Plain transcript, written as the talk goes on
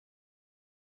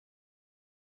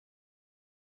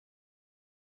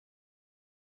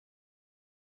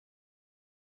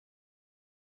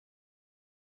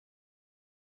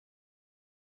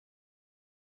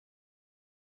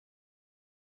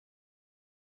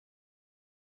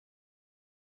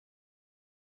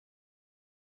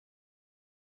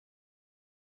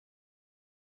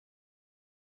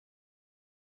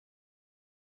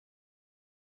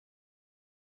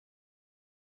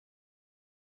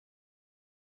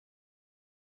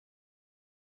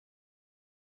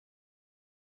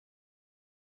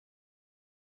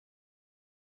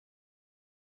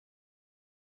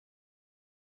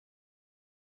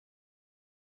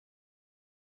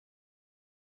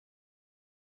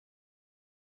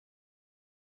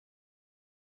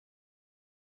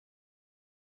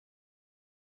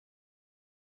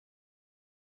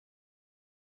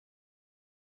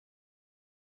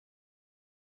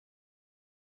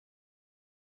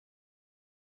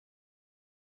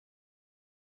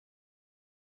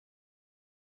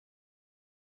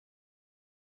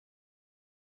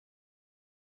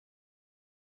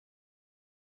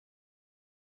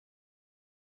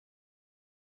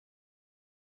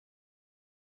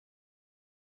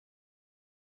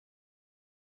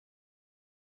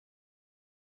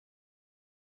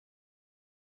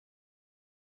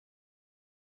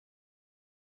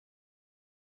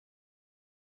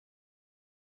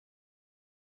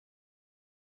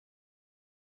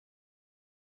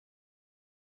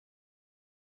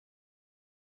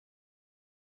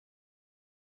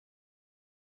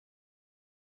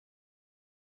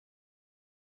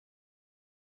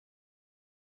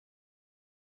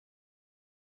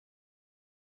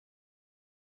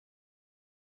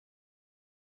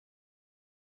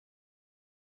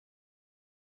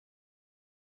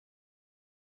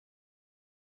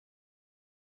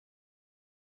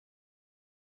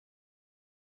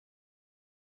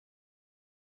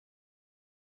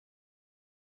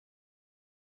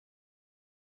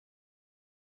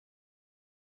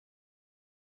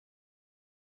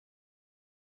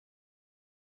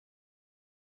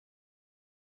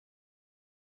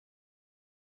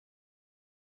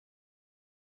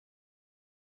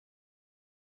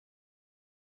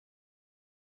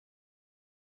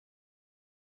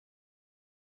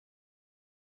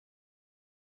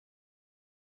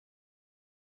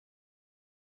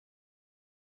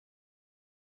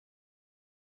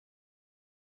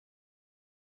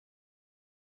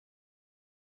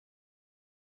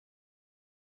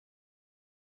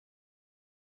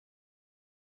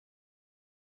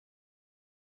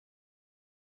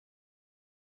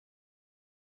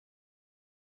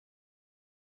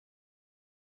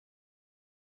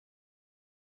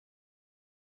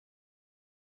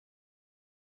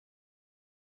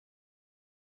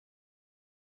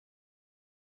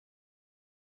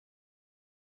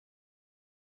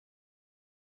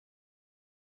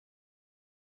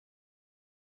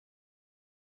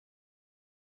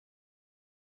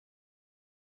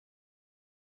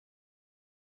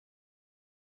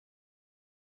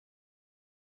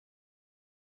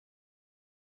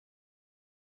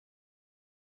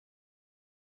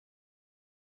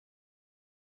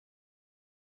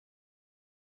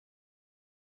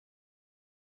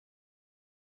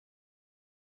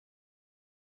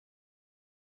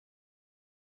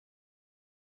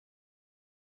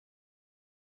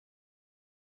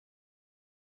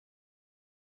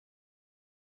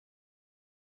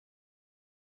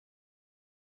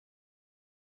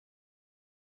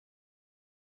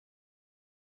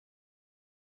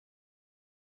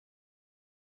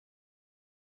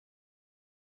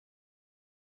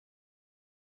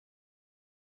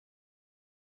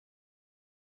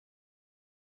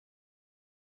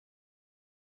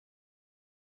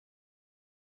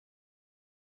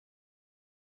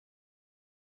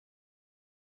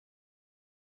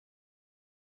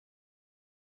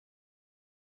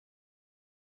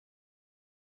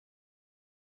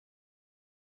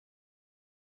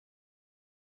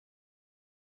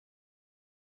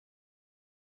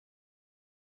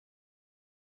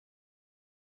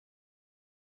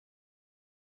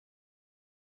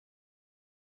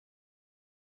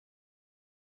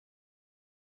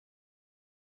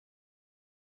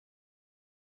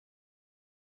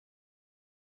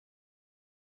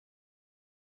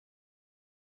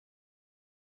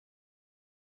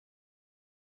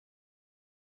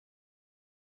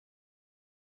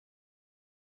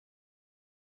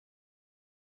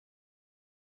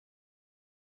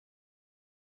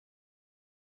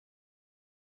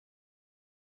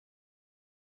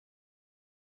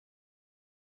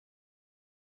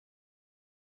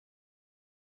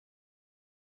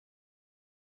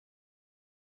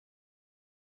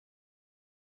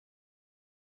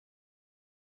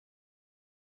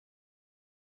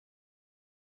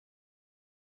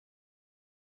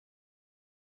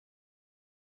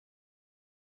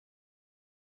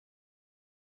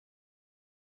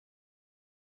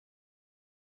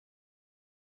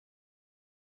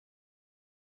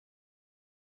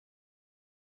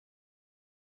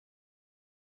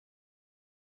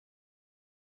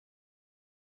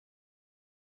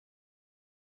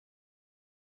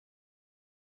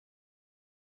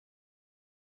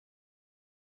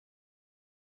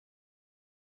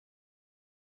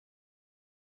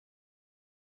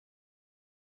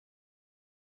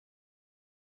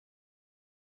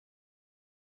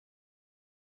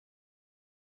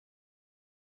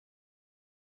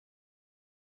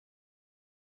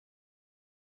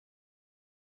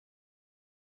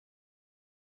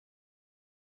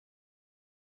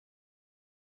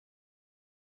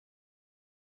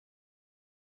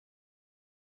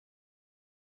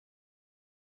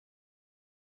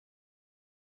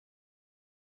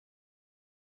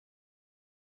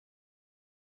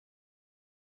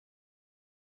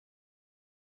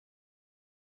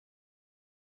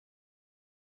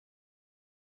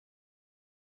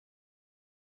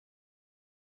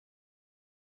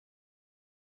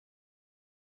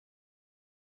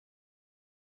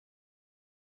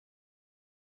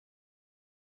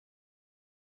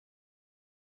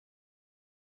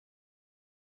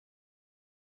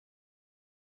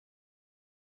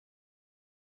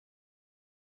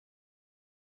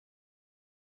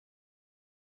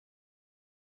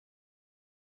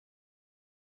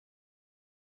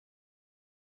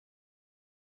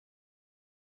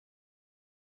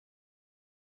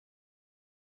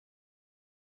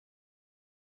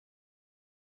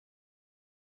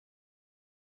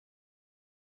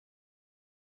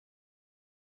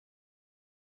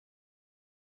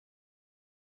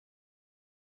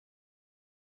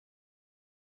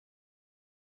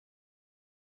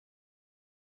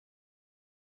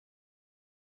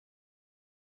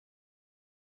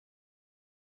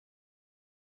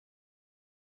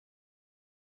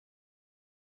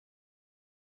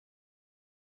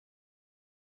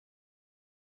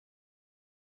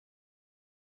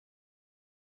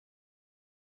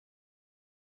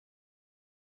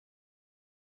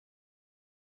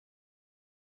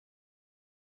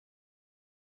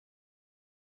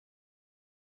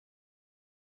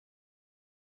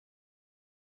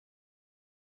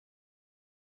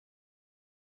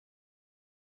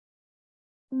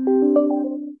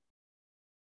Good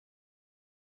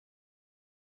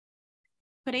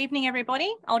evening,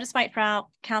 everybody. I'll just wait for our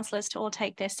councillors to all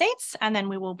take their seats and then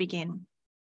we will begin.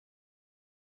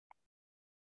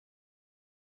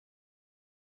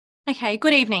 Okay,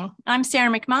 good evening. I'm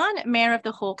Sarah McMahon, Mayor of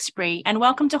the Hawkesbury, and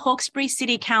welcome to Hawkesbury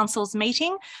City Council's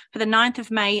meeting for the 9th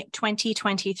of May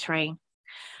 2023.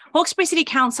 Hawkesbury City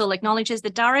Council acknowledges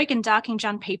the Darug and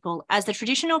Darkinjung people as the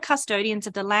traditional custodians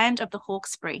of the land of the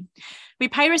Hawkesbury. We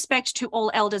pay respect to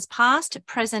all elders past,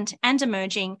 present and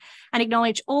emerging, and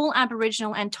acknowledge all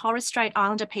Aboriginal and Torres Strait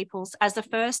Islander peoples as the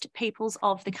first peoples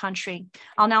of the country.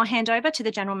 I'll now hand over to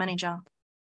the General Manager.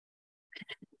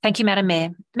 Thank you, Madam Mayor.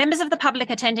 Members of the public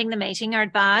attending the meeting are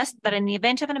advised that in the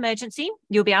event of an emergency,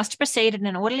 you'll be asked to proceed in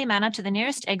an orderly manner to the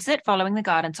nearest exit following the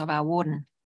guidance of our warden.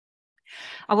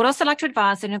 I would also like to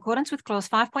advise that in accordance with clause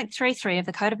 5.33 of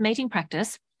the Code of Meeting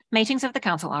Practice, meetings of the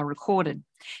Council are recorded.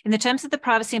 In the terms of the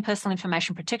Privacy and Personal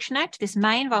Information Protection Act, this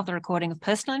may involve the recording of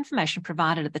personal information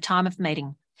provided at the time of the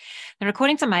meeting. The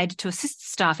recordings are made to assist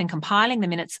staff in compiling the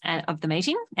minutes of the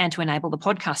meeting and to enable the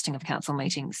podcasting of council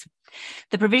meetings.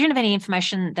 The provision of any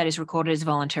information that is recorded is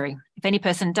voluntary. If any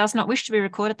person does not wish to be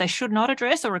recorded, they should not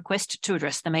address or request to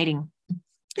address the meeting.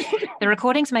 The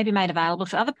recordings may be made available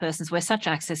to other persons where such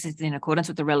access is in accordance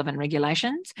with the relevant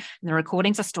regulations, and the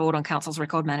recordings are stored on Council's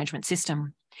record management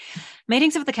system.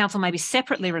 Meetings of the Council may be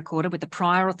separately recorded with the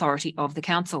prior authority of the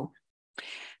Council.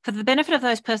 For the benefit of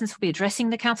those persons who will be addressing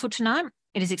the Council tonight,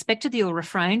 it is expected that you will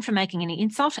refrain from making any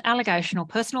insult, allegation or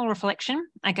personal reflection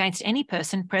against any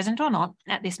person present or not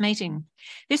at this meeting.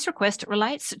 This request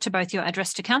relates to both your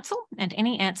address to Council and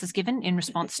any answers given in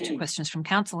response to questions from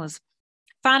councillors.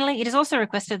 Finally, it is also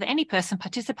requested that any person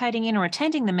participating in or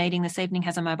attending the meeting this evening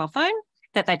has a mobile phone,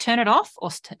 that they turn it off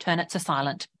or turn it to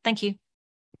silent. Thank you.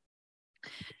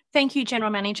 Thank you,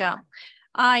 General Manager.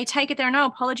 I take it there are no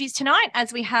apologies tonight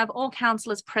as we have all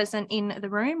councillors present in the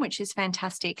room, which is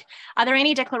fantastic. Are there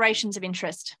any declarations of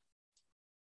interest?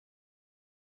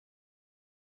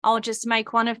 I'll just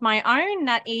make one of my own.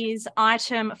 That is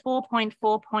item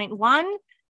 4.4.1,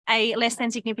 a less than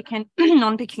significant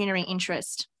non-pecuniary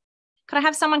interest. Could I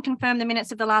have someone confirm the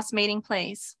minutes of the last meeting,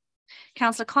 please?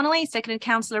 Councillor Connolly, seconded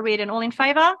Councillor Reardon, all in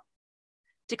favour?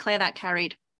 Declare that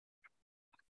carried.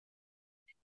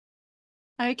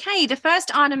 Okay, the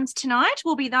first items tonight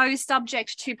will be those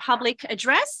subject to public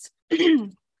address.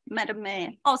 Madam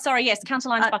Mayor. Oh, sorry, yes,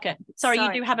 Councillor Lyons-Bucket. Sorry,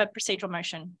 you do have a procedural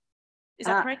motion. Is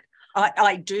that correct?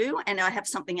 I do, and I have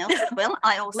something else as well.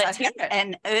 I also have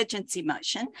an urgency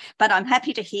motion, but I'm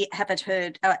happy to have it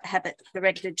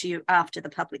directed to you after the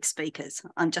public speakers.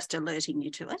 I'm just alerting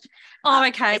you to it. Oh,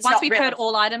 okay. Once we've heard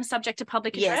all items subject to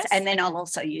public address? Yes, and then I'll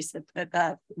also use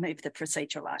move the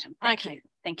procedural item. Thank you.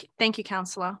 Thank you. Thank you,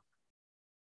 Councillor.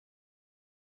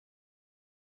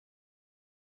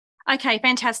 Okay,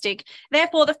 fantastic.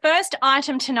 Therefore, the first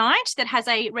item tonight that has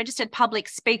a registered public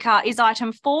speaker is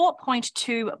item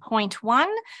 4.2.1,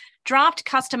 Draft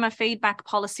Customer Feedback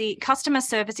Policy, Customer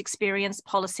Service Experience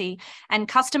Policy and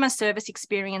Customer Service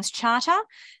Experience Charter.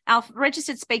 Our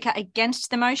registered speaker against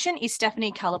the motion is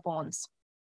Stephanie Coloborns.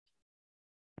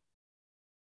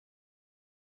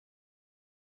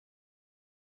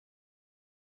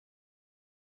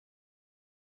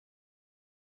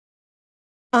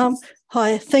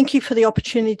 Hi, thank you for the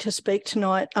opportunity to speak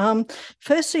tonight.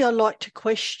 Firstly, I'd like to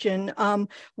question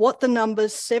what the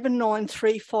numbers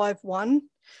 79351,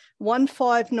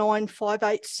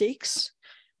 159586,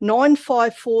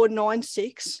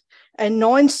 95496 and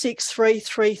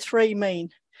 96333 mean.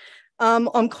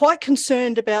 I'm quite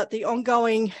concerned about the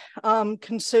ongoing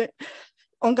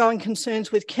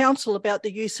concerns with council about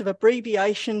the use of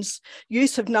abbreviations,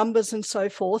 use of numbers and so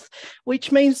forth,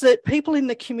 which means that people in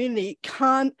the community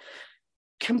can't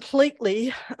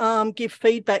completely give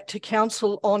feedback to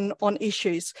council on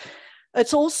issues.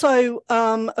 It's also,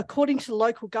 according to the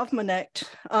Local Government Act,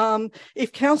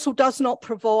 if council does not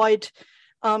provide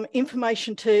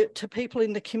information to people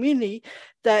in the community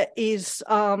that is,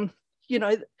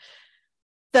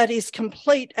 that is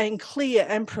complete and clear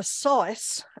and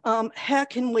precise, how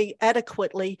can we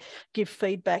adequately give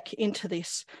feedback into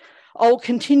this? I'll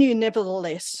continue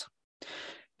nevertheless.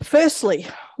 Firstly,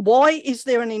 why is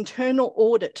there an internal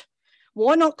audit?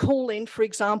 Why not call in, for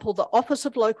example, the Office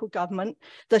of Local Government,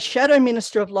 the Shadow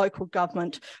Minister of Local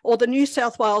Government, or the New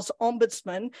South Wales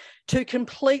Ombudsman to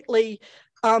completely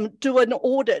do an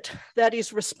audit that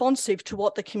is responsive to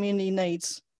what the community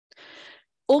needs?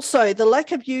 Also, the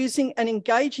lack of using and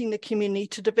engaging the community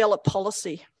to develop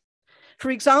policy.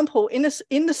 For example, in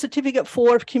the Certificate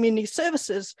 4 of Community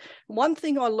Services, one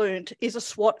thing I learned is a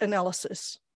SWOT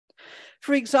analysis.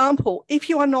 For example, if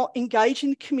you are not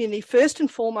engaging the community first and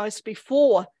foremost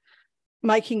before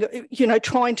making,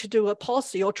 trying to do a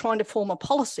policy or trying to form a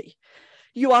policy,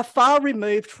 you are far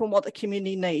removed from what the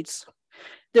community needs.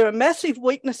 There are massive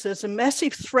weaknesses and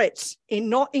massive threats in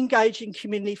not engaging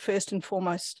community first and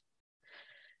foremost.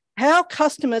 How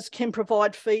customers can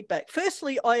provide feedback.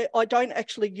 Firstly, I don't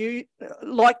actually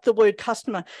like the word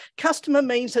customer. Customer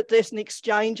means that there's an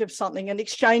exchange of something, an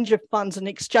exchange of funds, an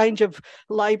exchange of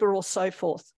labour or so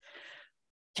forth.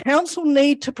 Council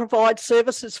need to provide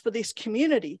services for this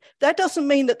community. That doesn't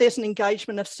mean that there's an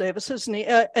engagement of services,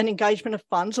 an engagement of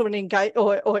funds or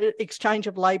or exchange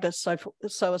of labour, so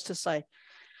as to say.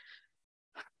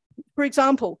 For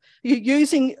example, you're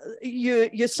saying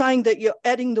that you're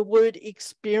adding the word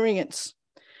experience.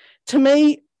 To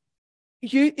me,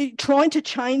 you trying to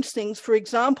change things. For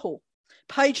example,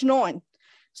 page 9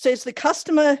 says the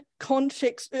customer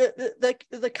context,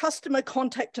 the customer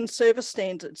contact and service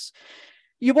standards.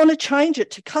 You want to change it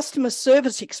to customer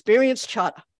service experience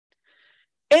charter.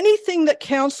 Anything that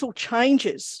council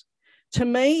changes, to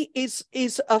me,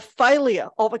 is a failure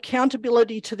of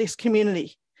accountability to this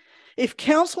community. If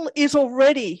council is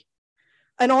already,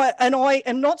 and I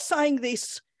am not saying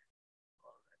this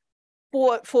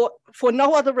for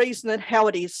no other reason than how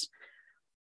it is,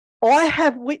 I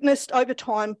have witnessed over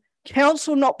time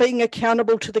council not being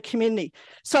accountable to the community.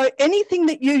 So anything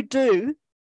that you do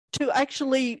to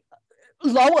actually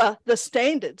lower the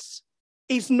standards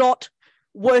is not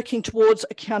working towards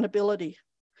accountability.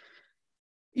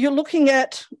 You're looking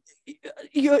at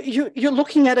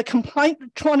a complaint,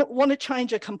 want to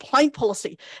change a complaint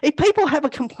policy. If people have a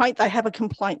complaint, they have a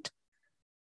complaint.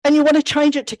 And you want to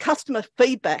change it to customer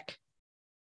feedback.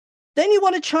 Then you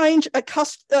want to change a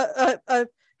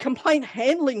complaint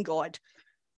handling guide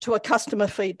to a customer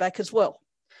feedback as well.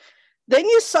 Then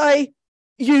you say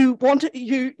you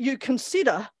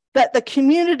consider that the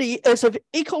community is of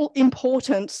equal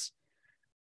importance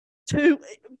to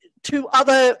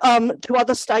other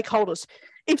stakeholders.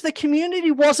 If the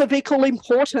community was of equal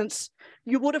importance,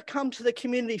 you would have come to the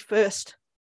community first.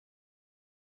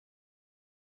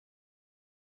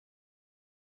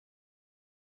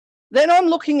 Then I'm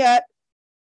looking at,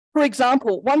 for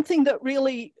example, one thing that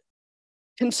really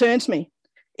concerns me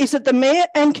is that the mayor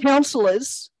and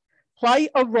councillors play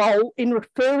a role in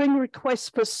referring requests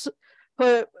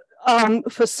for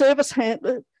service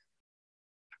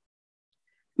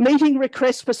meeting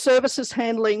requests for services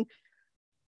handling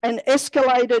and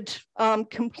escalated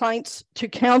complaints to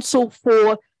council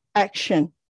for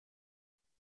action.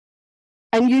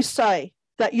 And you say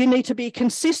that you need to be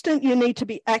consistent, you need to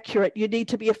be accurate, you need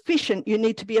to be efficient, you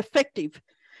need to be effective,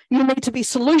 you need to be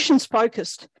solutions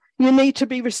focused, you need to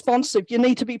be responsive, you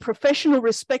need to be professional,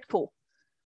 respectful,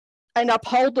 and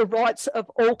uphold the rights of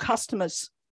all customers.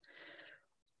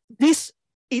 This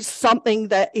is something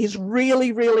that is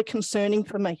really, really concerning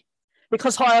for me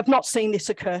because I have not seen this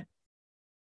occur.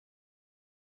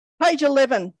 Page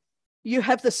 11, you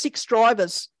have the 6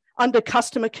 drivers under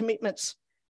customer commitments.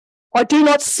 I do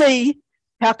not see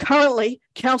how currently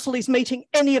council is meeting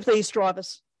any of these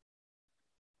drivers.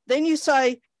 Then you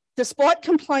say, despite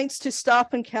complaints to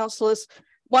staff and councillors,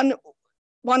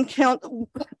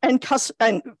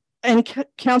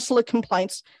 councillor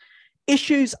complaints,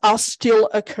 issues are still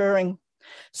occurring.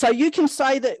 So you can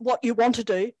say that what you want to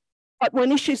do, but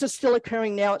when issues are still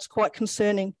occurring now, it's quite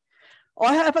concerning.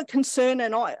 I have a concern,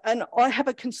 and I have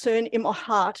a concern in my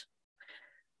heart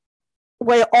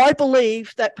where I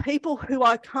believe that people who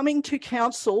are coming to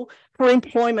council for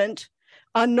employment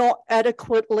are not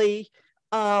adequately.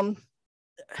 Point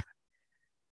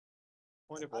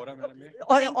of order, Madam Mayor.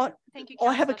 Thank you,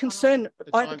 I have a concern.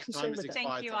 I have a concern with that.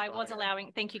 Thank you.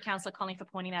 Thank you, Councillor Conley, for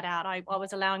pointing that out. I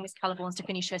was allowing Ms. Caliborns to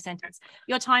finish her sentence.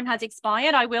 Your time has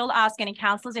expired. I will ask any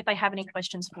councillors if they have any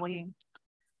questions for you.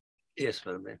 Yes,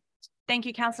 Madam Mayor. Thank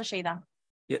you, Councillor Sheether.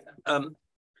 Yeah,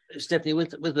 Stephanie, with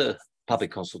the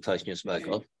public consultation you spoke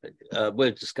of,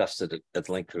 we've discussed it at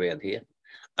length around here.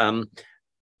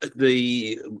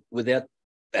 Without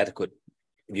adequate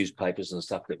newspapers and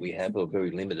stuff that we have are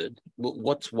very limited,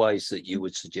 what's ways that you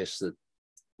would suggest that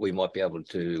we might be able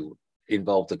to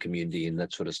involve the community in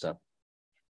that sort of stuff?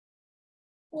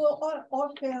 Well, I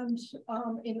found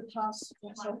in the past,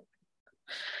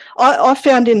 I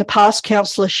found in the past,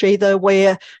 Councillor Sheether,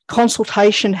 where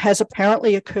consultation has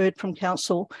apparently occurred from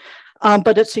council,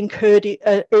 but it's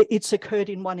occurred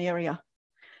in one area.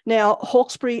 Now,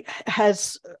 Hawkesbury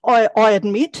has, I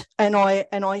admit, and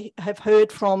I have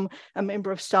heard from a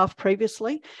member of staff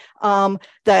previously,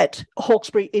 that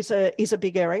Hawkesbury is a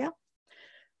big area.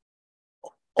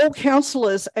 All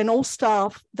councillors and all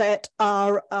staff that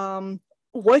are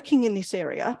working in this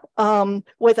area,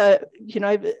 whether, you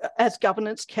know, as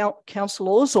governance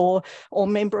councillors or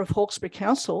member of Hawkesbury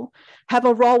Council, have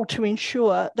a role to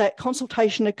ensure that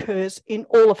consultation occurs in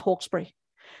all of Hawkesbury,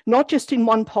 not just in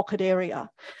one pocket area.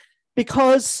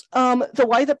 Because the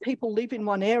way that people live in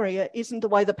one area isn't the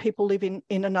way that people live in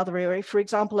another area. For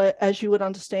example, as you would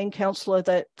understand, Councillor,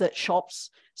 that shops,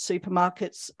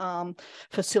 supermarkets,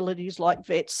 facilities like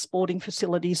vets, sporting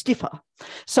facilities differ.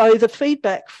 So the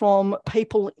feedback from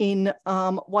people in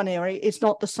one area is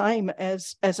not the same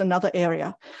as another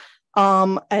area.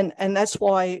 And that's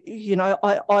why, you know,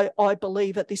 I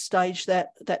believe at this stage that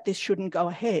this shouldn't go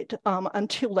ahead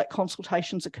until that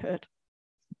consultation's occurred.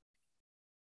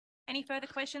 Any further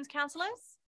questions, councillors?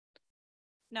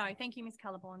 No, thank you, Ms.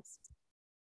 Coloborns.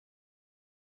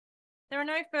 There are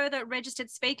no further registered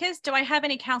speakers. Do I have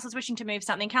any councillors wishing to move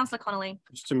something? Councillor Connolly.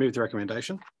 Just to move the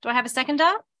recommendation. Do I have a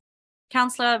seconder?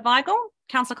 Councillor Weigel.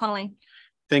 Councillor Connolly.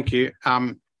 Thank you.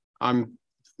 I'm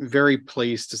very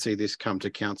pleased to see this come to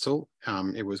council.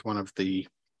 It was one of the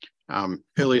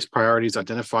earliest priorities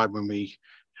identified when we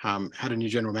had a new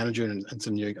general manager and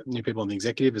some new people in the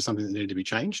executive as something that needed to be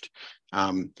changed.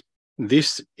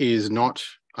 This is not,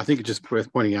 I think it's just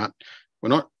worth pointing out, we're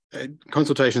not,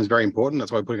 consultation is very important,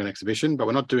 that's why we're putting an exhibition, but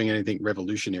we're not doing anything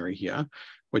revolutionary here.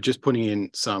 We're just putting in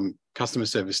some customer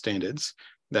service standards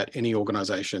that any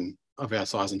organisation of our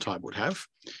size and type would have.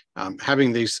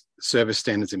 Having these service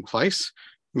standards in place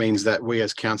means that we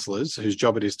as councillors, whose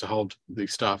job it is to hold the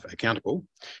staff accountable,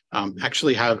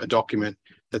 actually have a document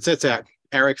that sets out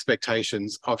our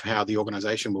expectations of how the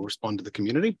organisation will respond to the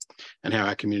community and how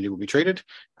our community will be treated,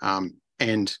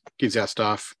 and gives our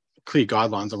staff clear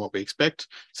guidelines on what we expect,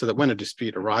 so that when a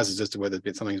dispute arises as to whether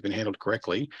something has been handled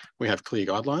correctly, we have clear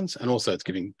guidelines. And also it's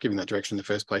giving that direction in the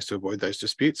first place to avoid those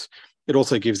disputes. It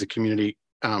also gives the community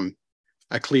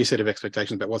a clear set of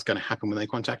expectations about what's going to happen when they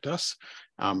contact us,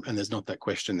 and there's not that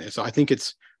question there. So I think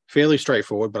it's fairly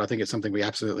straightforward, but I think it's something we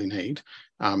absolutely need.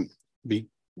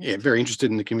 Very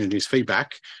interested in the community's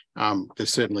feedback.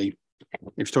 There's certainly,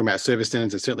 if you're talking about service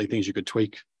standards, there's certainly things you could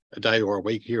tweak a day or a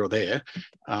week here or there.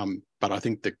 But I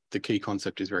think the key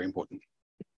concept is very important.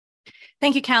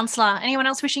 Thank you, councillor. Anyone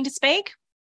else wishing to speak?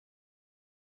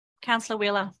 Councillor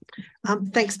Wheeler.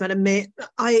 Thanks, Madam Mayor.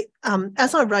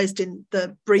 As I raised in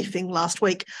the briefing last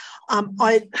week,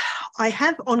 I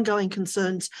have ongoing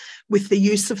concerns with the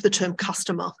use of the term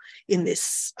customer in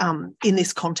this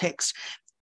context.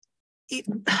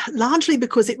 Largely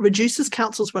because it reduces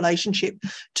council's relationship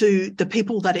to the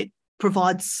people that it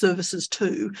provides services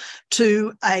to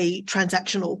a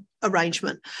transactional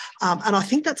arrangement. And I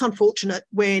think that's unfortunate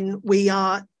when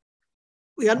we're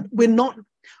not.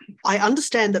 I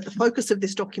understand that the focus of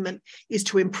this document is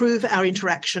to improve our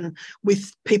interaction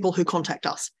with people who contact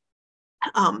us,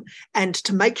 and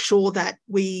to make sure that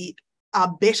we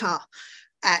are better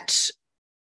at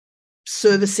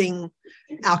servicing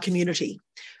our community.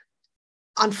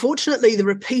 Unfortunately, the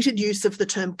repeated use of the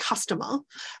term customer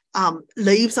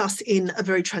leaves us in a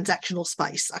very transactional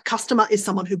space. A customer is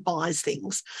someone who buys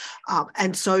things.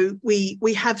 And so we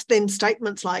have then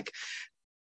statements like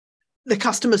the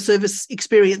customer service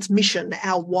experience mission,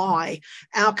 our why,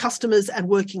 our customers and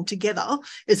working together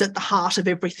is at the heart of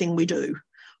everything we do.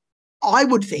 I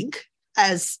would think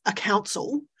as a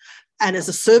council and as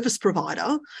a service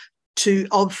provider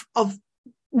of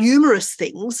numerous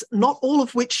things, not all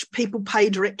of which people pay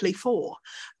directly for,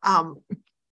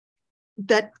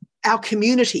 that our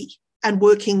community and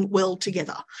working well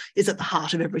together is at the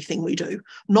heart of everything we do,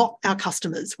 not our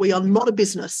customers. We are not a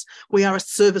business. We are a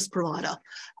service provider.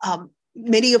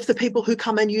 Many of the people who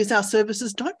come and use our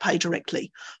services don't pay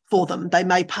directly for them. They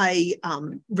may pay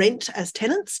rent as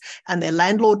tenants and their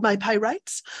landlord may pay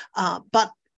rates,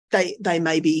 but they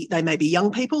may be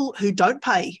young people who don't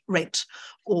pay rent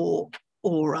or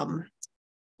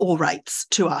rates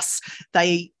to us.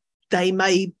 They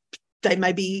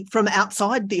may be from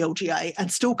outside the LGA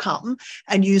and still come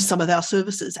and use some of our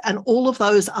services. And all of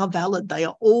those are valid. They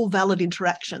are all valid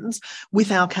interactions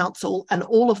with our council, and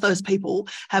all of those people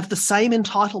have the same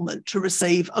entitlement to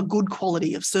receive a good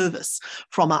quality of service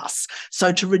from us.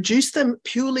 So to reduce them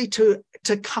purely to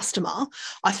customer,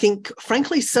 I think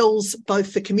frankly sells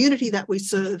both the community that we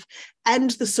serve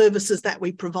and the services that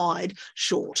we provide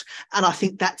short. And I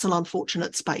think that's an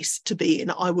unfortunate space to be in.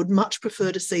 I would much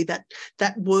prefer to see that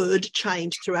word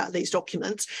change throughout these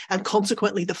documents, and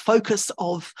consequently the focus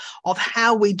of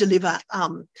how we deliver,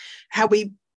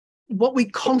 what we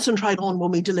concentrate on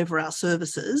when we deliver our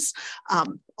services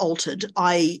altered.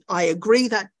 I agree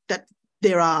that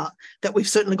we've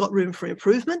certainly got room for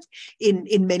improvement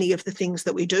in many of the things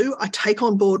that we do. I take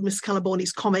on board Ms.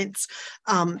 Coloborny's comments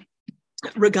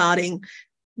regarding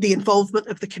the involvement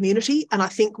of the community. And I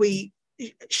think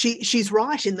she's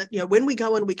right in that, you know, when we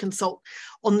go and we consult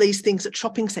on these things at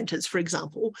shopping centres, for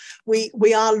example,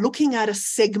 we are looking at a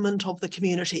segment of the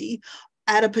community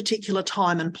at a particular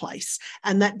time and place,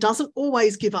 and that doesn't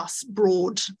always give us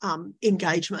broad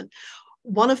engagement.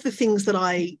 One of the things that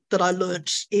I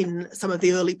learnt in some of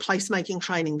the early placemaking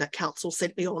training that council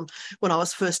sent me on when I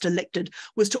was first elected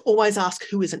was to always ask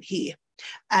who isn't here,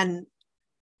 and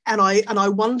I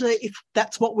wonder if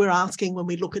that's what we're asking when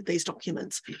we look at these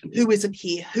documents. Who isn't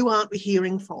here? Who aren't we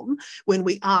hearing from when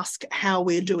we ask how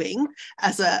we're doing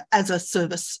as a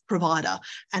service provider,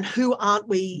 and who aren't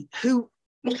we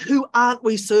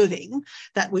serving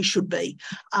that we should be?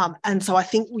 And so I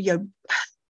think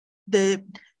the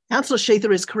Councillor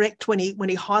Sheether is correct when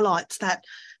he highlights that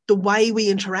the way we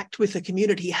interact with the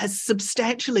community has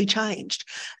substantially changed,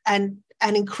 and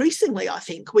increasingly I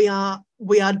think we are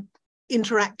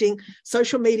interacting.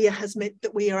 Social media has meant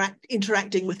that we are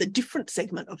interacting with a different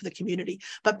segment of the community,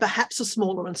 but perhaps a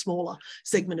smaller and smaller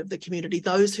segment of the community,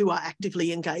 those who are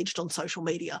actively engaged on social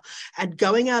media, and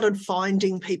going out and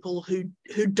finding people who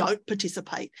don't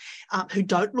participate, who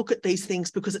don't look at these things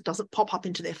because it doesn't pop up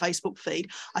into their Facebook feed,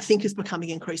 I think is becoming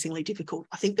increasingly difficult.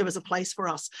 I think there is a place for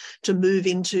us to move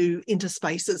into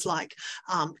spaces like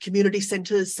community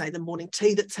centres, say the morning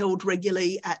tea that's held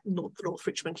regularly at North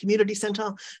Richmond Community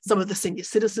Centre, some of the senior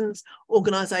citizens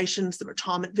organisations, the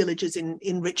retirement villages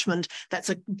in Richmond.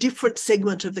 That's a different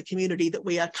segment of the community that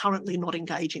we are currently not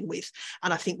engaging with.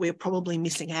 And I think we're probably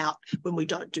missing out when we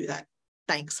don't do that.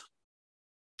 Thanks.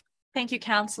 Thank you,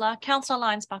 Councillor. Councillor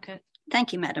Lyons-Bucket.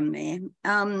 Thank you, Madam Mayor.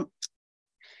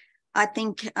 I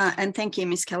think, and thank you,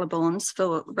 Ms. Calaborns,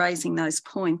 for raising those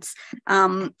points.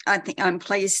 I think I'm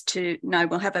pleased to know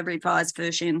we'll have a revised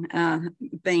version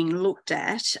being looked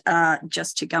at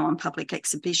just to go on public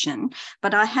exhibition.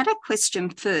 But I had a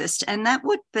question first, and that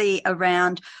would be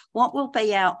around what will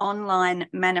be our online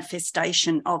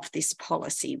manifestation of this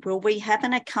policy? Will we have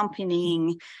an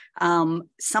accompanying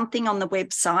something on the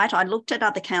website? I looked at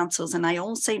other councils and they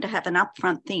all seem to have an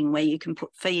upfront thing where you can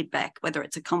put feedback, whether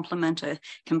it's a compliment, a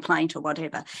complaint or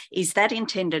whatever. Is that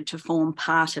intended to form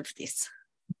part of this?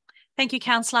 Thank you,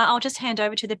 Councillor. I'll just hand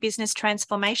over to the Business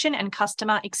Transformation and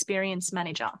Customer Experience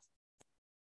Manager.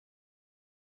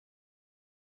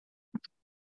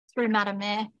 Through Madam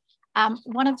Mayor,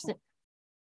 one of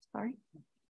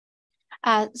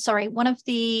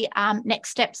the next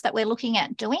steps that we're looking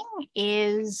at doing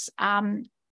is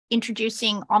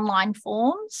introducing online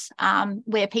forms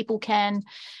where people can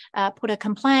put a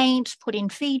complaint, put in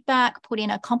feedback, put in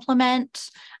a compliment,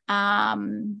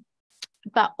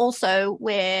 but also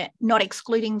we're not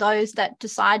excluding those that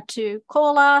decide to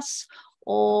call us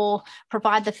or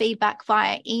provide the feedback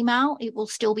via email. It will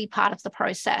still be part of the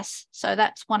process. So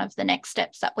that's one of the next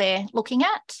steps that we're looking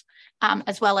at,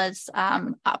 as well as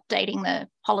updating the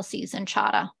policies and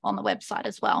charter on the website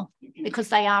as well, because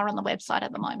they are on the website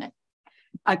at the moment.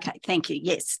 Okay, thank you.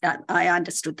 Yes, I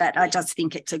understood that. I just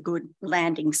think it's a good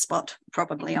landing spot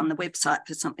probably on the website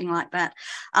for something like that.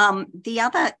 The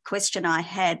other question I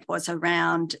had was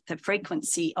around the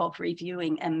frequency of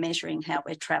reviewing and measuring how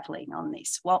we're travelling on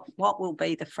this. What will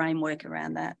be the framework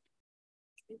around that?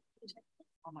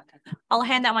 I'll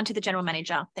hand that one to the General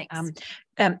Manager. Thanks.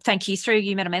 Thank you. Through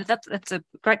you, Madam Mayor. That's a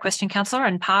great question, Councillor,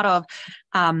 and part of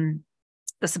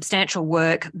the substantial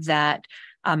work that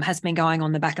has been going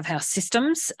on the back of house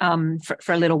systems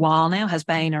for a little while now has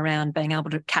been around being able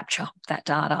to capture that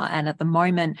data. And at the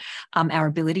moment, our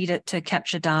ability to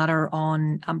capture data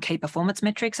on key performance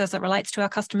metrics as it relates to our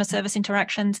customer service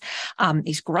interactions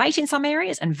is great in some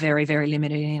areas and very, very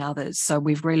limited in others. So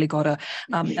we've really got to,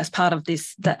 as part of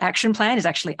this, the action plan is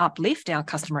actually uplift our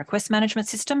customer request management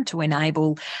system to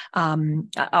enable,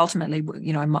 ultimately,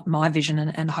 you know, my vision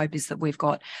and hope is that we've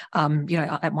got, you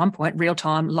know, at one point,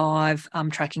 real-time, live,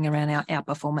 tracking around our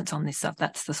performance on this stuff.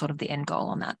 That's the sort of the end goal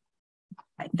on that.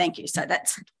 Okay, thank you. So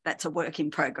that's a work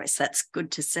in progress. That's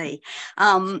good to see.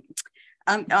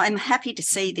 I'm happy to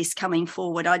see this coming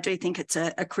forward. I do think it's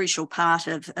a crucial part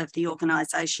of the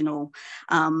organisational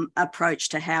approach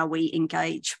to how we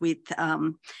engage with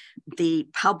the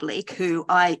public, who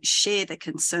I share the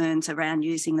concerns around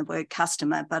using the word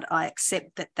customer, but I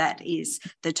accept that that is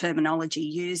the terminology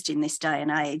used in this day and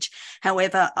age.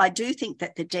 However, I do think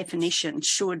that the definition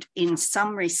should, in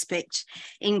some respect,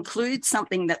 include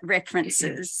something that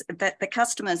references that the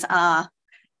customers are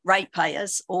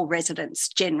ratepayers or residents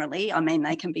generally. I mean,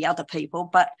 they can be other people,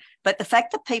 but the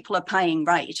fact that people are paying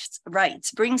rates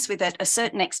brings with it a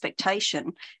certain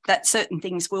expectation that certain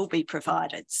things will be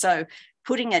provided. So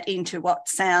putting it into what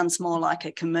sounds more like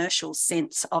a commercial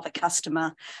sense of a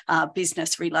customer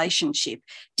business relationship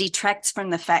detracts from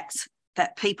the facts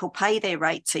that people pay their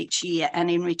rates each year, and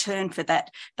in return for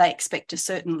that, they expect a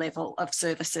certain level of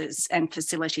services and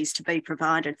facilities to be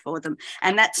provided for them.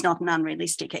 And that's not an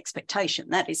unrealistic expectation.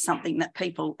 That is something that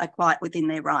people are quite within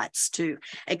their rights to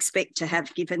expect to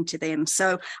have given to them.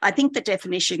 So I think the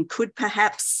definition could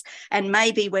perhaps, and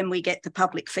maybe when we get the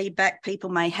public feedback, people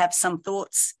may have some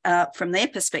thoughts from their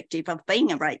perspective of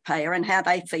being a ratepayer and how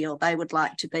they feel they would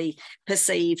like to be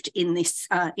perceived in this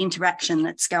interaction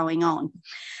that's going on.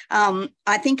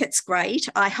 I think it's great.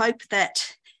 I hope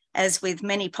that, as with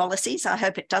many policies, I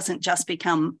hope it doesn't just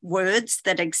become words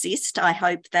that exist. I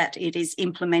hope that it is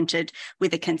implemented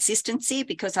with a consistency,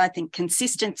 because I think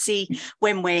consistency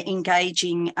when we're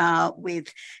engaging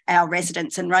with our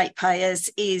residents and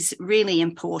ratepayers is really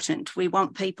important. We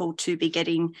want people to be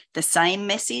getting the same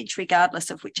message regardless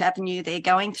of which avenue they're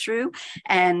going through.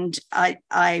 And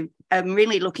I'm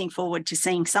really looking forward to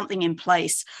seeing something in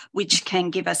place which can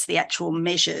give us the actual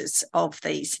measures of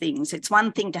these things. It's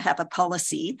one thing to have a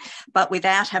policy, but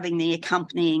without having the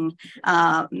accompanying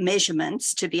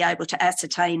measurements to be able to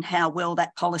ascertain how well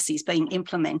that policy is being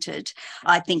implemented,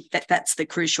 I think that that's the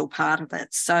crucial part of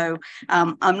it. So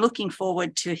I'm looking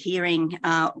forward to hearing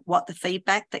what the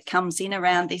feedback that comes in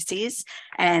around this is,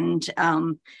 and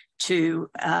to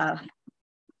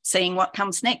seeing what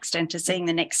comes next and to seeing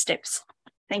the next steps.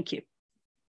 Thank you.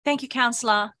 Thank you,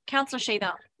 Councillor. Councillor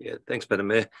Sheether. Yeah, thanks, Madam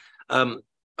Mayor. I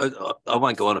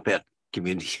won't go on about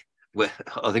community. Well,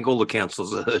 I think all the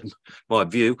councillors have heard my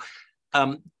view.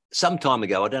 Some time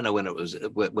ago, I don't know when it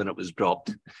was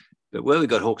dropped, but where we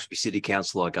got Hawkesbury City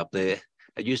Council like up there,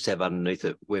 it used to have underneath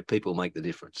it where people make the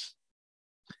difference.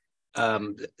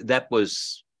 That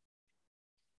was,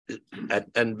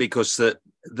 and because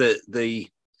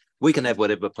we can have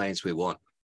whatever plans we want.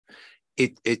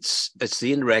 It's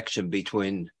the interaction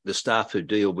between the staff who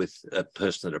deal with a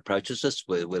person that approaches us,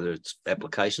 whether it's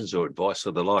applications or advice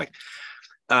or the like,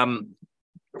 and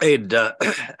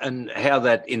how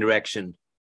that interaction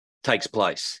takes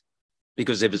place.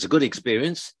 Because if it's a good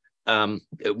experience,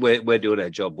 we're doing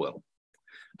our job well.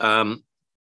 I'm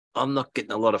not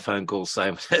getting a lot of phone calls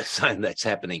saying that's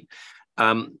happening,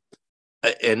 and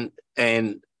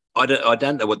I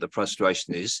don't know what the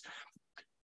frustration is.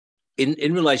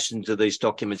 In relation to these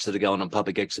documents that are going on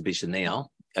public exhibition now,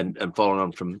 and following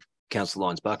on from Councillor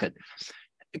Lyons Bucket,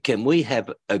 can we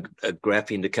have a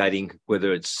graph indicating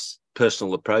whether it's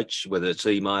personal approach, whether it's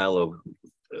email or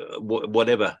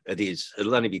whatever it is?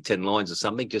 It'll only be 10 lines or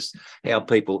something, just how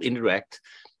people interact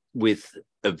with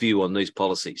a view on these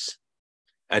policies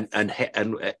and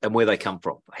where they come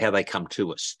from, how they come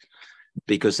to us,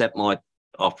 because that might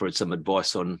offer some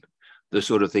advice on the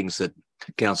sort of things that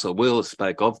Councillor Wheeler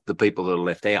spoke of, the people that are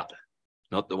left out,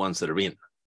 not the ones that are in.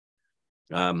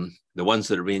 The ones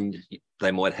that are in,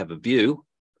 they might have a view,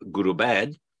 good or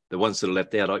bad. The ones that are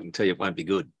left out, I can tell you it won't be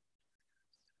good.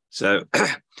 So,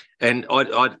 and I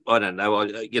don't know, I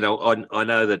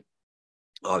know that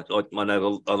I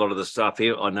know a lot of the staff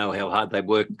here. I know how hard they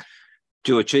work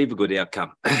to achieve a good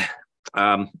outcome.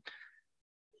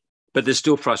 But there's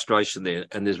still frustration there,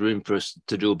 and there's room for us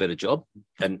to do a better job.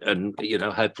 And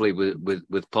hopefully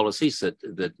with policies that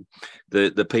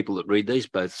the people that read these,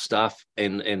 both staff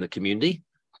and the community,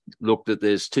 look that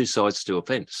there's two sides to a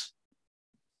fence,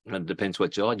 and it depends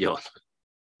what side you're on.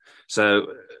 So,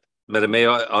 Madam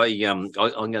Mayor, I'm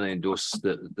going to endorse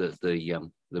the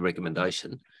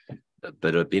recommendation,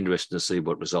 but I'd be interested to see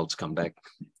what results come back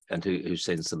and who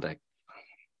sends them back.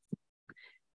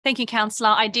 Thank you,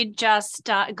 Councillor. I did just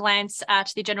glance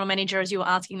at the General Manager as you were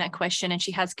asking that question, and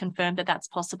she has confirmed that that's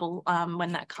possible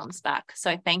when that comes back.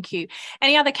 So thank you.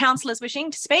 Any other councillors wishing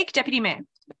to speak? Deputy Mayor.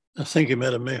 Thank you,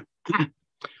 Madam Mayor.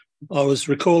 I was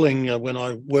recalling when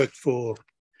I worked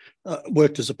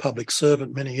as a public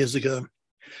servant many years ago,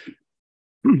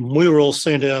 we were all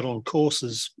sent out on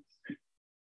courses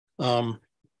to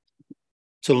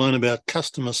learn about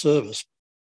customer service.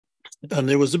 And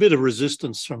there was a bit of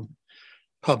resistance from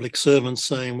public servants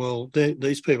saying, well,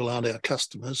 these people aren't our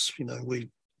customers.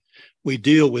 We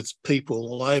deal with people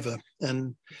all over.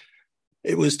 And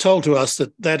it was told to us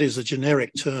that is a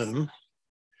generic term,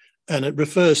 and it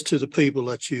refers to the people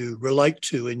that you relate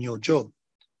to in your job,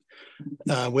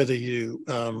 whether you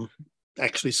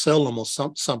actually sell them or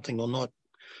something or not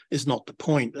is not the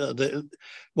point.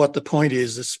 What the point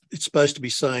is, it's supposed to be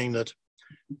saying that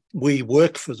we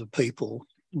work for the people,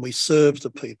 we serve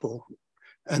the people,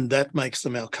 and that makes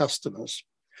them our customers.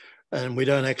 And we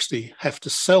don't actually have to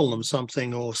sell them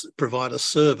something or provide a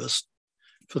service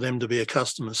for them to be a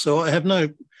customer. So I have no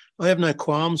I have no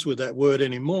qualms with that word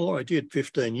anymore. I did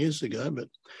 15 years ago, but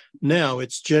now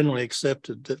it's generally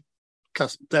accepted that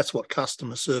that's what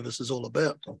customer service is all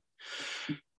about.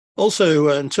 Also,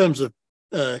 in terms of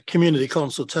community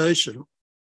consultation,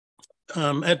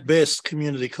 at best,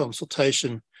 community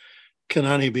consultation can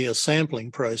only be a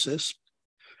sampling process,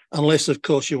 unless, of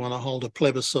course, you want to hold a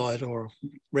plebiscite or a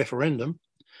referendum.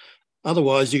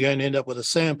 Otherwise, you're going to end up with a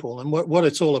sample. And what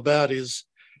it's all about is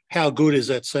how good is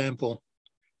that sample?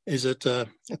 Is it a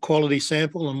quality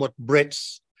sample, and what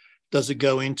breadth does it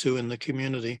go into in the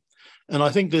community? And I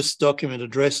think this document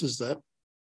addresses that.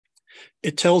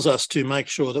 It tells us to make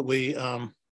sure that we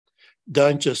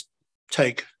don't just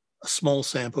take a small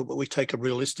sample, but we take a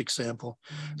realistic sample.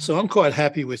 So I'm quite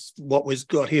happy with what we've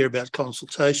got here about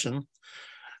consultation.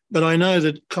 But I know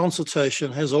that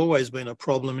consultation has always been a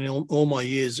problem in all my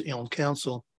years on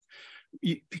council,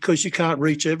 because you can't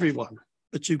reach everyone,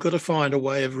 but you've got to find a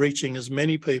way of reaching as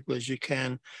many people as you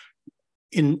can,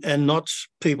 and not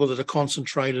people that are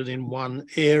concentrated in one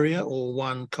area or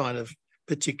one kind of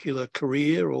particular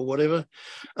career or whatever,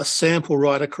 a sample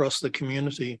right across the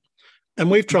community.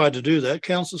 And we've tried to do that.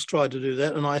 Council's tried to do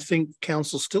that. And I think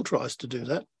council still tries to do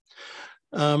that.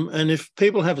 And if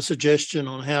people have a suggestion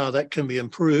on how that can be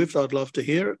improved, I'd love to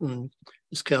hear it. And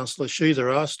as Councillor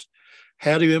Sheether asked,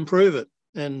 how do you improve it?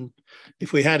 And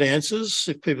if we had answers,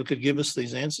 if people could give us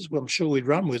these answers, well, I'm sure we'd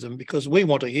run with them, because we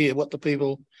want to hear what the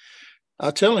people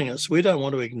are telling us. We don't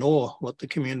want to ignore what the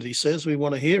community says. We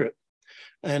want to hear it.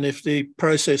 And if the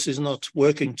process is not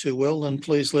working too well, then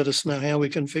please let us know how we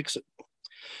can fix it.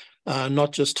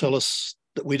 Not just tell us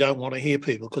that we don't want to hear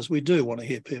people, because we do want to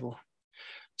hear people.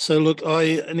 So look,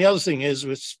 and the other thing is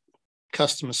with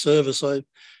customer service, a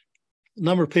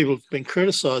number of people have been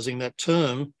criticising that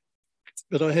term,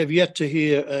 but I have yet to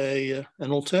hear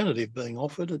an alternative being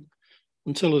offered.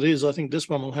 Until it is, I think this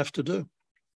one will have to do.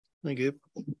 Thank you.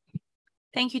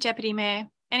 Thank you, Deputy Mayor.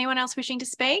 Anyone else wishing to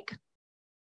speak?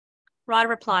 Right, a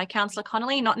reply. Councillor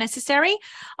Connolly, not necessary.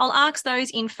 I'll ask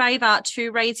those in favour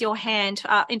to raise your hand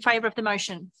in favour of the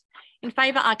motion. In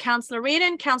favour are Councillor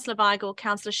Reardon, Councillor Weigel,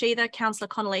 Councillor Sheether, Councillor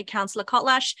Connolly, Councillor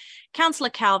Kotlash, Councillor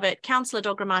Calvert, Councillor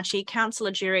Dogramachi,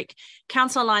 Councillor Jurek,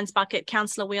 Councillor Lyons Bucket,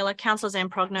 Councillor Wheeler, Councillor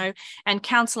Zamprogno and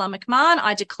Councillor McMahon.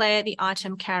 I declare the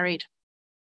item carried.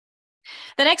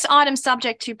 The next item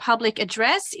subject to public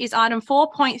address is item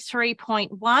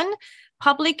 4.3.1,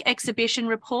 Public Exhibition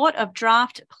Report of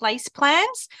Draft Place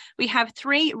Plans. We have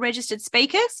 3 registered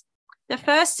speakers. The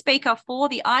first speaker for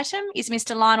the item is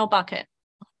Mr. Lionel Bucket.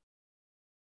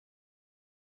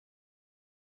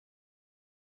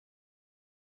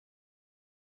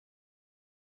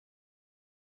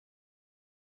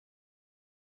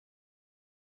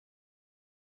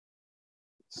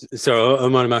 So I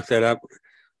might have marked that up.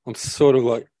 I'm sort of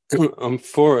like, I'm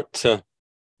for it to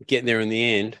get there in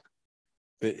the end,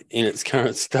 but in its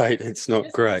current state, it's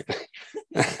not great.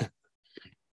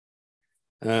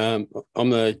 I'm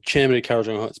the chairman of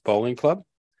Kurrajong Heights Bowling Club,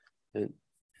 and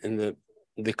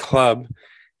the club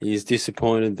is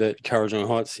disappointed that Kurrajong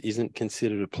Heights isn't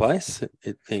considered a place.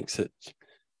 It thinks that,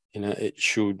 it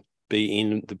should be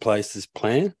in the place's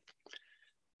plan.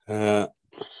 The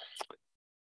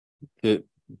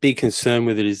big concern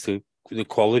with it is the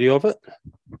quality of it.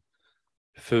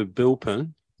 For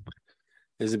Bilpin,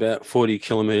 there's about 40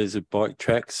 kilometres of bike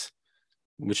tracks,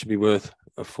 which would be worth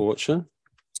a fortune,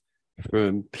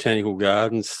 from Botanical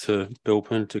Gardens to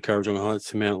Bilpin to Kurrajong Heights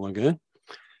to Mount Lagoon.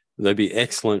 They'd be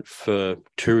excellent for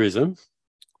tourism.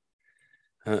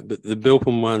 But the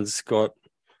Bilpin one's got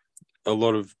a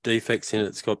lot of defects in it.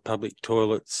 It's got public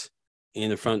toilets in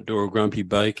the front door of Grumpy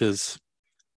Bakers.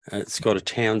 It's got a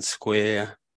town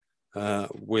square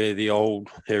where the old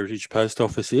Heritage Post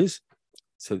Office is.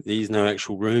 So there's no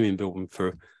actual room in Bilpin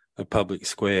for a public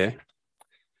square.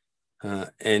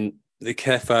 And the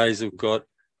cafes have got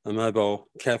a mobile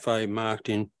cafe marked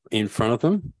in front of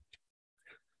them.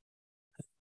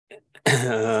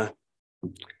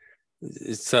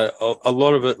 So a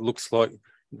lot of it looks like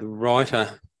the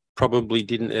writer probably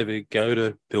didn't ever go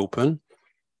to Bilpin,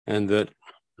 and that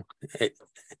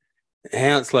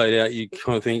how it's laid out, you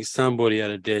kind of think somebody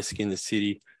at a desk in the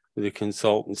city with a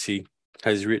consultancy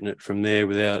has written it from there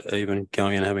without even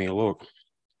going and having a look.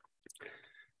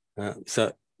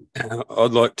 So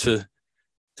I'd like to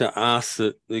ask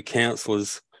that the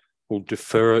councillors will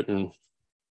defer it and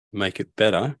make it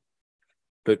better,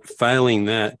 but failing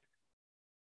that,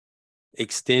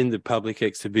 extend the public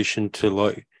exhibition to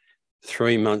like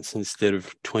 3 months instead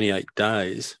of 28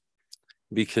 days,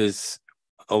 because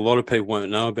a lot of people won't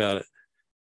know about it.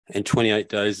 And 28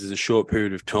 days is a short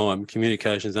period of time.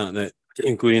 Communications aren't that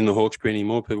good in the Hawkesbury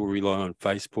anymore. People rely on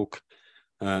Facebook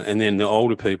And then the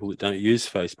older people that don't use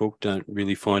Facebook don't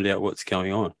really find out what's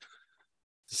going on.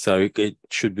 So it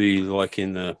should be like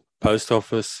in the post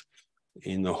office,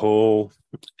 in the hall,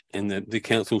 and the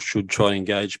council should try to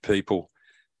engage people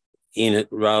in it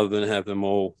rather than have them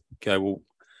all go, well,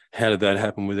 how did that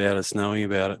happen without us knowing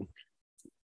about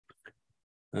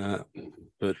it?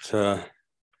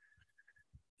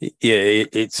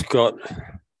 It's got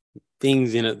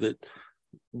things in it that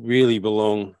really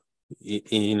belong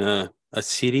in a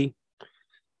city.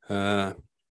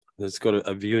 It's got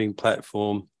a viewing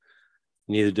platform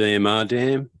near the DMR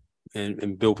Dam,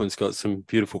 and Bilpin's got some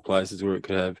beautiful places where it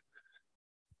could have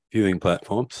viewing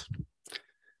platforms.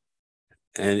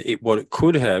 And what it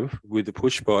could have with the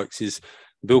push bikes is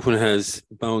Bilpin has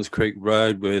Bowens Creek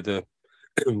Road where the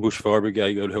Bushfire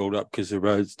Brigade got held up because the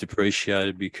road's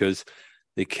depreciated because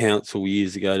the council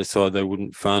years ago decided they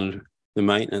wouldn't fund the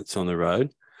maintenance on the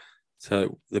road.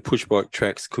 So the push bike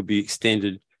tracks could be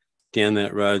extended down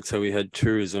that road so we had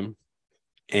tourism,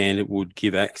 and it would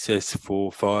give access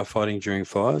for firefighting during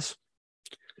fires.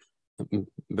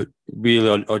 But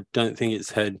really, I don't think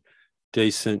it's had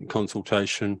decent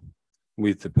consultation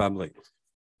with the public.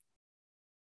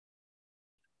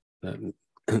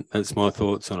 That's my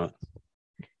thoughts on it.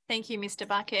 Thank you, Mr.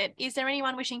 Bucket. Is there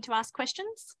anyone wishing to ask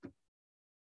questions?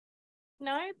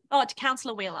 No? Oh, to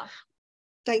Councillor Wheeler.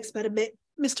 Thanks, Madam Mayor.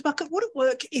 Mr. Bucket, would it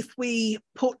work if we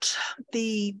put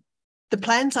the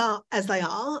plans are as they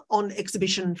are on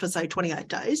exhibition for, say, 28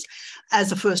 days as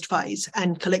a first phase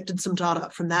and collected some data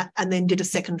from that, and then did a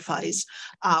second phase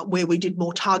where we did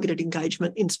more targeted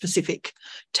engagement in specific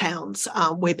towns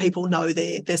where people know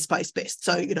their space best.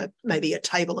 So, you know, maybe a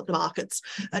table at the markets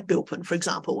at Bilpin, for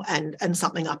example, and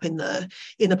something up in the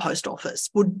post office.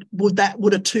 Would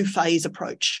a two-phase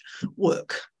approach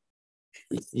work?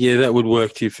 Yeah, that would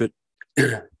work if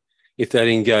that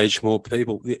engaged more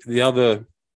people. The other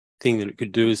thing that it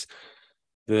could do is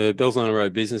the Bells-Lana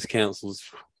Road Business Council's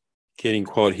getting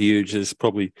quite huge. There's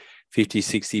probably 50,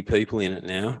 60 people in it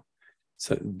now.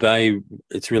 So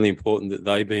it's really important that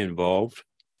they be involved.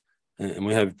 And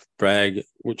we have Bragg,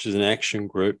 which is an action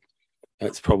group.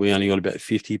 That's probably only got about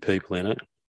 50 people in it.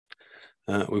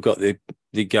 We've got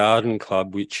the Garden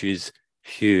Club, which is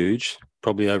huge,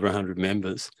 probably over 100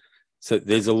 members. So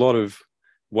there's a lot of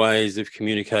ways of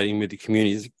communicating with the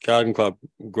communities. Garden Club,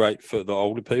 great for the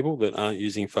older people that aren't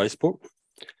using Facebook.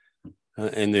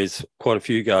 And there's quite a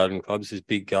few garden clubs. There's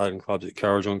big garden clubs at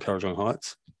Kurrajong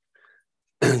Heights.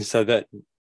 So that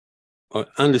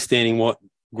understanding what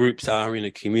groups are in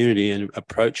a community and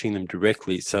approaching them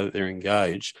directly so that they're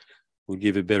engaged will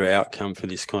give a better outcome for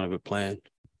this kind of a plan.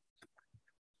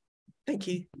 Thank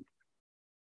you.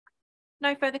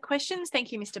 No further questions.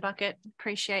 Thank you, Mr. Bucket.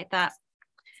 Appreciate that.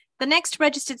 The next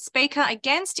registered speaker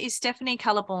against is Stephanie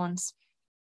Coloborns.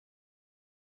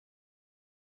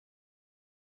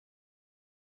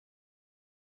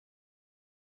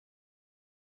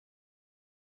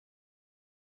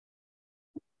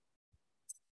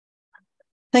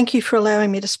 Thank you for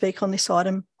allowing me to speak on this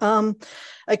item.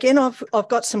 Again, I've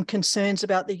got some concerns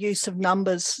about the use of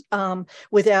numbers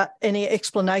without any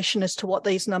explanation as to what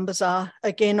these numbers are.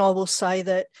 Again, I will say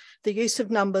that the use of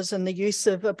numbers and the use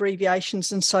of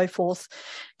abbreviations and so forth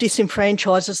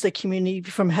disenfranchises the community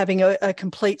from having a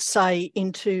complete say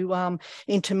into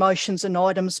motions and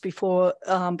items before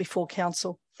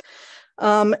council.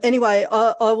 Anyway,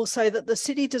 I will say that the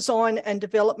City Design and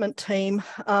Development Team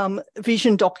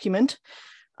vision document,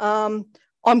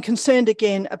 I'm concerned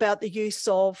again about the use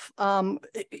of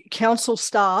council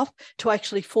staff to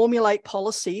actually formulate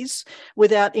policies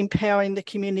without empowering the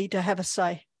community to have a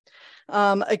say.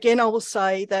 Again, I will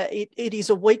say that it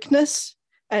is a weakness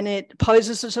and it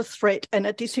poses as a threat, and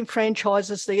it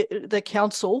disenfranchises the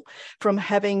council from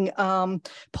having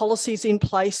policies in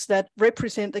place that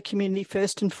represent the community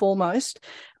first and foremost,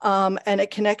 and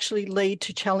it can actually lead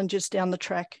to challenges down the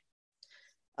track.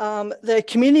 The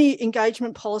community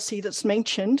engagement policy that's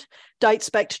mentioned dates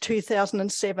back to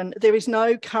 2007. There is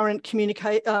no current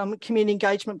community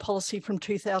engagement policy from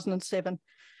 2007.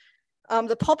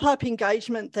 The pop-up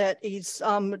engagement that is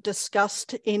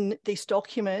discussed in this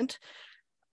document,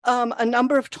 a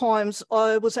number of times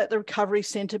I was at the recovery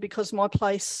centre because my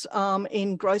place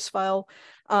in Grossvale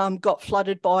got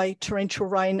flooded by torrential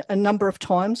rain a number of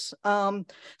times.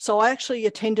 So I actually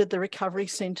attended the recovery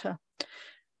centre.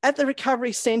 At the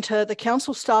recovery centre, the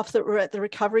council staff that were at the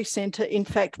recovery centre, in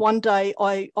fact, one day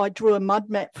I drew a mud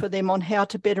map for them on how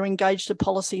to better engage the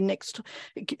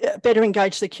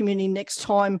community next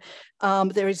time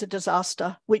there is a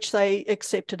disaster, which they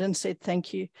accepted and said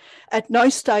thank you. At no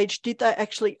stage did they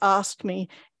actually ask me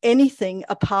anything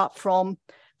apart from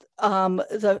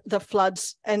the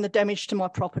floods and the damage to my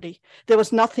property. There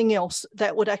was nothing else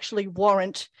that would actually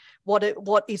warrant what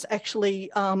is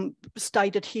actually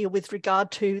stated here with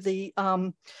regard to the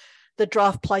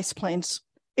draft place plans.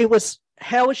 It was,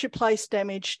 how is your place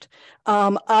damaged?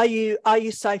 Are you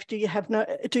safe? Do you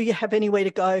have anywhere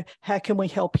to go? How can we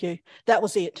help you? That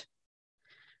was it.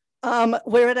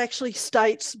 Where it actually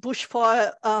states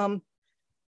bushfire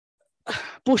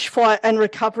and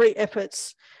recovery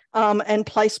efforts and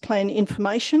place plan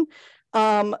information.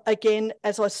 Again,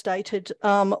 as I stated,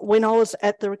 when I was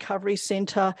at the recovery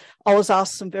centre, I was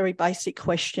asked some very basic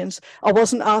questions. I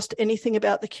wasn't asked anything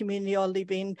about the community I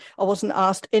live in. I wasn't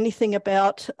asked anything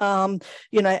about,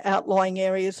 outlying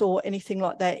areas or anything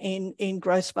like that in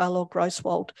Grossvale or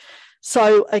Grosswold.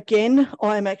 So again,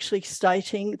 I am actually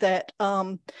stating that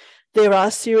there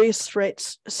are serious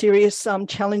threats, serious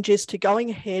challenges to going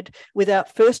ahead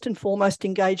without first and foremost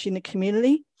engaging the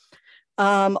community.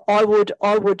 I would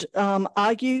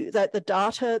argue that the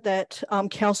data that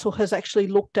council has actually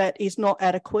looked at is not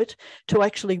adequate to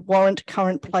actually warrant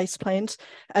current place plans,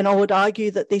 and I would argue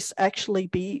that this actually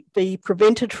be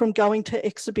prevented from going to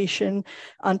exhibition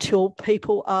until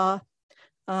people are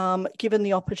given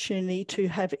the opportunity to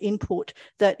have input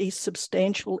that is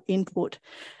substantial input.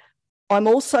 I'm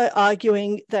also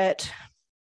arguing that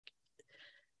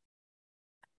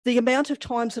the amount of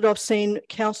times that I've seen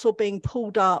council being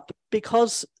pulled up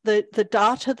because the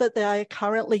data that they are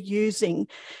currently using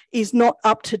is not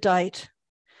up to date.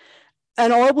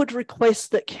 And I would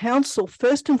request that council,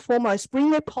 first and foremost,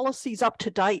 bring their policies up to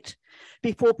date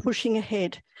before pushing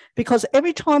ahead, because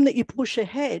every time that you push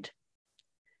ahead,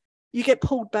 you get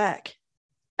pulled back.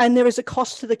 And there is a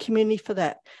cost to the community for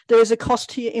that. There is a cost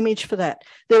to your image for that.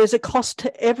 There is a cost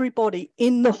to everybody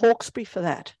in the Hawkesbury for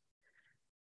that.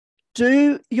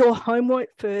 Do your homework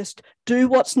first, do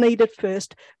what's needed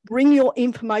first, bring your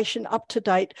information up to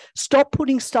date, stop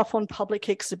putting stuff on public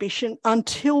exhibition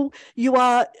until you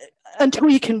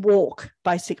can walk,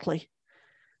 basically.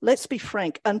 Let's be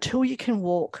frank, until you can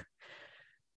walk.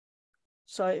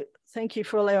 So thank you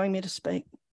for allowing me to speak.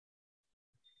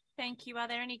 Thank you. Are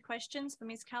there any questions for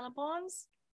Ms. Caliborns?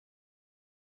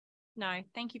 No,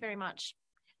 thank you very much.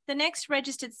 The next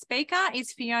registered speaker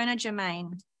is Fiona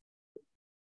Germain.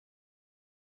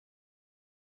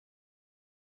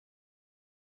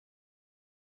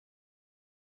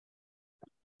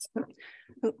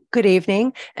 Good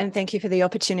evening, and thank you for the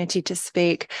opportunity to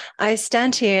speak. I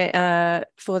stand here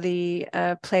for the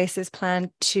places planned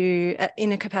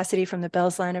in a capacity from the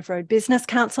Bellsline of Road Business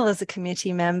Council as a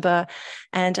committee member,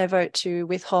 and I vote to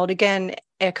withhold, again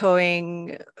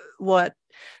echoing what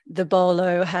the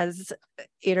BOLO has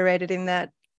iterated in that,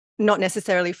 not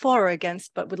necessarily for or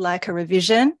against, but would like a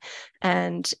revision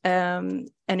and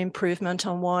an improvement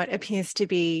on what appears to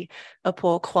be a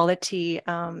poor quality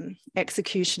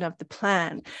execution of the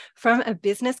plan. From a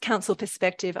business council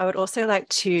perspective, I would also like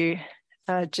to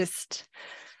just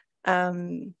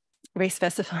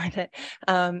re-specify that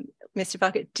Mr.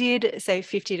 Bucket did say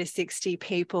 50 to 60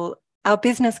 people. Our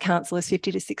business council is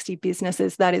 50 to 60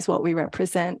 businesses. That is what we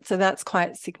represent. So that's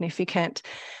quite significant.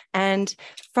 And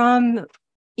from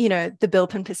the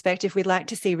Bilpin perspective, we'd like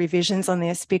to see revisions on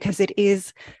this because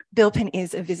Bilpin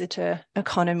is a visitor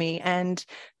economy, and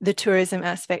the tourism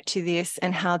aspect to this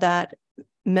and how that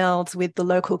melds with the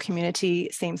local community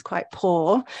seems quite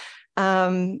poor.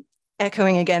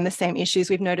 Echoing again the same issues,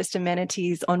 we've noticed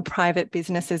amenities on private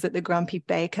businesses at the Grumpy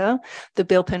Baker, the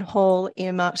Bilpin Hall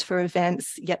earmarked for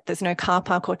events, yet there's no car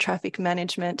park or traffic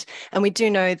management. And we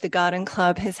do know the Garden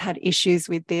Club has had issues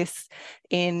with this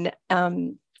in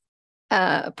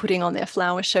putting on their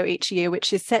flower show each year,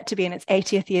 which is set to be in its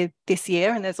 80th year this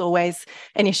year, and there's always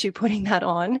an issue putting that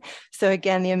on. So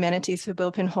again, the amenities for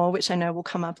Bilpin Hall, which I know will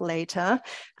come up later.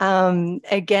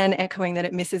 Again, echoing that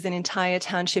it misses an entire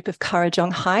township of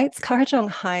Currajong Heights. Currajong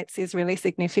Heights is really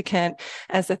significant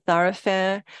as a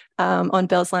thoroughfare on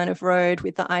Bellsline of Road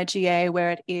with the IGA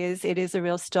where it is a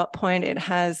real stop point. It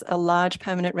has a large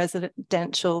permanent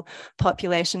residential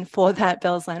population for that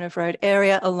Bellsline of Road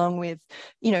area, along with,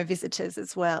 visitors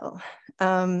as well.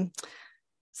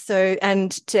 So,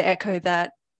 and to echo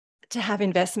that, to have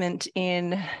investment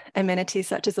in amenities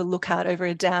such as a lookout over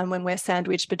a dam when we're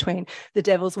sandwiched between the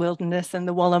Devil's Wilderness and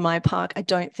the Wallamai Park, I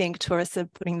don't think tourists are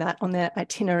putting that on their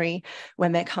itinerary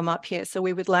when they come up here. So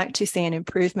we would like to see an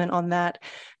improvement on that.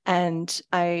 And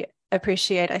I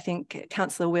appreciate, I think,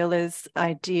 Councillor Wheeler's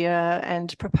idea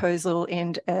and proposal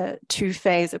in a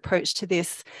two-phase approach to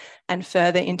this and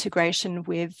further integration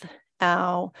with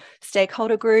our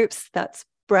stakeholder groups. That's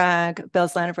Bragg,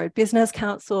 Bells Line of Road Business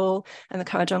Council and the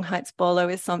Kurrajong Heights Bolo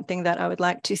is something that I would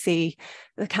like to see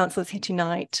the councillors here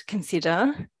tonight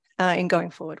consider in going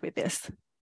forward with this.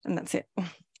 And that's it.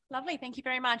 Lovely. Thank you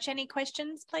very much. Any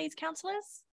questions, please,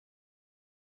 councillors?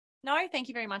 No, thank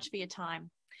you very much for your time.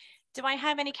 Do I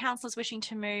have any councillors wishing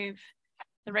to move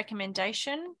the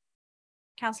recommendation?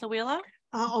 Councillor Wheeler?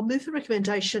 I'll move the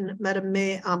recommendation, Madam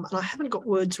Mayor, and I haven't got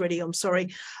words ready, I'm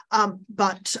sorry.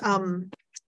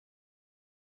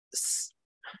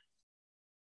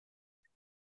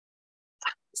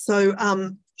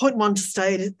 Point one to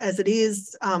stay as it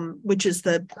is, which is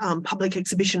the public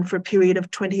exhibition for a period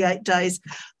of 28 days.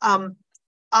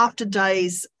 After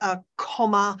days,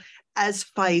 comma, as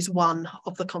phase one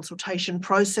of the consultation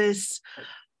process.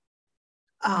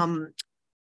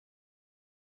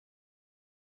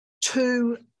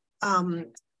 Two,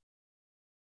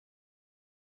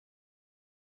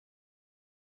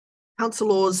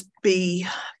 councillors be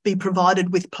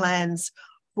provided with plans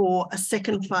for a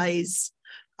second phase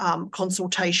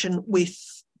consultation with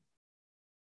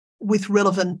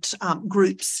relevant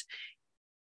groups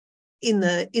in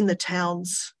the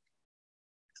towns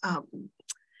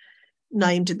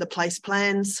named in the place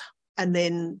plans, and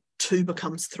then 2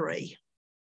 becomes 3.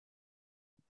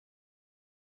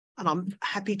 And I'm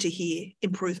happy to hear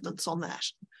improvements on that.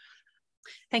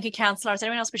 Thank you, councillor. Is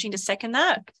anyone else wishing to second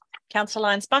that? Councillor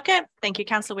Lyons-Bucket. Thank you,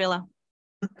 Councillor Wheeler.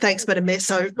 Thanks, Madam Mayor.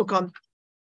 So look, I'm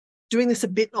doing this a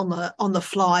bit on the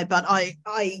fly, but I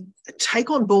take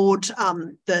on board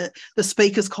the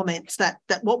speaker's comments that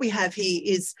what we have here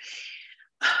is,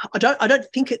 I don't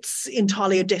think it's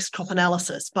entirely a desktop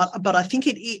analysis, but I think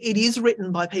it is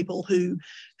written by people who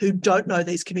don't know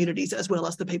these communities as well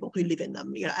as the people who live in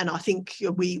them. You know, and I think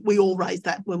we all raised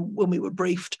that when we were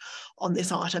briefed on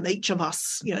this item. Each of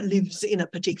us, lives in a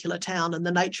particular town, and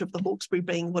the nature of the Hawkesbury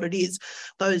being what it is,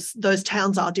 those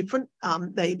towns are different.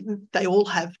 They all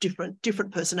have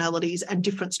different personalities and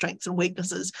different strengths and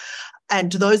weaknesses. And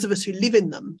those of us who live in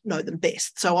them know them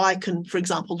best. So I can, for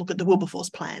example, look at the Wilberforce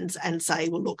plans and say,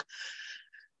 well, look,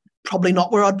 probably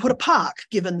not where I'd put a park,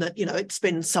 given that, it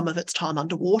spends some of its time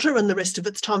underwater and the rest of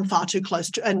its time far too close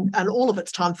to, and all of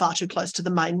its time far too close to the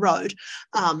main road.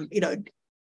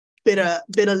 Better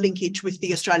linkage with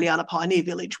the Australiana Pioneer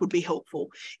Village would be helpful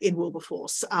in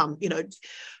Wilberforce.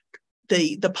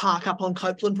 The park up on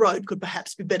Copeland Road could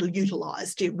perhaps be better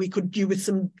utilised. We could do with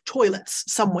some toilets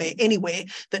somewhere, anywhere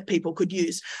that people could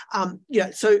use.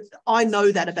 So I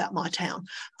know that about my town,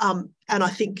 and I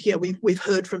think we've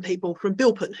heard from people from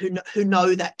Bilpin who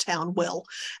know that town well,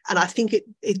 and I think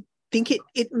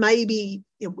it may be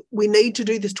we need to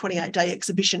do this 28-day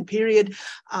exhibition period,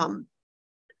 and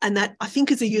that I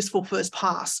think is a useful first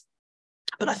pass.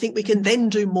 But I think we can then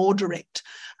do more direct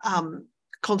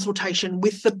consultation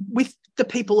with the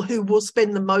people who will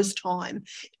spend the most time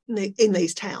in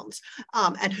these towns,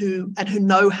 and who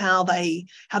know how they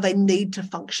need to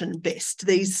function best.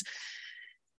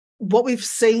 What we've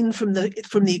seen from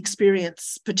the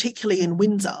experience, particularly in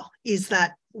Windsor, is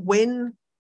that when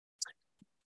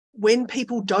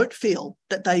people don't feel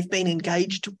that they've been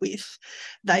engaged with,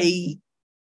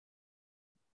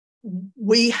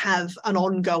 we have an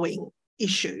ongoing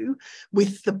issue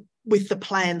with the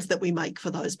plans that we make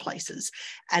for those places.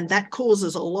 And that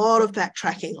causes a lot of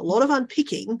backtracking, a lot of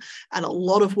unpicking, and a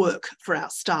lot of work for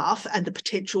our staff, and the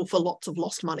potential for lots of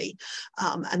lost money.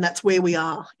 And that's where we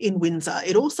are in Windsor.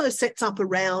 It also sets up a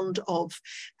round of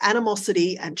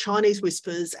animosity and Chinese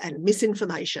whispers and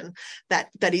misinformation that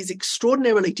is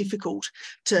extraordinarily difficult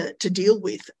to deal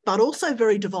with, but also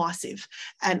very divisive.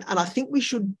 And I think we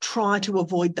should try to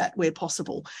avoid that where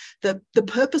possible. The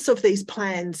purpose of these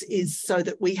plans is so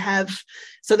that we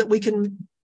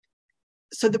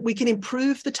can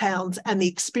improve the towns and the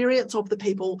experience of the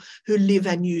people who live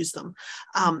and use them,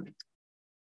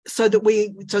 so that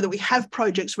we have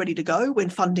projects ready to go when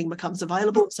funding becomes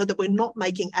available, so that we're not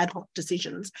making ad hoc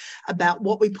decisions about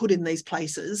what we put in these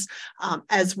places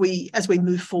as we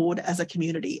move forward as a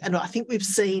community. And I think we've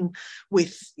seen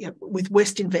with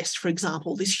Westinvest, for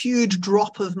example, this huge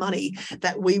drop of money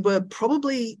that we were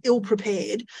probably ill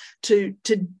prepared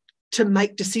to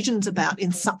make decisions about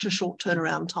in such a short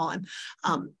turnaround time.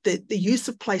 The use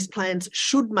of place plans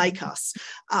should make us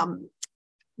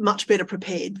much better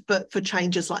prepared for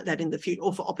changes like that in the future,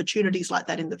 or for opportunities like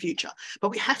that in the future.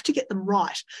 But we have to get them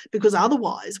right, because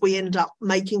otherwise we end up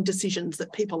making decisions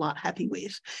that people aren't happy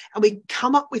with, and we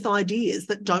come up with ideas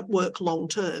that don't work long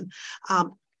term,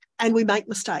 and we make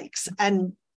mistakes.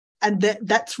 And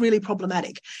that's really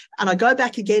problematic. And I go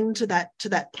back again to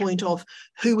that point of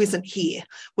who isn't here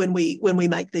when we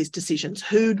make these decisions,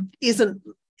 who isn't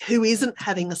who isn't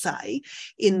having a say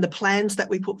in the plans that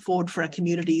we put forward for our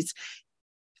communities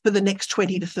for the next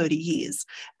 20 to 30 years?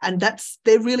 And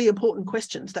they're really important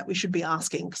questions that we should be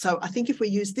asking. So I think if we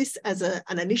use this as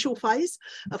an initial phase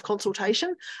of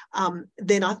consultation,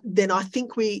 then I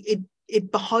think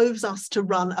it behoves us to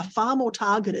run a far more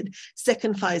targeted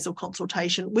second phase of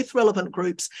consultation with relevant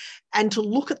groups and to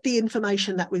look at the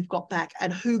information that we've got back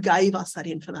and who gave us that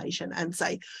information and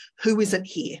say, who isn't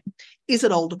here? Is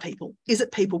it older people? Is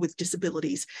it people with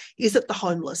disabilities? Is it the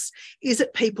homeless? Is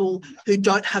it people who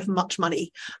don't have much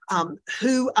money?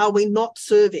 Who are we not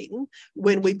serving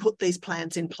when we put these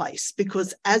plans in place?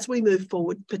 Because as we move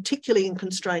forward, particularly in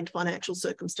constrained financial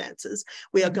circumstances,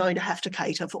 we are going to have to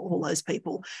cater for all those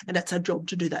people, and it's our job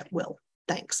to do that well.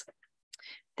 Thanks.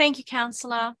 Thank you,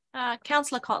 Councillor.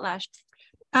 Councillor Kotlash.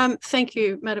 Thank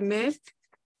you, Madam Mayor.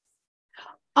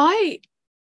 I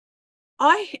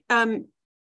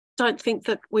don't think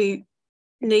that we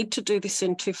need to do this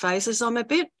in two phases.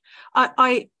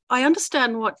 I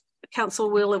understand what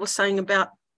Councillor Wheeler was saying about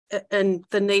and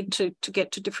the need to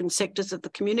get to different sectors of the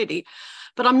community,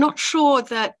 but I'm not sure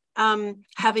that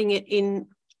having it in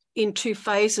two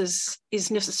phases is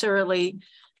necessarily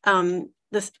a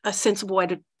sensible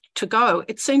way to go.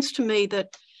 It seems to me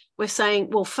that we're saying,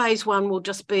 well, phase one will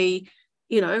just be,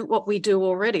 what we do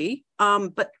already,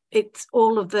 but it's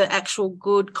all of the actual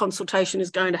good consultation is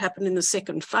going to happen in the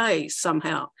second phase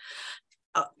somehow.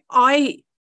 I've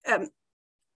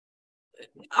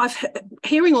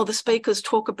hearing all the speakers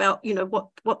talk about,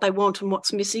 what they want and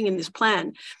what's missing in this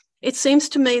plan. It seems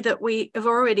to me that we have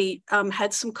already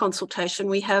had some consultation.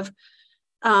 We have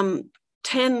 10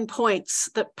 points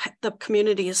that the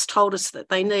community has told us that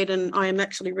they need, and I am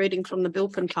actually reading from the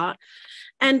Bilpin part.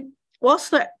 And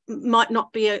whilst that might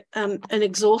not be an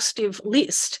exhaustive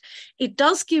list, it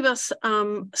does give us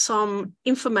some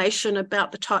information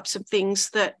about the types of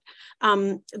things that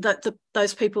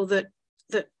those people that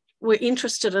were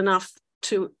interested enough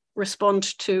to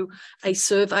respond to a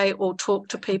survey or talk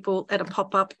to people at a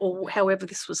pop-up or however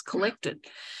this was collected.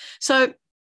 So,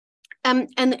 and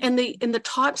the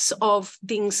types of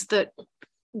things that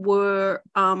were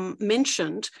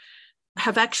mentioned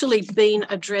have actually been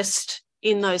addressed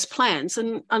in those plans.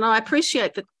 And I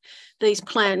appreciate that these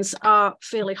plans are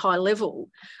fairly high level.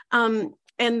 And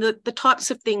the types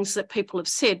of things that people have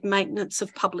said, maintenance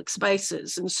of public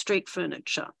spaces and street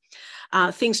furniture,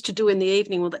 things to do in the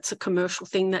evening, well, that's a commercial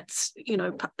thing. That's,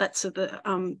 that's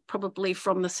probably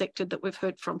from the sector that we've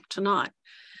heard from tonight.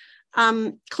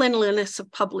 Cleanliness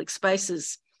of public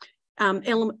spaces,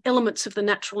 elements of the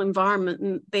natural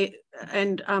environment,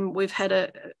 and we've had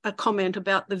a comment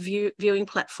about the viewing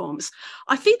platforms.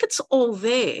 I think it's all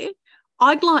there.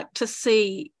 I'd like to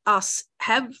see us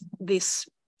have this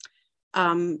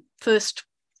first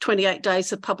 28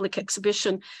 days of public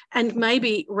exhibition and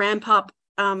maybe ramp up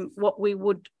what we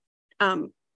would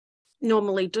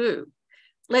normally do.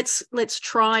 Let's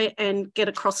try and get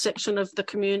a cross-section of the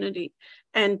community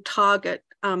and target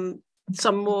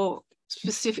some more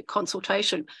specific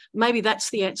consultation. Maybe that's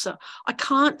the answer. I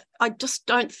just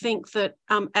don't think that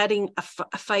adding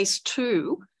a phase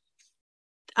two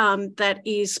that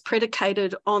is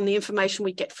predicated on the information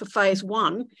we get for phase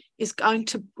one is going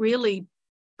to really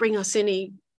bring us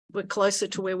anywhere closer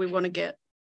to where we want to get.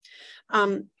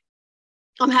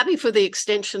 I'm happy for the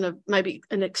extension of maybe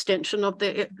an extension of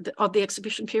the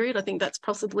exhibition period. I think that's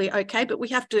possibly okay, but we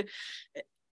have to,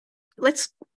 let's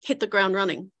hit the ground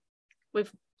running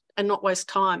and not waste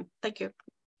time. Thank you.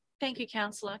 Thank you,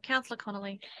 Councillor. Councillor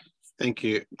Connolly. Thank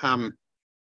you. When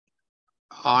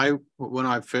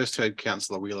I first heard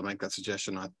Councillor Wheeler make that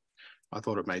suggestion, I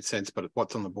thought it made sense, but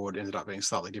what's on the board ended up being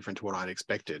slightly different to what I'd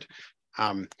expected.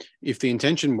 If the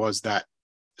intention was that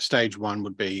stage one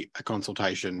would be a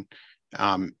consultation,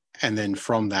 and then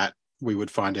from that, we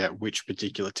would find out which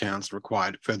particular towns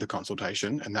required further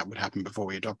consultation, and that would happen before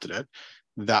we adopted it,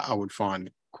 that I would find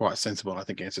quite sensible. And I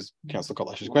think answers Councillor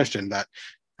Kotlash's question that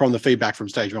from the feedback from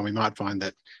stage one, we might find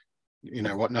that,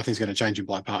 nothing's going to change in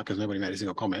Bligh Park because nobody made a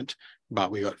single comment,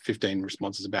 but we got 15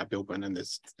 responses about Bilpin and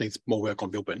there's needs more work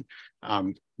on Bilpin.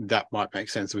 That might make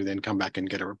sense. We then come back and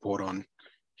get a report on,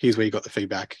 here's where you got the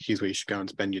feedback, here's where you should go and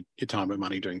spend your time and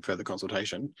money doing further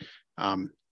consultation. I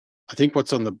think I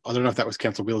don't know if that was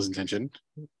Councillor Wheeler's intention.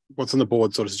 What's on the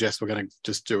board sort of suggests we're going to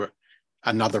just do it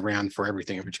another round for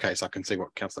everything, in which case I can see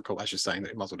what Councillor Kotlash is saying,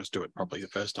 that you might as well just do it properly the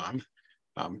first time.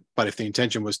 But if the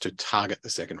intention was to target the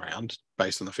second round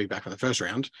based on the feedback from the first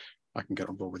round, I can get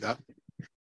on board with that.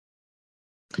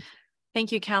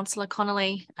 Thank you, Councillor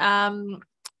Connolly.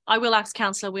 I will ask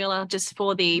Councillor Wheeler, just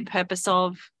for the purpose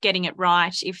of getting it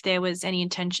right, if there was any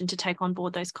intention to take on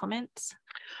board those comments.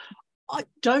 I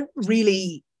don't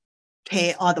really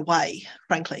care either way,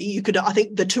 frankly. I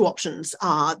think the two options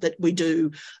are that we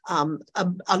do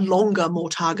a longer, more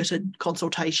targeted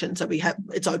consultation. So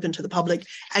it's open to the public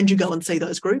and you go and see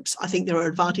those groups. I think there are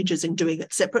advantages in doing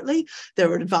it separately.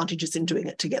 There are advantages in doing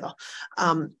it together.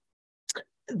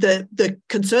 The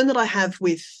concern that I have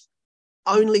with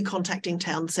only contacting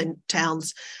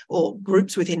towns or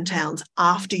groups within towns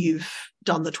after you've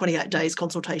done the 28 days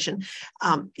consultation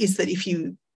is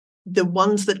that the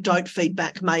ones that don't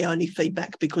feedback may only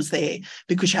feedback because you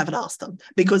haven't asked them,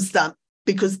 because they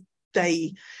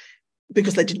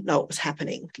didn't know what was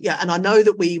happening. Yeah, and I know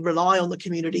that we rely on the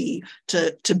community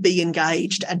to be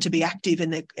engaged and to be active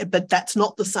in there, but that's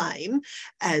not the same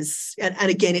as, and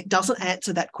again, it doesn't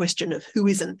answer that question of who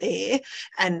isn't there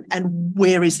and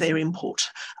where is their input.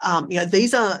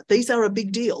 These are a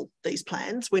big deal, these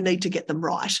plans. We need to get them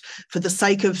right. For the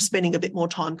sake of spending a bit more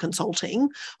time consulting,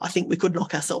 I think we could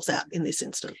knock ourselves out in this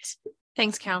instance.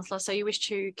 Thanks, Councillor. So you wish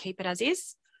to keep it as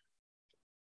is?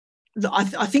 I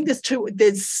think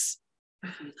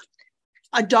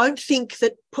I don't think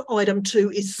that item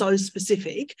 2 is so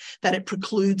specific that it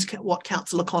precludes what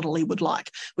Councillor Connolly would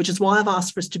like, which is why I've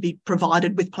asked for us to be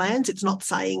provided with plans. It's not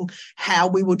saying how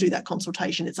we will do that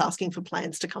consultation. It's asking for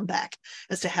plans to come back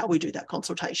as to how we do that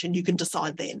consultation. You can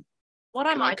decide then. What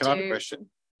I might do... Can I have a question?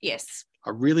 Yes.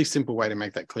 A really simple way to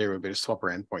make that clear would be to swap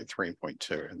around point 3 and point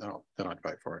 2, and then I'd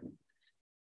vote for it.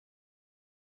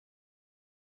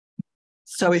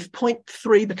 So if point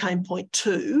 3 became point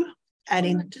 2, and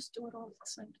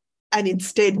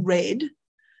instead read,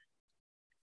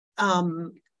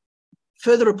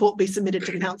 further report be submitted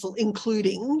to the council,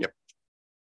 including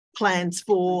plans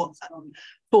for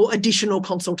additional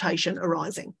consultation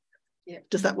arising.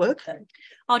 Does that work?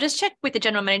 I'll just check with the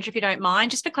General Manager if you don't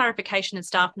mind, just for clarification that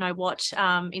staff know what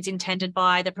is intended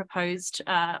by the proposed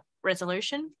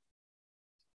resolution.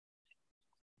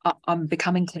 I'm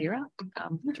becoming clearer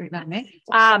through that, Mayor.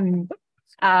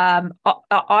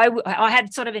 I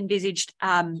had sort of envisaged,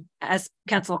 as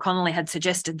Councillor Connolly had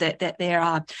suggested,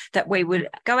 that we would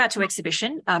go out to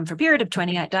exhibition for a period of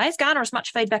 28 days, garner as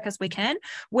much feedback as we can.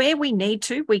 Where we need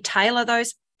to, we tailor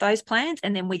those plans,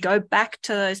 and then we go back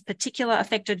to those particular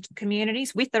affected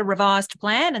communities with the revised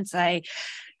plan and say,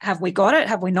 have we got it?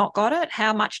 Have we not got it?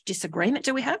 How much disagreement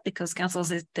do we have? Because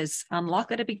councillors, there's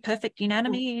unlikely to be perfect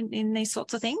unanimity in these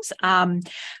sorts of things. And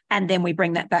then we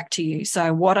bring that back to you.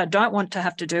 So what I don't want to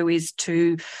have to do is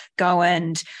to go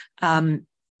and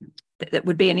that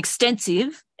would be an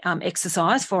extensive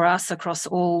exercise for us across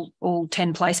all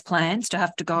 10 place plans to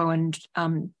have to go and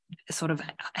sort of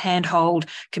handhold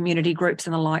community groups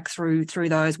and the like through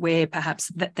those where perhaps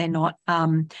that they're not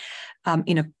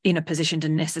in a position to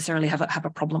necessarily have a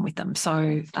problem with them.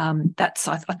 So that's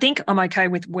I think I'm okay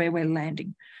with where we're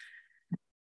landing.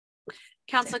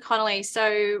 Councillor Connolly,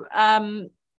 so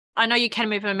I know you can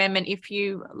move an amendment if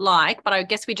you like, but I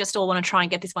guess we just all want to try and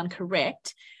get this one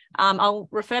correct. I'll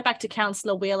refer back to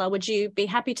Councillor Wheeler. Would you be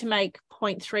happy to make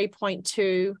point 3, point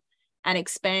 2 and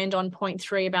expand on point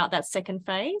 3 about that second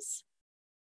phase?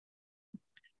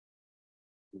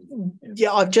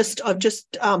 Yeah, I've just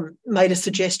made a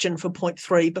suggestion for point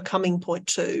 3 becoming point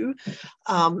 2.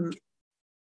 And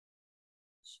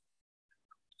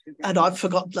I've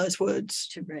forgotten those words.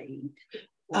 To read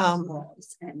what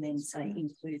was, and then say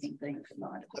including being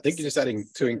provided. I think you're just adding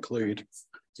to include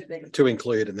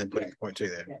and then putting point 2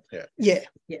 there. Yeah.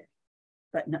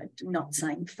 But no, not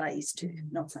saying phase 2,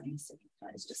 not saying second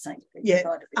phase, just saying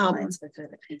plans for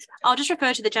further. I'll just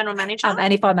refer to the General Manager.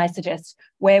 And if I may suggest,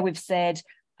 where we've said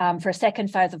for a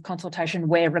second phase of consultation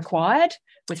where required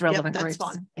with relevant groups.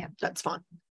 That's fine. Yeah, that's fine.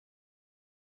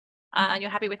 You're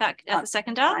happy with that as a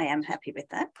seconder? I am happy with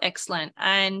that. Excellent.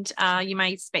 And you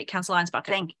may speak, Councillor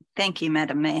Lyons-Bucket. Thank you,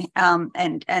 Madam Mayor.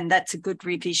 And that's a good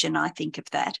revision, I think, of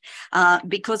that,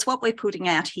 because what we're putting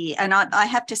out here, and I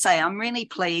have to say, I'm really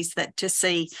pleased that to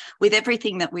see with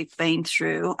everything that we've been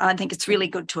through, I think it's really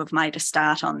good to have made a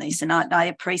start on this, and I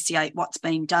appreciate what's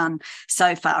been done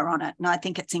so far on it. And I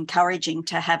think it's encouraging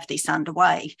to have this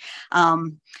underway.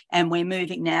 And we're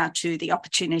moving now to the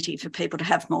opportunity for people to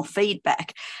have more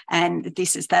feedback. And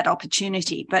this is that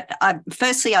opportunity. But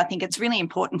firstly, I think it's really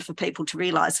important for people to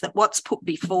realise that what's put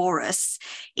before us,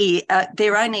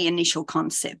 they're only initial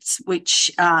concepts,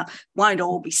 which won't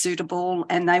all be suitable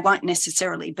and they won't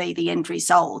necessarily be the end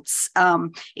results.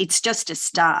 It's just a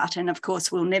start. And of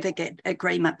course, we'll never get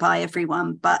agreement by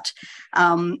everyone, but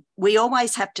we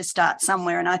always have to start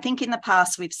somewhere. And I think in the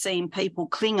past, we've seen people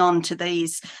cling on to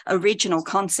these original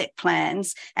concept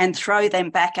plans and throw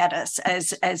them back at us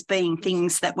as being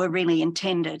things that were really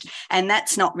intended. And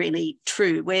that's not really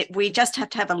true. We just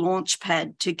have to have a launch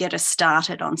pad to get us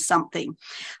started on something.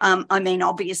 I mean,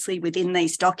 obviously within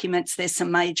these documents, there's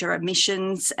some major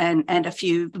omissions and a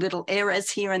few little errors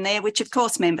here and there, which of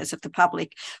course members of the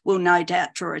public will no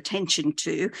doubt draw attention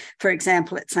to. For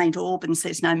example, at St Albans,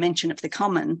 there's no mention of the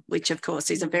Common, which of course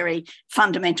is a very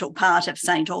fundamental part of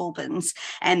St Albans.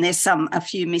 And there's a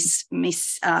few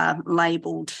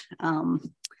mislabelled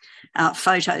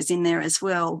photos in there as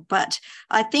well. But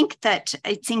I think that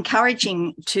it's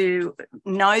encouraging to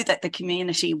know that the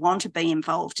community want to be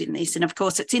involved in this. And of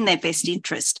course, it's in their best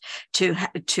interest to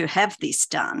have this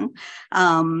done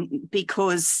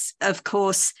because, of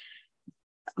course,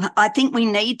 I think we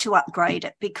need to upgrade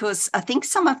it because I think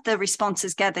some of the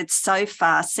responses gathered so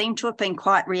far seem to have been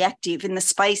quite reactive in the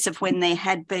space of when there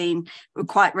had been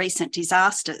quite recent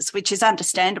disasters, which is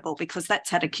understandable because that's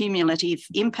had a cumulative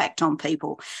impact on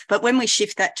people. But when we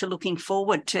shift that to looking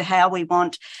forward to how we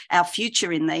want our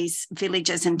future in these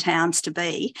villages and towns to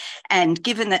be, and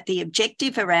given that the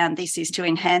objective around this is to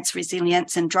enhance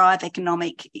resilience and drive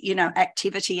economic,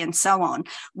 activity and so on,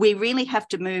 we really have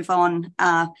to move on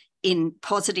in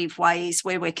positive ways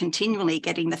where we're continually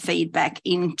getting the feedback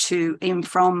in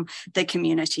from the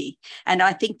community. And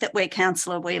I think that where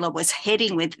Councillor Wheeler was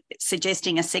heading with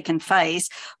suggesting a second phase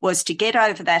was to get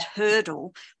over that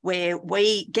hurdle where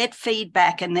we get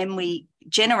feedback and then we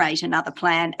generate another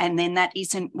plan, and then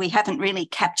we haven't really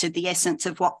captured the essence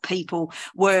of what people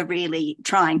were really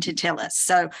trying to tell us.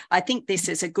 So I think this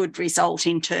is a good result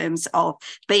in terms of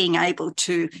being able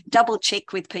to double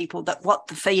check with people that what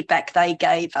the feedback they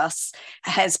gave us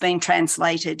has been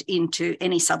translated into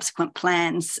any subsequent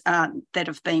plans that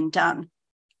have been done.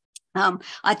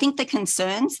 I think the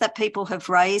concerns that people have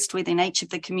raised within each of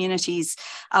the communities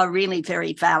are really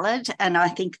very valid, and I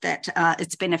think that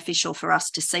it's beneficial for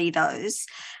us to see those.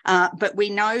 But we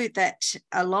know that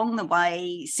along the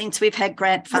way, since we've had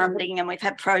grant funding and we've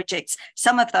had projects,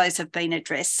 some of those have been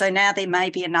addressed. So now there may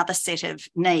be another set of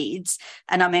needs.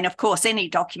 And I mean, of course, any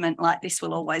document like this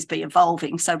will always be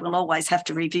evolving, so we'll always have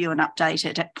to review and update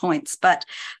it at points. But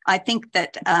I think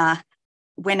that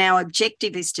when our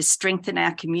objective is to strengthen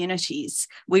our communities,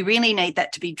 we really need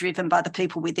that to be driven by the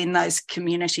people within those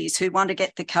communities who want to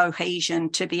get the cohesion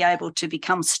to be able to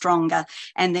become stronger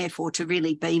and therefore to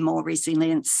really be more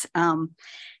resilient.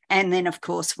 And then, of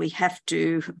course, we have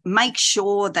to make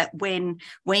sure that when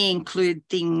we include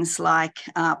things like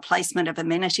placement of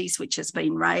amenities, which has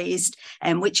been raised,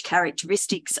 and which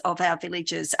characteristics of our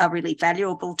villages are really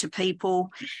valuable to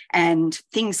people, and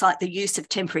things like the use of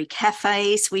temporary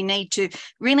cafes, we need to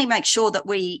really make sure that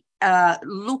we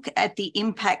look at the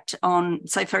impact on,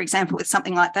 so for example, with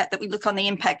something like that we look on the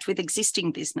impact with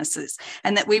existing businesses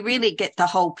and that we really get the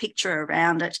whole picture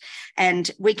around it.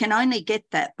 And we can only get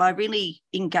that by really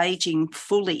engaging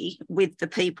fully with the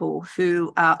people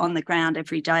who are on the ground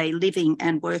every day, living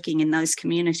and working in those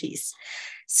communities.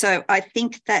 So I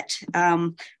think that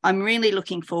I'm really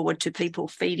looking forward to people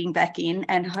feeding back in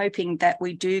and hoping that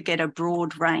we do get a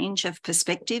broad range of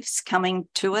perspectives coming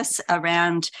to us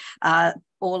around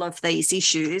all of these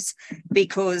issues,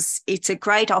 because it's a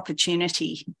great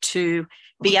opportunity to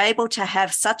be able to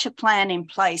have such a plan in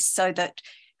place so that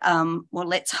well,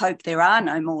 let's hope there are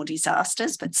no more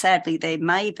disasters, but sadly there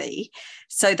may be,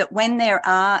 so that when there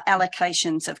are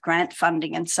allocations of grant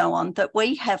funding and so on, that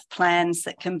we have plans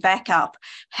that can back up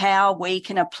how we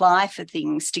can apply for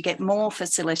things to get more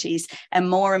facilities and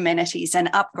more amenities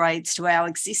and upgrades to our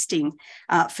existing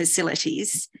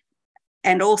facilities.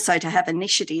 And also to have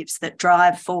initiatives that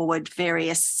drive forward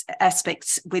various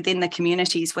aspects within the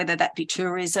communities, whether that be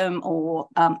tourism or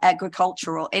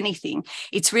agriculture or anything.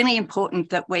 It's really important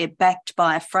that we're backed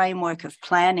by a framework of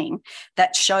planning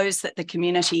that shows that the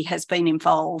community has been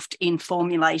involved in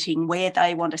formulating where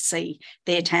they want to see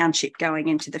their township going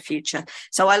into the future.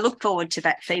 So I look forward to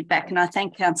that feedback, and I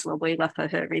thank Councillor Wheeler for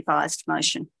her revised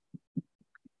motion.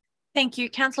 Thank you.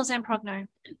 Councillor Zamprogno.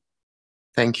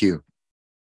 Thank you.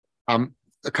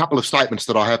 A couple of statements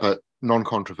that I have are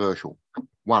non-controversial.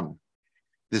 One,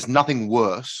 there's nothing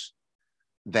worse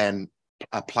than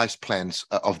place plans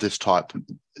of this type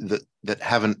that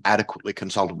haven't adequately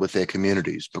consulted with their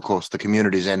communities, because the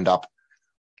communities end up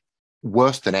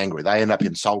worse than angry. They end up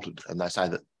insulted, and they say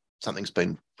that something's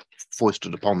been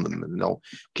foisted upon them, and they'll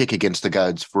kick against the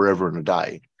goads forever and a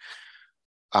day.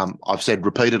 I've said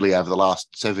repeatedly over the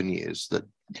last 7 years that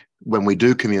when we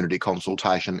do community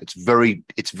consultation, it's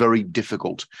very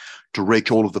difficult to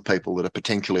reach all of the people that are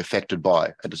potentially affected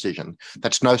by a decision.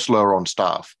 That's no slur on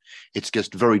staff. It's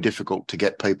just very difficult to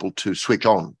get people to switch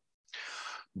on.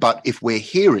 But if we're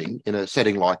hearing in a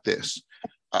setting like this,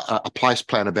 a place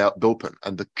plan about Bilpin,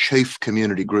 and the chief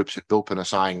community groups at Bilpin are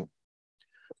saying,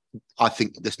 I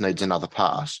think this needs another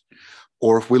pass.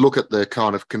 Or if we look at the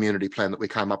kind of community plan that we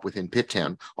came up with in Pitt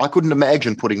Town, I couldn't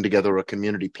imagine putting together a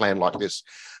community plan like this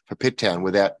for Pitt Town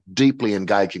without deeply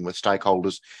engaging with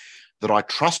stakeholders that I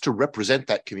trust to represent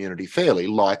that community fairly,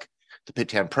 like the Pitt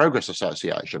Town Progress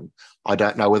Association. I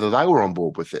don't know whether they were on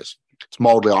board with this. It's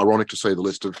mildly ironic to see the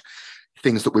list of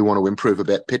things that we want to improve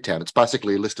about Pitt Town. It's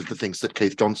basically a list of the things that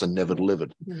Keith Johnson never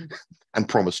delivered and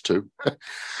promised to.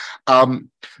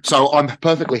 So I'm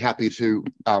perfectly happy to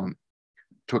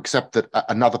accept that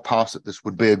another pass at this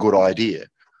would be a good idea.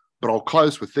 But I'll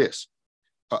close with this.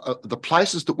 The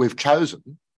places that we've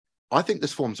chosen, I think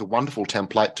this forms a wonderful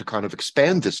template to kind of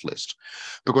expand this list,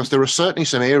 because there are certainly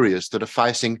some areas that are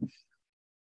facing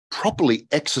properly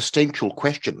existential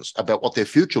questions about what their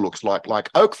future looks like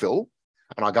Oakville.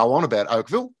 And I go on about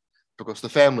Oakville because the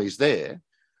family's there,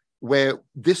 where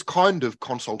this kind of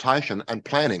consultation and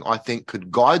planning, I think, could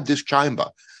guide this chamber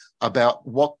about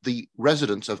what the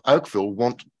residents of Oakville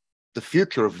want the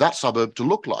future of that suburb to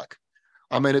look like.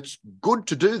 I mean, it's good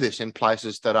to do this in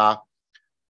places that are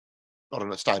not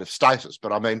in a state of stasis,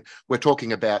 but I mean, we're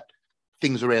talking about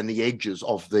things around the edges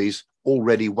of these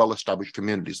already well-established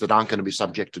communities that aren't going to be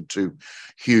subjected to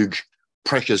huge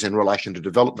pressures in relation to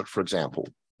development, for example.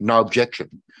 No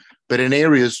objection. But in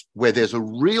areas where there's a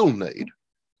real need,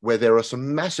 where there are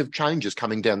some massive changes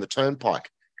coming down the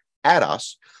turnpike at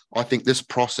us, I think this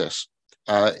process,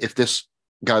 if this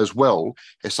goes well,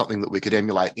 is something that we could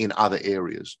emulate in other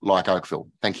areas like Oakville.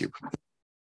 Thank you.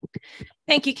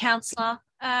 Thank you, Councillor.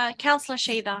 Councillor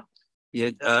Sheether. Yeah,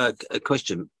 a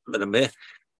question, Madam Mayor.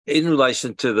 In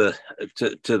relation to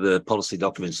the policy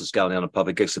documents that's going on a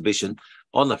public exhibition,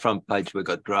 on the front page we've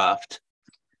got draft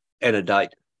and a date,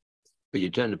 but you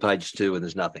turn to page 2 and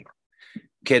there's nothing.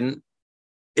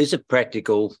 Is it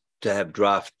practical to have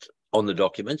draft on the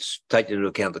documents, taking into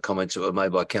account the comments that were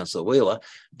made by Councillor Wheeler,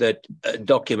 that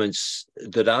documents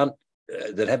that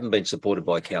haven't been supported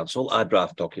by council are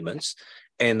draft documents,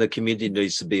 and the community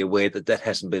needs to be aware that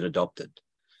hasn't been adopted?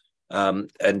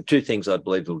 And two things I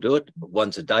believe will do it.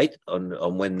 One's a date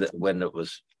on when it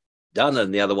was done,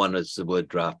 and the other one is the word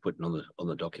draft put on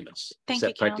the documents. Thank is that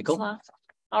you, practical? Councillor.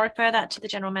 I'll refer that to the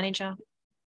General Manager.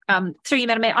 Through you,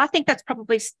 Madam Mayor, I think that's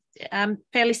probably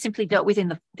fairly simply dealt with in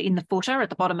the footer at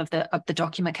the bottom of the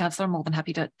document, Councillor. I'm more than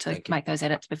happy to make those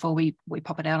edits before we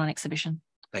pop it out on exhibition.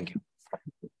 Thank you.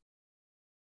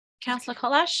 Councillor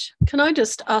Kolash. Can I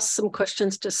just ask some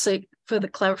questions to seek further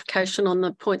clarification on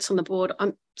the points on the board?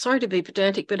 I'm sorry to be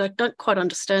pedantic, but I don't quite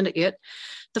understand it yet.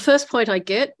 The first point I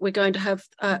get, we're going to have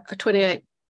a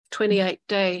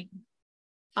 28-day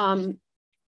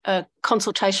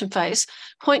consultation phase.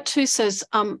 Point 2 says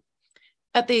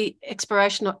at the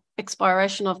expiration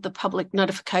of the public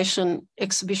notification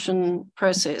exhibition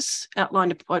process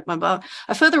outlined in point 1,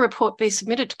 a further report be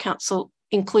submitted to council,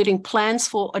 including plans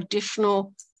for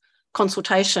additional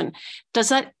consultation. Is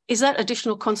that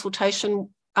additional consultation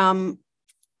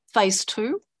phase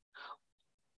 2?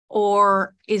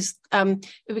 Or is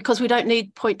because we don't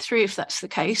need point 3 if that's the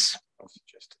case.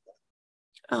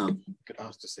 You could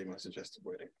ask to see my suggested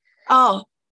wording. Oh,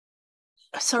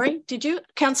 sorry, did you?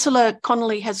 Councillor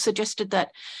Connolly has suggested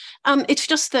that. It's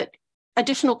just that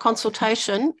additional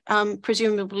consultation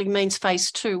presumably means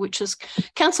phase 2, which is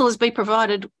councillors be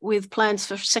provided with plans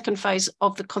for second phase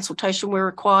of the consultation where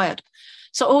required.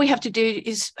 So all we have to do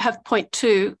is have point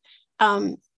 2,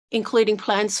 including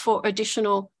plans for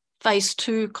additional phase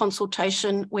 2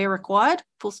 consultation where required,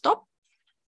 full stop.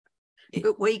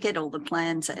 But we get all the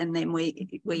plans and then we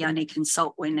only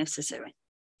consult where necessary.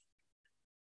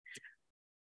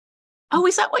 Oh,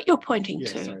 is that what you're pointing to?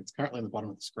 Yeah, so it's currently on the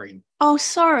bottom of the screen. Oh,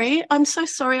 sorry. I'm so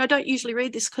sorry. I don't usually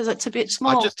read this because it's a bit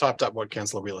small. I just typed up what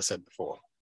Councillor Wheeler said before.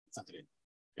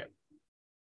 Yeah.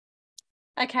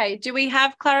 Okay, do we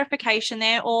have clarification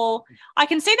there? Or I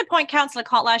can see the point Councillor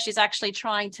Kotlash is actually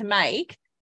trying to make.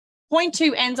 Point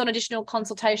 2 ends on additional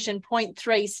consultation. Point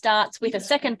 3 starts with a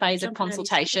second phase of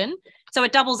consultation. So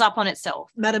it doubles up on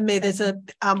itself. Madam Mayor, there's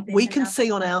we can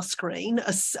see on our screen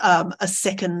a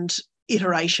second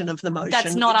iteration of the motion.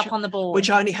 That's not up on the board. Which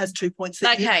only has 2 points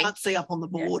that you can't see up on the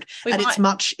board. Yeah. And it's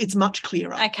much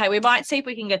clearer. Okay, we might see if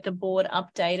we can get the board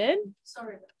updated.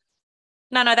 Sorry.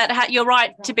 No, you're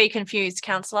right to be confused,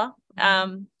 Councillor.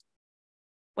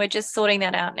 We're just sorting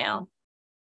that out now.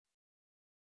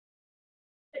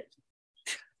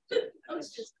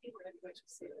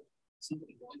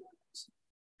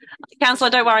 Councillor,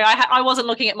 don't worry. I wasn't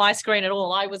looking at my screen at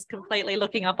all. I was completely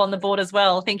looking up on the board as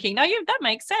well, thinking, no, that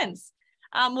makes sense.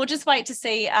 We'll just wait to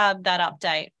see that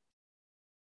update.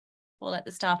 We'll let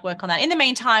the staff work on that. In the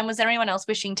meantime, was there anyone else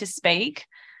wishing to speak?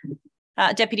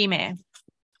 Deputy Mayor.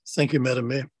 Thank you, Madam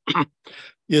Mayor.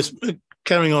 Yes,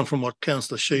 carrying on from what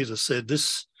Councillor Sheeter said,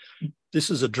 this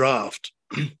is a draft.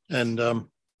 And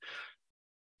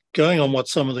going on what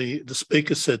some of the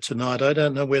speakers said tonight, I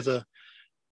don't know whether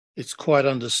it's quite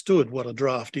understood what a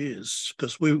draft is,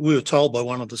 because we were told by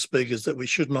one of the speakers that we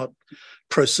should not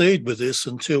proceed with this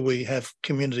until we have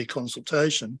community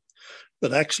consultation.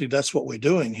 But actually, that's what we're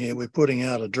doing here. We're putting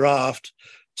out a draft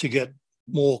to get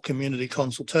more community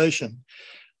consultation.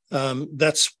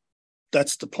 That's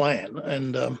the plan.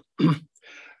 And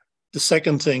the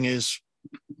second thing is,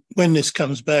 when this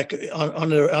comes back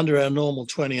under our normal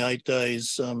 28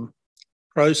 days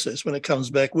process, when it comes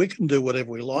back, we can do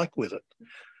whatever we like with it.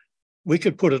 We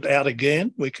could put it out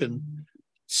again. We can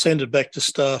send it back to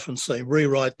staff and say,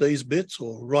 rewrite these bits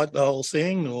or write the whole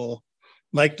thing or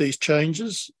make these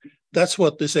changes. That's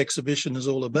what this exhibition is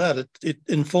all about. It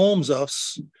informs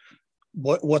us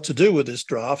what to do with this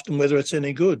draft and whether it's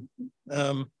any good.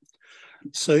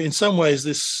 So in some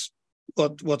ways,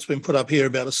 what's been put up here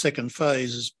about a second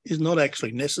phase is not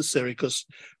actually necessary, because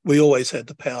we always had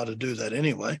the power to do that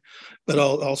anyway. But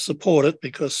I'll support it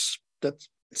because that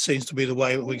seems to be the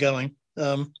way that we're going.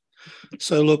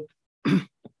 So look,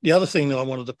 the other thing that I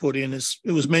wanted to put in is,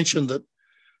 it was mentioned that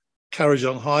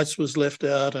Kurrajong Heights was left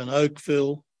out and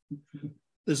Oakville.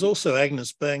 There's also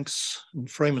Agnes Banks and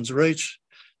Freeman's Reach.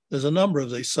 There's a number of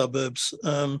these suburbs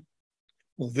or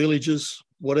villages,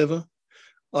 whatever.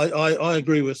 I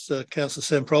agree with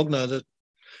Councillor Samprogno that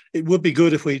it would be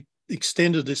good if we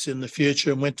extended this in the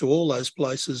future and went to all those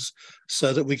places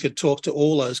so that we could talk to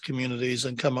all those communities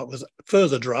and come up with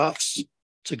further drafts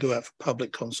to go out for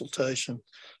public consultation.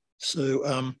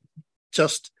 So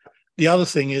just the other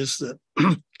thing is that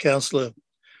Councillor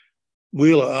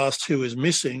Wheeler asked who is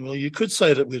missing. Well, you could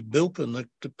say that with Bilpin,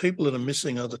 the people that are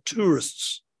missing are the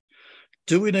tourists.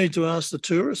 Do we need to ask the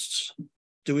tourists?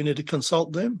 Do we need to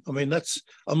consult them? I mean,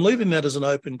 I'm leaving that as an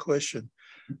open question.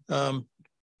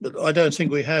 But I don't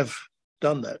think we have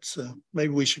done that. So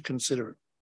maybe we should consider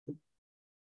it.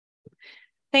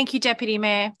 Thank you, Deputy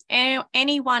Mayor.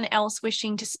 Anyone else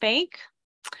wishing to speak?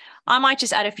 I might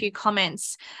just add a few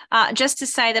comments just to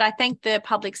say that I thank the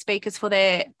public speakers for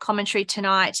their commentary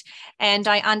tonight, and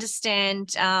I understand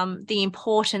the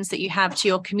importance that you have to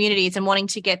your communities and wanting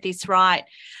to get this right.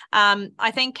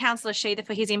 I thank Councillor Sheeter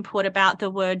for his input about the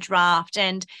word draft,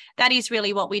 and that is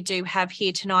really what we do have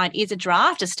here tonight, is a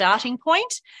draft, a starting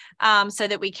point, so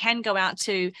that we can go out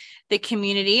to the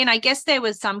community. And I guess there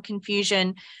was some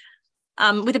confusion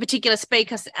with a particular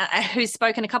speaker who's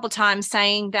spoken a couple of times,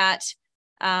 saying that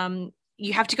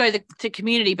you have to go to the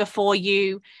community before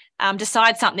you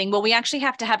decide something. Well, we actually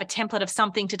have to have a template of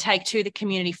something to take to the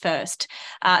community first.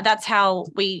 That's how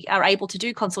we are able to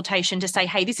do consultation, to say,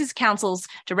 hey, this is council's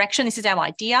direction, this is our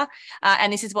idea,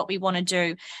 and this is what we want to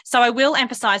do. So I will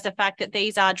emphasise the fact that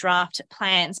these are draft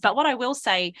plans. But what I will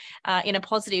say in a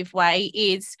positive way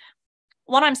is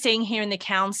what I'm seeing here in the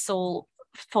council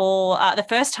for the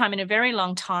first time in a very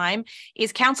long time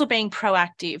is council being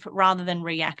proactive rather than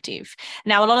reactive.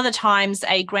 Now, a lot of the times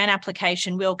a grant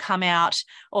application will come out,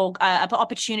 or an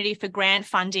opportunity for grant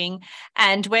funding,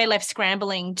 and we're left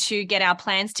scrambling to get our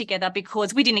plans together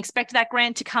because we didn't expect that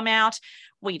grant to come out.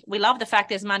 We love the fact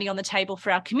there's money on the table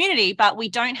for our community, but we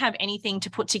don't have anything to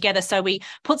put together. So we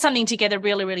put something together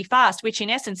really, really fast, which in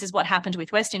essence is what happened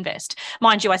with Westinvest.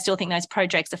 Mind you, I still think those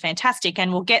projects are fantastic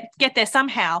and we'll get there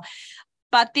somehow.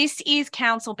 But this is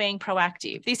council being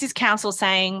proactive. This is council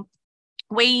saying,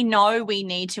 we know we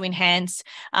need to enhance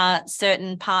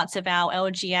certain parts of our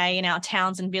LGA in our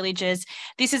towns and villages.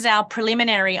 This is our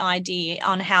preliminary idea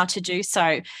on how to do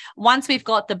so. Once we've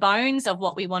got the bones of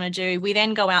what we want to do, we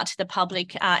then go out to the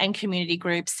public and community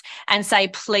groups and say,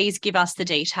 please give us the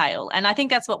detail. And I think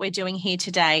that's what we're doing here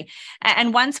today.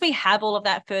 And once we have all of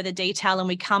that further detail and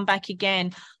we come back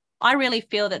again, I really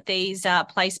feel that these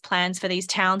place plans for these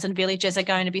towns and villages are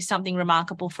going to be something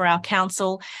remarkable for our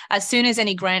council. As soon as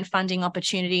any grant funding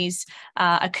opportunities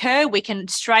occur, we can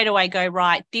straight away go,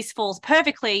 right, this falls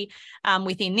perfectly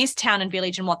within this town and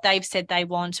village and what they've said they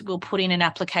want. We'll put in an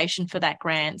application for that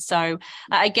grant. So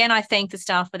again, I thank the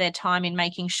staff for their time in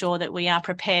making sure that we are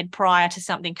prepared prior to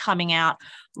something coming out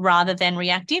rather than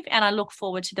reactive. And I look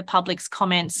forward to the public's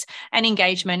comments and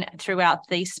engagement throughout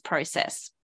this process.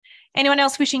 Anyone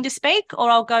else wishing to speak, or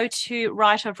I'll go to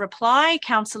right of reply.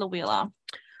 Councillor Wheeler.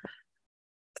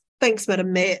 Thanks,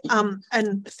 Madam Mayor,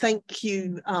 and thank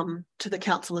you to the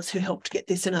councillors who helped get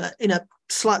this in a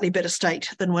slightly better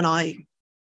state than when I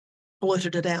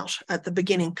blurted it out at the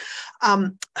beginning.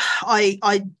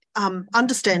 I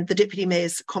understand the Deputy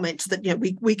Mayor's comments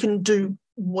that we can do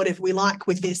whatever we like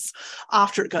with this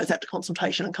after it goes out to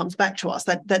consultation and comes back to us.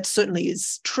 That certainly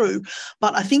is true,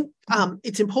 but I think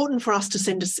it's important for us to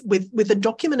send us with a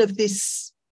document of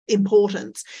this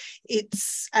importance.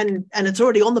 It's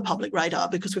already on the public radar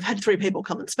because we've had 3 people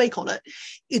come and speak on it.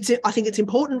 I think it's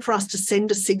important for us to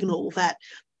send a signal that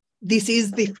this is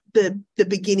the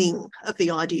beginning of the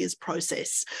ideas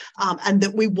process, and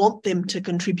that we want them to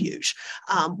contribute.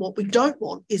 What we don't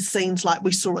want is scenes like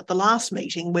we saw at the last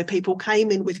meeting where people came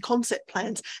in with concept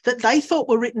plans that they thought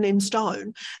were written in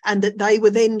stone and that they were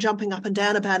then jumping up and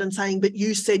down about and saying, but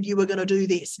you said you were going to do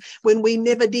this, when we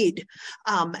never did.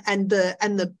 And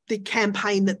the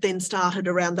campaign that then started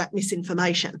around that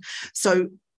misinformation. So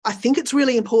I think it's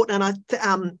really important,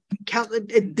 and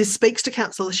this speaks to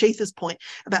Councillor Sheether's point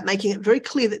about making it very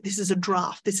clear that this is a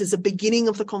draft. This is a beginning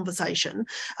of the conversation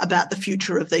about the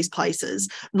future of these places,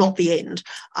 not the end.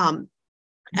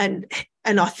 And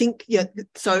I think,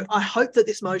 so I hope that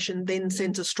this motion then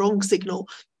sends a strong signal,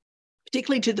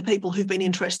 particularly to the people who've been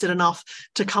interested enough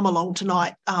to come along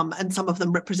tonight, and some of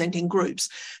them representing groups,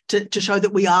 to show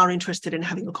that we are interested in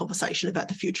having a conversation about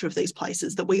the future of these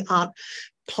places, that we aren't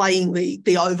playing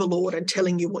the overlord and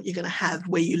telling you what you're going to have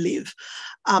where you live.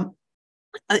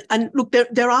 And look,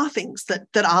 there are things that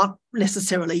aren't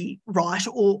necessarily right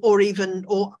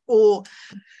or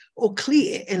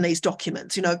clear in these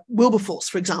documents. Wilberforce,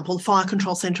 for example, the Fire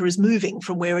Control Centre is moving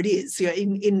from where it is.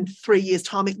 In 3 years'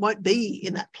 time, it won't be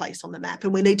in that place on the map,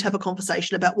 and we need to have a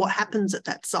conversation about what happens at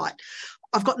that site.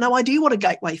 I've got no idea what a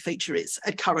gateway feature is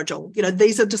at Kurrajong.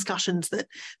 These are discussions that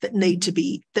need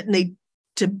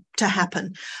to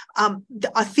happen.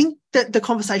 I think that the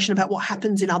conversation about what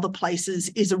happens in other places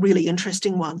is a really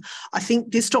interesting one. I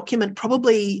think this document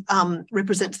probably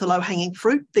represents the low-hanging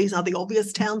fruit. These are the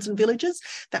obvious towns and villages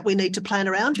that we need to plan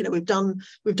around. We've done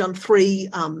 3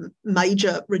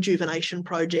 major rejuvenation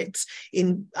projects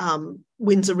in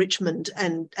Windsor, Richmond,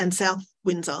 and South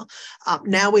Windsor.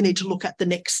 Now we need to look at the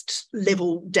next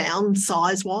level down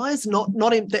size-wise.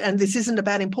 And this isn't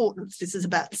about importance. This is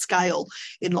about scale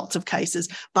in lots of cases.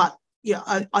 But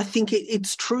I think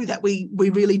it's true that we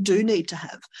really do need to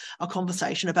have a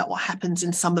conversation about what happens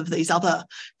in some of these other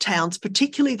towns,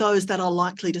 particularly those that are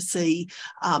likely to see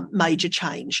major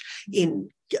change in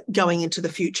going into the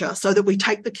future, so that we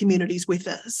take the communities with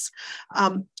us.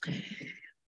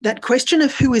 That question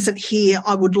of who isn't here,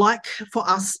 I would like for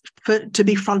us to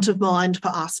be front of mind for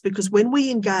us, because when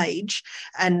we engage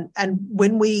and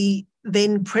when we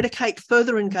then predicate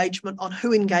further engagement on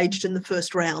who engaged in the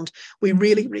first round, we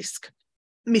really risk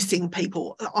missing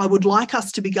people. I would like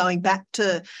us to be going back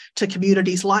to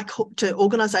communities to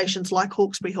organisations like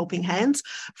Hawkesbury Helping Hands,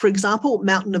 for example,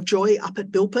 Mountain of Joy up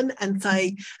at Bilpin,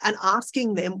 and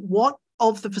asking them what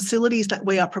of the facilities that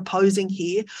we are proposing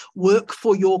here work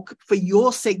for the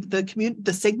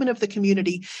segment of the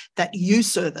community that you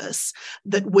service,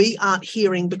 that we aren't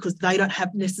hearing because they don't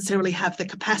necessarily have the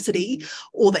capacity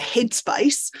or the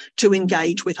headspace to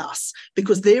engage with us,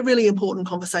 because they're really important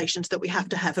conversations that we have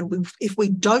to have. And if we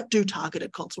don't do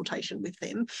targeted consultation with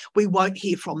them, we won't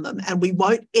hear from them and we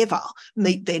won't ever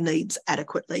meet their needs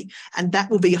adequately. And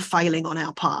that will be a failing on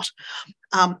our part.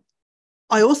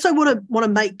 I also want to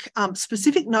make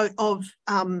specific note of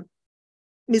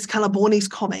Ms. Calaborni's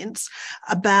comments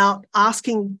about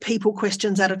asking people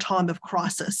questions at a time of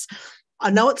crisis.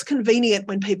 I know it's convenient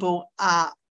when people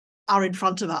are in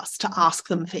front of us to ask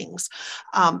them things.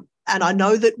 And I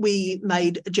know that we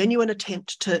made a genuine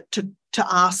attempt to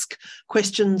ask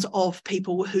questions of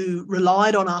people who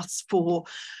relied on us for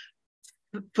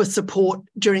support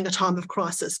during a time of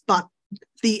crisis. But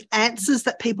the answers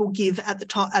that people give at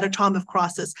a time of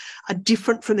crisis are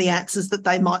different from the answers that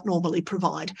they might normally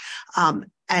provide.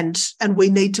 And we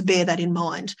need to bear that in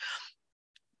mind.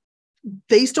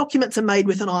 These documents are made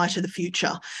with an eye to the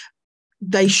future.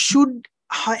 They should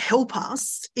help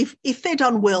us, if they're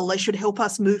done well, they should help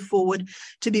us move forward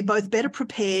to be both better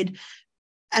prepared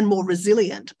and more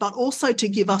resilient, but also to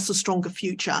give us a stronger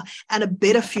future and a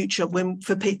better future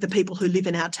for the people who live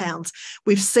in our towns.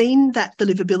 We've seen that the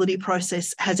livability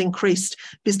process has increased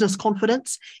business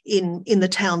confidence in the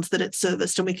towns that it's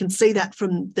serviced, and we can see that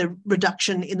from the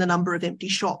reduction in the number of empty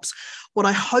shops. What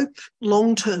I hope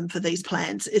long-term for these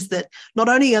plans is that not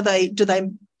only do they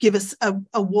give us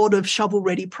a wad of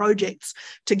shovel-ready projects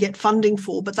to get funding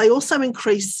for, but they also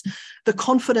increase the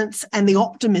confidence and the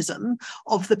optimism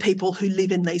of the people who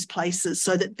live in these places,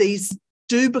 so that these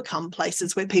do become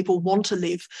places where people want to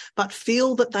live, but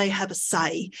feel that they have a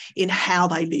say in how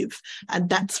they live. And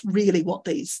that's really what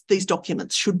these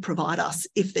documents should provide us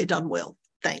if they're done well.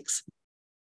 Thanks.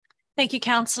 Thank you,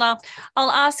 Councillor.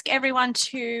 I'll ask everyone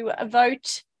to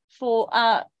vote for,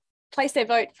 place their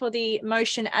vote for the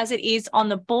motion as it is on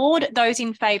the board. Those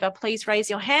in favour, please raise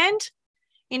your hand.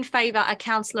 In favour are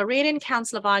Councillor Reardon,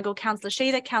 Councillor Weigel, Councillor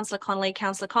Sheether, Councillor Connolly,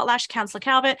 Councillor Kotlash, Councillor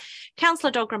Calvert,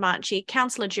 Councillor Dogramachi,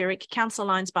 Councillor Jurek, Councillor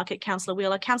Lyons Bucket, Councillor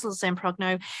Wheeler, Councillor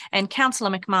Zamprogno and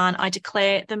Councillor McMahon. I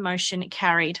declare the motion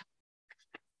carried.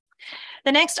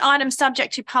 The next item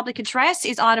subject to public address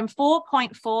is item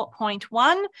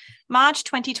 4.4.1, March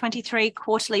 2023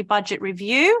 Quarterly Budget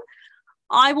Review.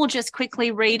 I will just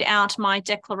quickly read out my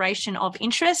declaration of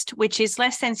interest, which is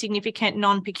less than significant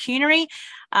non-pecuniary.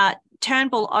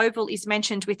 Turnbull Oval is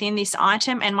mentioned within this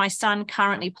item and my son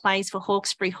currently plays for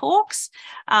Hawkesbury Hawks,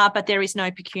 but there is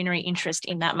no pecuniary interest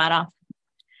in that matter.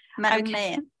 Madam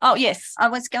Mayor. Oh, yes. I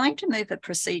was going to move a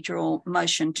procedural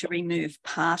motion to remove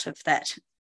part of that,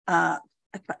 a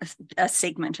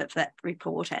segment of that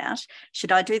report out.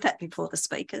 Should I do that before the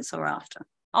speakers or after?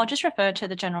 I'll just refer to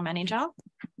the General Manager.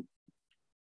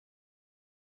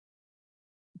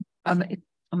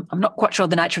 I'm not quite sure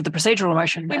the nature of the procedural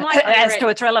motion We might as to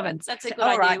its relevance. That's a good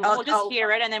idea. We'll just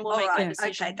hear it and then we'll make a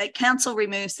decision. Okay, the council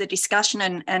removes the discussion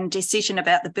and decision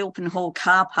about the Bilpin Hall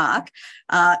car park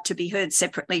to be heard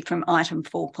separately from item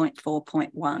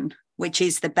 4.4.1, which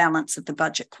is the balance of the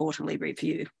budget quarterly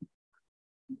review.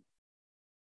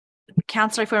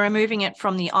 Councillor, if we're removing it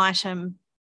from the item,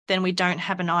 then we don't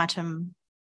have an item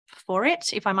for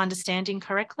it, if I'm understanding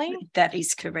correctly. That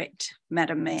is correct,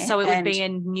 Madam Mayor. So it would be a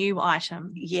new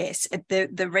item. Yes.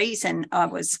 The reason I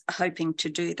was hoping to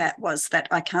do that was that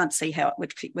I can't see how it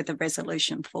would fit with a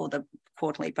resolution for the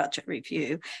quarterly budget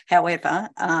review. However,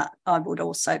 I would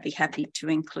also be happy to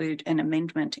include an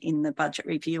amendment in the budget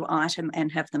review item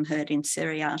and have them heard in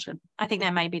seriatim. I think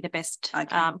that may be the best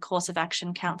course of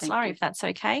action, Councillor, if that's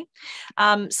okay.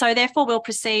 So therefore, we'll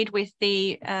proceed with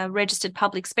the registered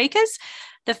public speakers.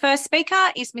 The first speaker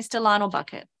is Mr. Lionel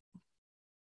Bucket.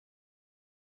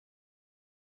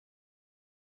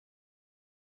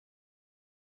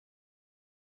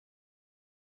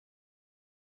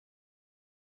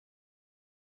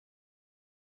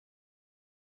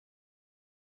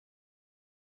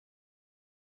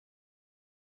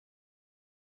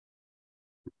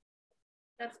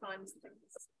 That's fine.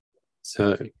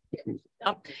 So,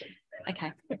 oh,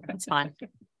 okay, that's fine.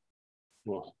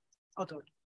 Well, I'll do it.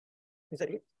 Is that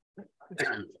it?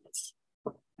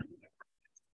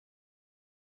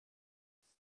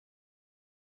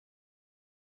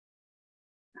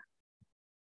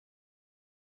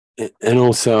 and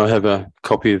also I have a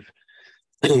copy of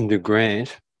the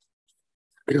grant,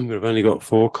 but I've only got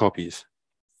 4 copies.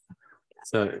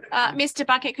 So, Mr.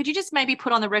 Bucket, could you just maybe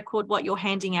put on the record what you're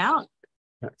handing out,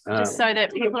 just so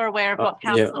that people are aware of what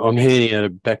council? Yeah, I'm handing out a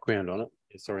background on it.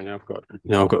 Sorry, now I've got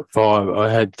 5. I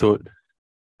had thought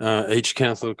each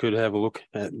councillor could have a look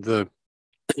at the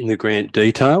grant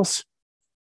details.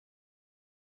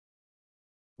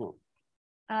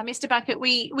 Mr. Bucket,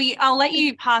 I'll let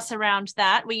you pass around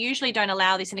that. We usually don't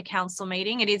allow this in a council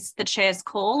meeting. It is the chair's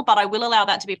call, but I will allow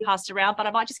that to be passed around. But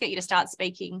I might just get you to start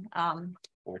speaking.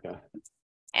 Okay.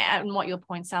 And what your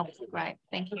points are. Great,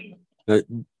 thank you.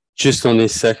 Just on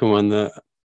this second one, the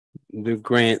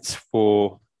grants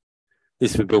for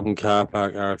this for Bilpin Car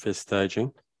Park RFS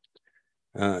staging.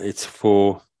 It's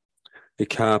for the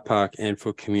car park and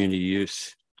for community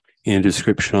use in a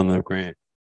description on the grant.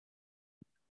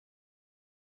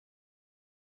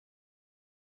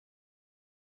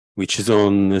 Which is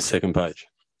on the second page.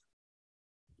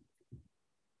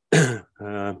 So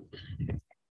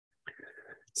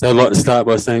I'd like to start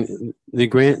by saying the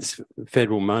grant's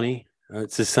federal money.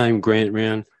 It's the same grant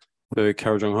round for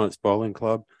Currajong Heights Bowling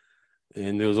Club.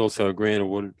 And there was also a grant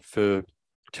awarded for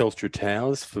Telstra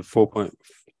Towers for $4.1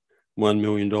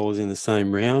 million in the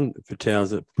same round for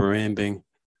towers at Barambing,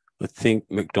 I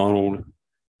think McDonald,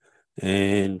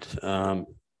 and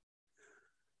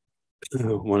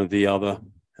one of the other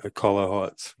Colo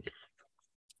Heights.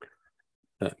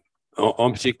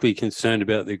 I'm particularly concerned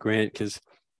about the grant because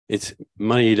it's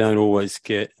money you don't always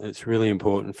get. It's really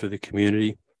important for the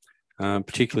community,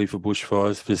 particularly for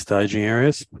bushfires, for staging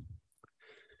areas.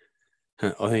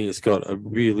 I think it's got a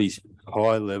really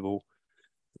high level,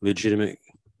 legitimate,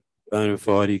 bona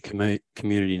fide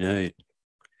community need.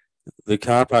 The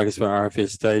car park is for RFS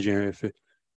staging area for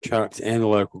trucks and the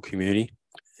local community.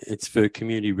 It's for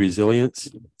community resilience.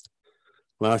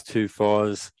 Last 2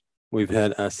 fires we've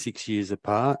had are 6 years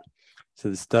apart. So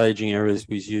the staging areas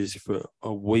was used for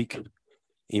a week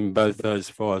in both those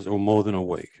fires, or more than a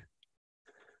week.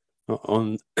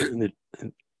 On the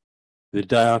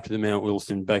day after the Mount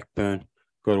Wilson backburn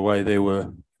got away, there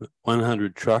were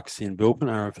 100 trucks in Bilpin,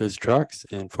 RFS trucks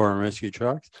and fire and rescue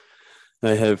trucks.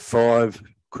 They have 5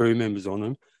 crew members on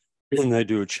them, and they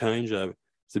do a changeover.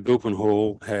 So Bilpin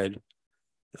Hall had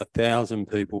 1,000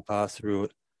 people pass through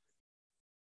it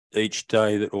each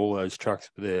day that all those trucks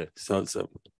were there. So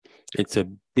it's a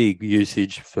big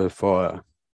usage for fire.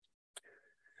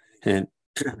 And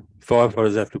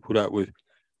firefighters have to put up with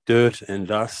dirt and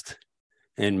dust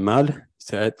and mud.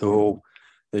 So at the hall,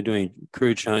 they're doing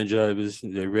crew changeovers,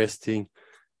 they're resting.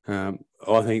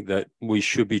 I think that we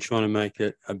should be trying to make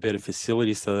it a better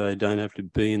facility so they don't have to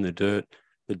be in the dirt,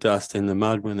 the dust and the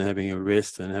mud when they're having a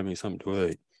rest and having something to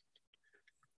eat.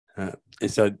 And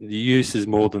so the use is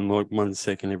more than like 1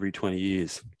 second every 20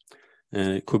 years.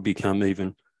 And it could become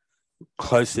even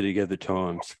closer together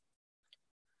times.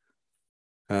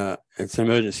 It's an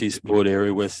emergency support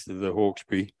area west of the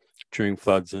Hawkesbury during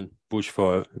floods and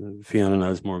bushfire. Fiona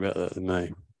knows more about that than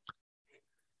me.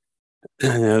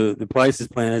 Now, the Places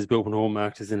Plan has Bilpin Hall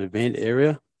marked as an event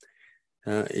area.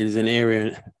 It is an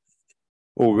area,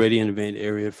 already an event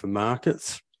area for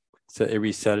markets. So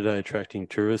every Saturday attracting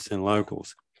tourists and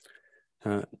locals.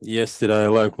 Yesterday,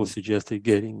 a local suggested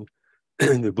getting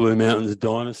the Blue Mountains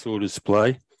dinosaur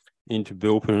display into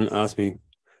Bilpin and asked me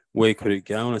where could it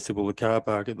go. And I said, well, the car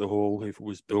park at the hall, if it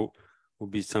was built,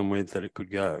 would be somewhere that it could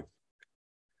go.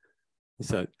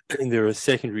 So there are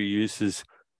secondary uses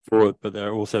for it, but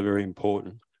they're also very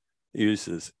important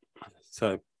uses.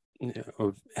 So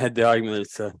I've had the argument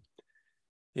that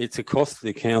it's a cost to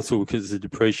the council because it's a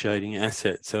depreciating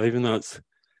asset. So even though it's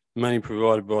money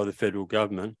provided by the federal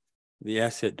government, the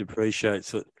asset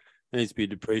depreciates. It needs to be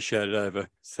depreciated over,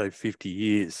 say, 50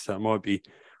 years. So it might be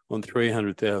on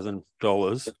 $300,000,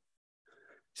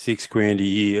 $6,000 a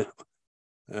year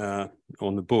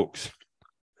on the books.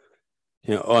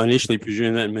 You know, I initially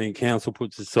presumed that mean council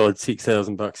puts aside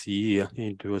 $6,000 a year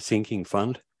into a sinking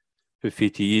fund for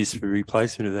 50 years for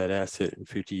replacement of that asset in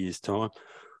 50 years' time.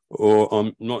 Or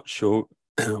I'm not sure,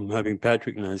 I'm hoping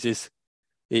Patrick knows this,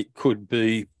 it could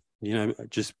be, you know,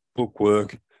 just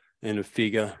bookwork and a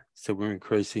figure. So we're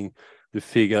increasing the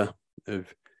figure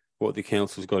of what the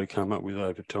council's got to come up with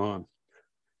over time.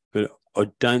 But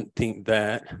I don't think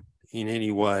that in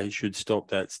any way should stop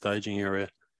that staging area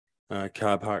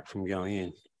car park from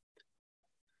going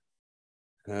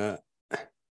in.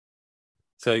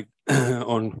 So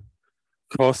on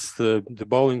costs, the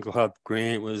bowling club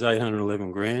grant was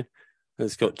 $811,000.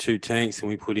 It's got 2 tanks and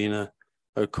we put in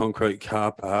a concrete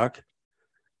car park.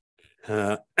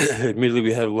 Admittedly,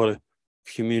 we had a lot of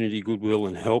community goodwill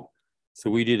and help. So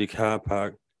we did a car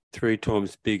park 3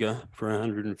 times bigger for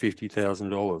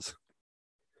 $150,000.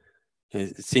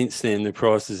 And since then, the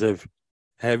prices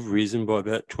have risen by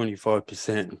about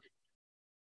 25%.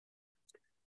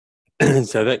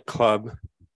 So that club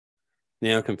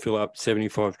now can fill up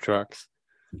 75 trucks,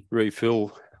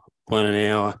 refill 1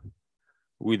 an hour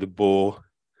with a bore,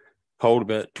 hold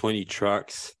about 20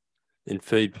 trucks and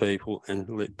feed people and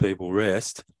let people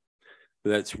rest. But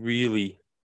that's really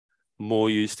more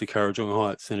use to Kurrajong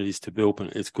Heights than it is to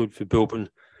Bilpin. It's good for Bilpin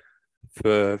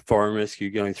for fire and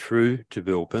rescue going through to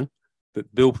Bilpin,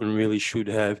 but Bilpin really should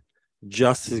have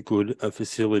just as good a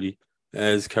facility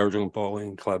as Kurrajong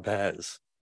Bowling Club has.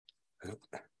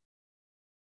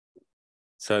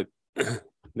 So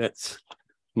that's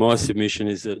my submission,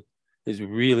 is that it's a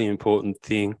really important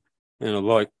thing, and I'd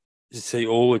like to see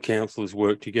all the councillors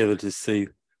work together to see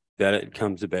that it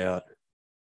comes about.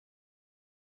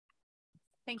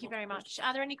 Thank you very much.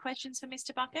 Are there any questions for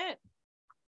Mr. Bucket?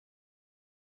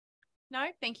 No?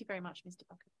 Thank you very much, Mr.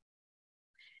 Bucket.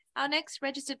 Our next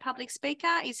registered public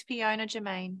speaker is Fiona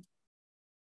Germain.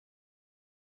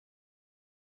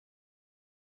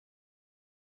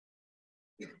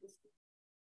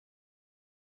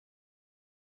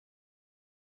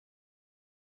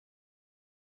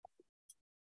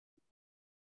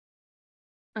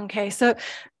 Okay, so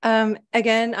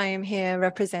again, I am here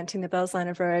representing the Bells Line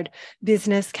of Road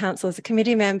Business Council as a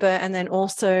committee member, and then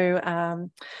also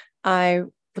I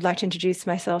would like to introduce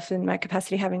myself in my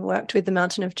capacity having worked with the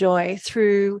Mountain of Joy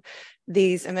through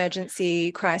these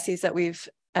emergency crises that we've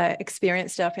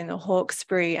experienced up in the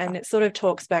Hawkesbury, and it sort of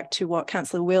talks back to what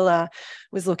Councillor Wheeler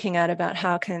was looking at about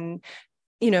how can,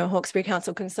 you know, Hawkesbury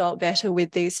Council consult better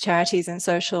with these charities and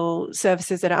social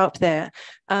services that are up there.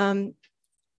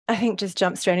 I think just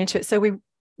jump straight into it. So we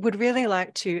would really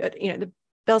like to, you know, the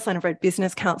Bells Line of Road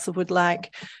Business Council would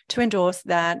like to endorse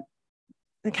that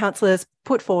the councillors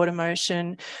put forward a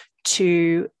motion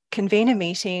to convene a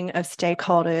meeting of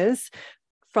stakeholders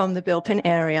from the Bilpin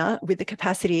area with the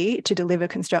capacity to deliver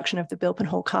construction of the Bilpin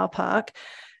Hall car park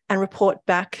and report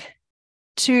back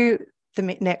to the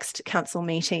next council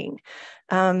meeting.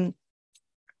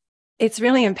 It's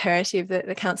really imperative that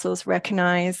the councils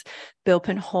recognise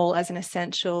Bilpin Hall as an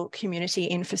essential community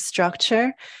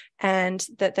infrastructure, and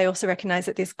that they also recognise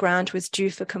that this grant was due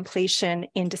for completion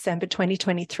in December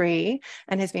 2023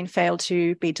 and has been failed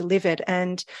to be delivered.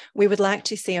 And we would like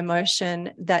to see a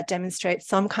motion that demonstrates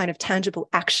some kind of tangible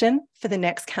action for the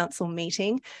next council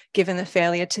meeting, given the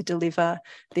failure to deliver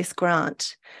this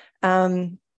grant.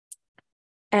 And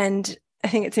I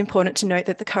think it's important to note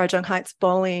that the Currajong Heights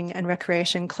Bowling and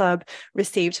Recreation Club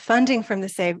received funding from the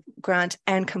SAVE grant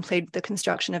and completed the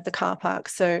construction of the car park.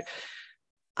 So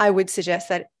I would suggest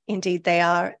that indeed they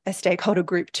are a stakeholder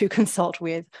group to consult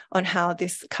with on how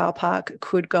this car park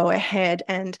could go ahead.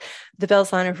 And the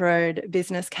Bells Line of Road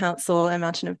Business Council and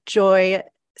Mountain of Joy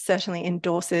certainly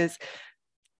endorses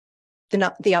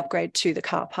the upgrade to the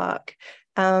car park.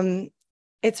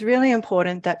 It's really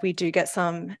important that we do get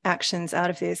some actions out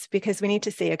of this, because we need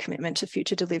to see a commitment to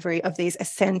future delivery of these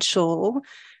essential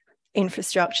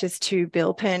infrastructures to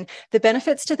Bilpin. The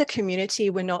benefits to the community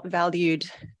were not valued.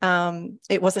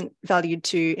 It wasn't valued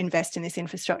to invest in this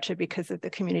infrastructure because of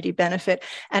the community benefit.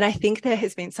 And I think there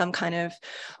has been some kind of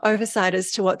oversight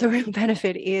as to what the real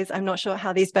benefit is. I'm not sure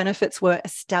how these benefits were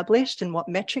established and what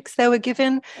metrics they were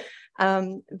given.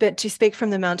 But to speak from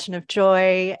the Mountain of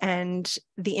Joy and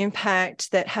the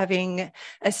impact that having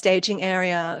a staging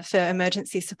area for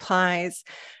emergency supplies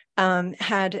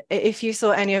had, if you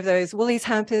saw any of those Woolies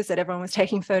hampers that everyone was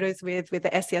taking photos with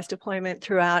the SES deployment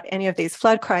throughout any of these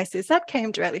flood crises, that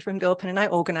came directly from Bilpin, and I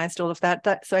organised all of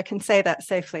that, so I can say that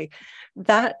safely.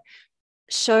 That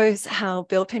shows how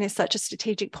Bilpin is such a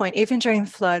strategic point. Even during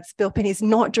floods, Bilpin is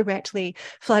not directly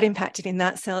flood impacted in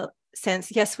that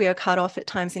sense. Yes, we are cut off at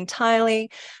times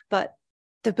entirely, but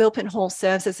the Bilpin Hall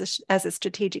serves as a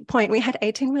strategic point. We had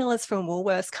 18-wheelers from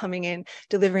Woolworths coming in,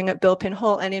 delivering at Bilpin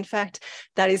Hall. And in fact,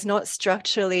 that is not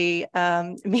structurally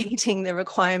meeting the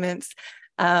requirements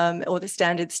or the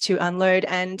standards to unload.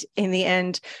 And in the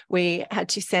end, we had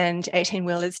to send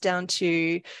 18-wheelers down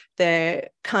to the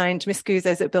kind Miss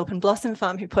Guzos at Bilpin Blossom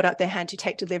Farm, who put up their hand to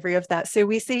take delivery of that. So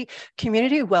we see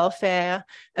community welfare,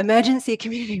 emergency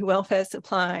community welfare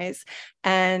supplies,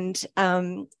 and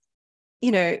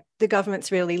you know, the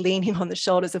government's really leaning on the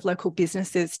shoulders of local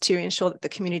businesses to ensure that the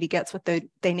community gets what they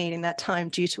need in that time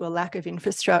due to a lack of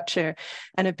infrastructure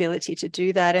and ability to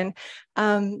do that.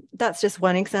 And that's just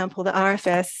one example. The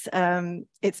RFS,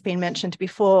 it's been mentioned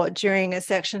before, during a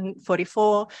Section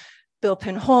 44,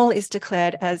 Bilpin Hall is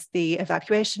declared as the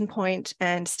evacuation point,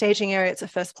 and staging area, it's the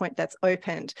first point that's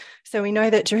opened. So we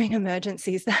know that during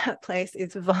emergencies, that place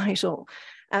is vital.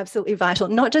 Absolutely vital,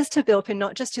 not just to Bilpin,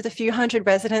 not just to the few hundred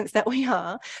residents that we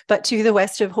are, but to the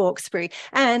west of Hawkesbury.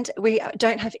 And we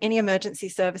don't have any emergency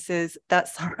services that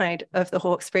side of the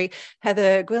Hawkesbury.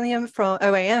 Heather Gwilliam from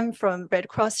OAM from Red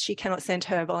Cross, she cannot send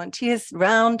her volunteers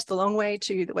round the long way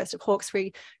to the west of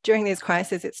Hawkesbury. During these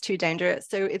crises, it's too dangerous.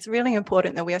 So it's really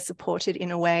important that we are supported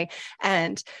in a way,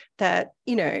 and that,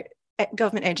 you know,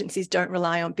 government agencies don't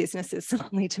rely on businesses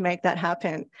solely to make that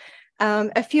happen.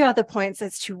 A few other points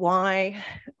as to why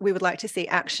we would like to see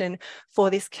action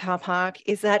for this car park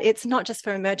is that it's not just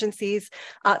for emergencies,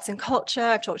 arts and culture.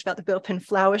 I've talked about the Bilpin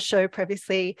Flower Show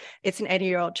previously. It's an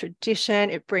 80-year-old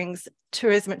tradition. It brings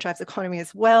tourism, it drives economy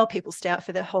as well. People stay out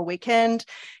for the whole weekend.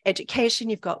 Education,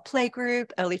 you've got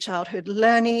playgroup, early childhood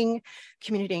learning,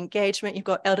 community engagement, you've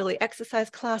got elderly exercise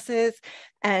classes,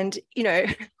 and, you know,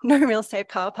 no real safe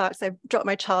car parks. I dropped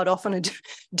my child off on a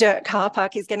dirt car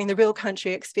park. He's getting the real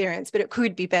country experience, but it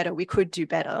could be better. We could do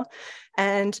better.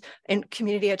 And in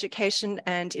community education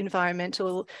and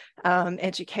environmental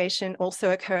education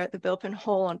also occur at the Bilpin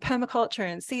Hall on permaculture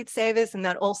and seed savers, and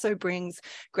that also brings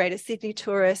Greater Sydney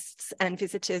tourists and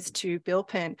visitors to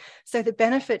Bilpin. So the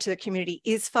benefit to the community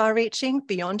is far-reaching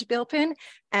beyond Bilpin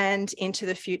and into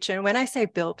the future. And when I say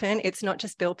Bilpin, it's not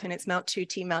just Bilpin, it's Mount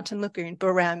Tuti, Mountain Lagoon,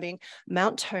 Barrambing,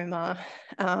 Mount Tomah,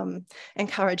 and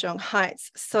Currajong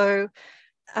Heights. So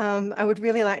I would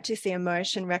really like to see a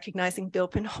motion recognising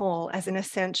Bilpin Hall as an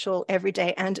essential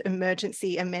everyday and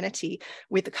emergency amenity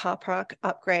with the car park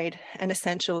upgrade and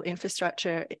essential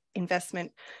infrastructure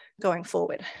investment going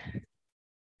forward.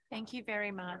 Thank you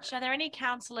very much. Are there any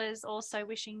councillors also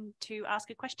wishing to ask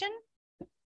a question?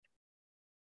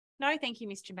 No, thank you,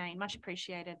 Ms. Germain. Much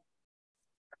appreciated.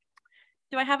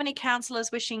 Do I have any councillors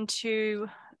wishing to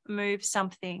move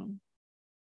something?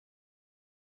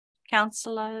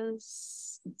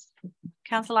 Councillors?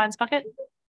 Councillor Lyons Bucket?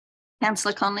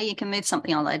 Councillor Conley, you can move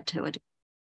something. I'll add to it.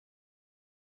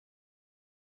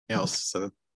 Else,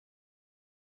 so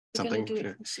something. Do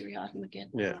it seriatim again.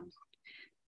 Yeah.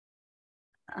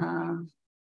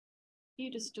 You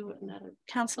just do it and that.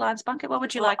 Councillor Lyons Bucket, what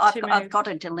would you Well, like to move? I've got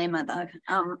a dilemma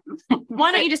though.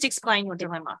 Why don't you just explain your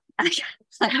dilemma?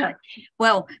 Okay.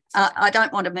 Well, I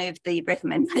don't want to move the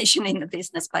recommendation in the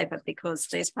business paper because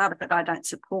there's part of it I don't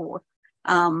support.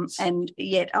 And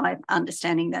yet I'm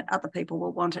understanding that other people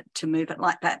will want it to move it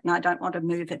like that. And I don't want to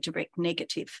move a direct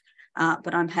negative,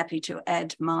 but I'm happy to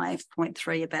add my point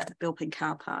 3 about the Bilpin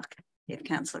car park if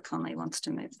Councillor Connolly wants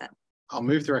to move that. I'll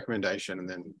move the recommendation and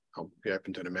then I'll be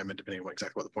open to an amendment depending on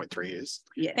exactly what the point 3 is.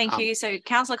 Yeah. Thank you. So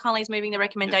Councillor Connolly is moving the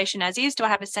recommendation as is. Do I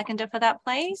have a seconder for that,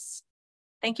 please?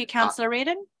 Thank you, Councillor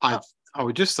Reardon. I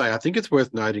would just say, I think it's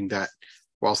worth noting that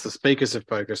whilst the speakers have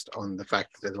focused on the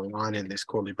fact that there's a line in this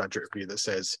quarterly budget review that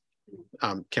says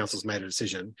council's made a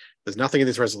decision, there's nothing in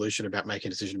this resolution about making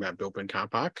a decision about Bilpin car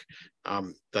park.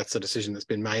 That's a decision that's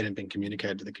been made and been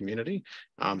communicated to the community.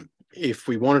 If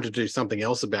we wanted to do something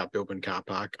else about Bilpin car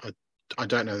park, I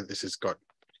don't know that this has got,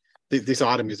 this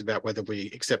item is about whether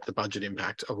we accept the budget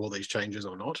impact of all these changes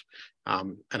or not,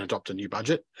 and adopt a new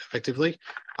budget effectively.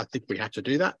 I think we have to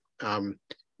do that.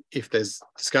 If there's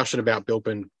discussion about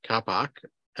Bilpin car park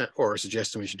or a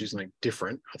suggestion we should do something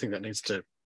different, I think that needs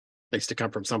to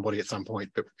come from somebody at some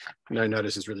point, but no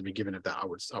notice has really been given of that, I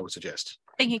would suggest.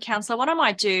 Thank you, Councillor. What I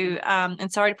might do,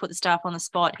 and sorry to put the staff on the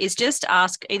spot, is just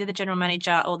ask either the General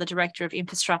Manager or the Director of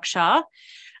Infrastructure,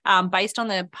 based on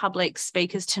the public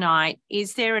speakers tonight,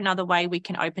 is there another way we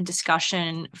can open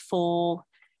discussion for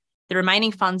the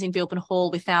remaining funds in Bilpin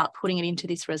Hall without putting it into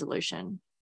this resolution?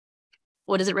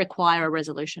 Or does it require a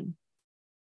resolution?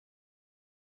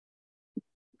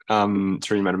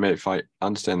 Through you, Madam Mayor, if I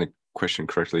understand the question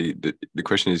correctly, the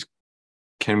question is,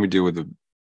 can we deal with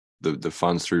the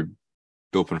funds through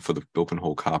Bilpin for the Bilpin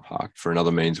Hall car park for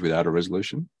another means without a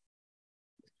resolution?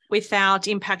 Without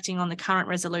impacting on the current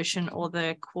resolution or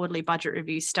the quarterly budget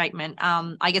review statement.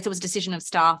 I guess it was a decision of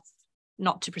staff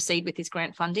not to proceed with this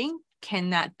grant funding.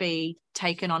 Can that be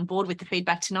taken on board with the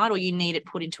feedback tonight, or you need it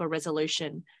put into a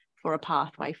resolution for a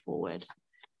pathway forward?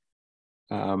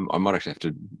 I might actually have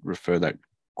to refer that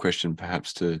question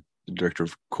perhaps to the Director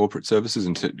of Corporate Services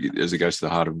and as it goes to the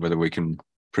heart of whether we can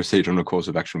proceed on a course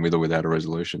of action with or without a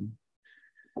resolution.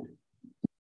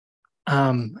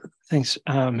 Thanks,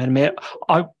 Madam Mayor.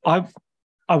 I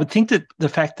would think that the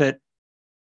fact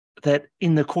that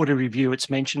in the quarter review it's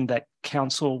mentioned that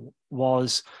council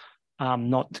was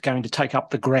not going to take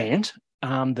up the grant,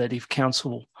 that if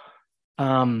council,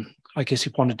 I guess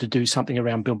if wanted to do something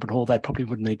around Bilpin Hall, they probably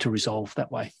would need to resolve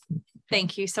that way.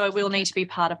 Thank you. So it will need to be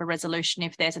part of a resolution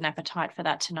if there's an appetite for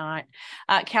that tonight.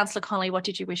 Councillor Connolly, what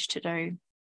did you wish to do?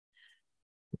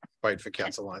 Wait for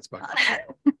Councillor Lyons Bucket.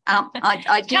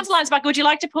 Councillor Lyons Bucket, would you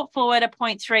like to put forward a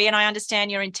point 3? And I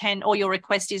understand your intent or your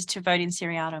request is to vote in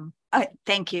seriatim.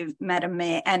 Thank you, Madam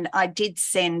Mayor. And I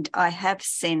have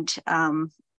sent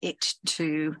it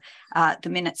to the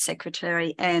Minutes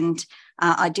Secretary, and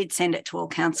I did send it to all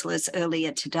councillors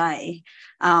earlier today.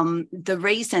 The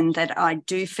reason that I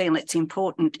do feel it's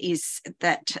important is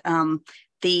that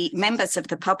the members of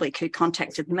the public who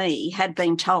contacted me had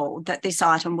been told that this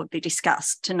item would be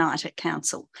discussed tonight at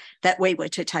council, that we were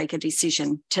to take a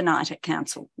decision tonight at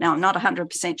council. Now, I'm not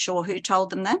 100% sure who told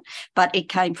them that, but it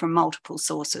came from multiple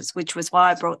sources, which was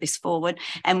why I brought this forward,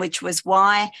 and which was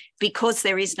why, because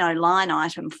there is no line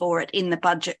item for it in the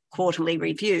budget quarterly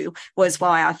review, was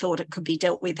why I thought it could be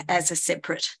dealt with as a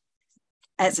separate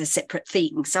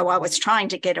thing. So I was trying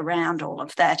to get around all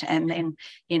of that, and then,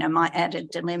 my added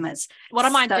dilemmas. What I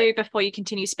might do before you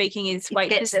continue speaking is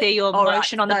wait to see your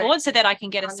motion on the board so that I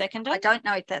can get a seconder. I don't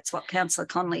know if that's what Councillor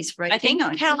Connolly's reading. I think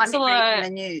Councillor... I'm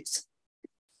reading the news.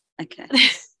 Okay.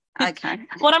 Okay.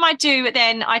 What I might do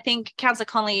then, I think, Councillor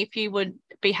Connolly, if you would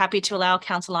be happy to allow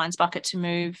Councillor Lyons Bucket to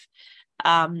move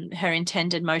her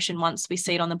intended motion once we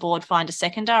see it on the board, find a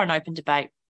seconder and open debate.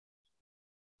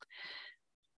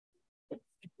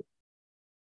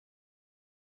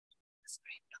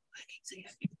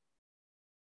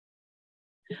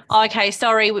 Okay,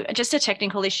 sorry, just a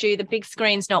technical issue. The big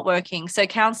screen's not working. So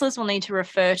councillors will need to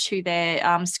refer to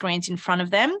their screens in front of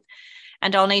them,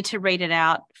 and I'll need to read it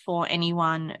out for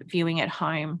anyone viewing at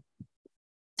home.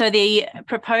 So the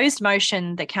proposed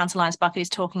motion that Councillor Lyons Bucket is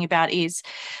talking about is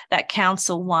that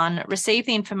Council 1 receive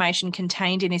the information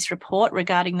contained in this report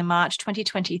regarding the March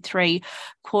 2023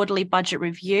 quarterly budget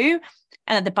review,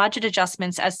 and that the budget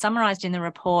adjustments as summarised in the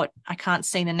report, I can't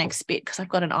see the next bit because I've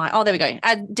got an eye. Oh, there we go.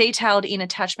 Detailed in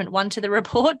attachment 1 to the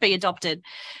report be adopted.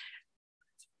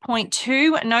 Point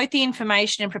 2, note the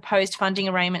information and proposed funding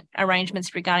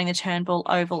arrangements regarding the Turnbull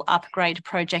Oval upgrade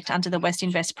project under the West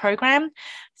Invest program.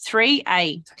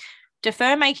 3A,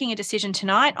 Defer making a decision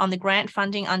tonight on the grant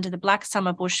funding under the Black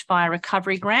Summer Bushfire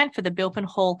Recovery Grant for the Bilpin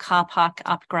Hall car park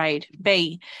upgrade.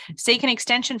 B, seek an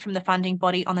extension from the funding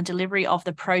body on the delivery of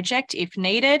the project if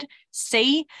needed.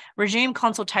 C, resume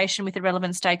consultation with the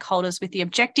relevant stakeholders with the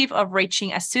objective of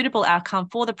reaching a suitable outcome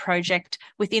for the project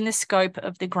within the scope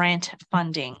of the grant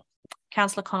funding.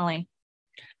 Councillor Connolly.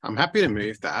 I'm happy to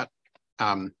move that.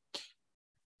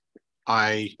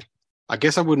 I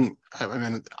guess I wouldn't, I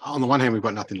mean, on the one hand, we've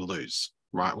got nothing to lose,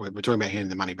 right? We're talking about handing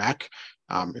the money back.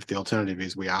 If the alternative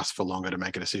is we ask for longer to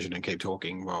make a decision and keep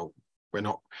talking, well, we're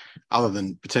not, other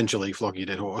than potentially flogging a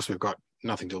dead horse, we've got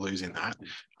nothing to lose in that.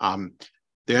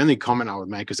 The only comment I would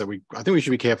make is that I think we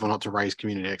should be careful not to raise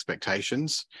community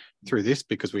expectations through this,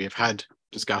 because we have had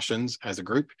discussions as a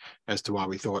group as to why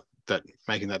we thought that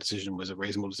making that decision was a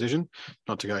reasonable decision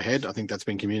not to go ahead. I think that's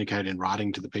been communicated in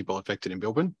writing to the people affected in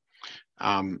Bilpin.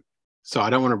 So I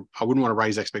wouldn't want to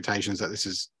raise expectations that this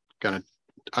is going to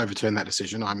overturn that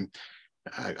decision.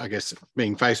 I guess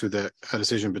being faced with a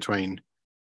decision between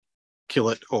kill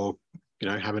it or,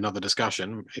 have another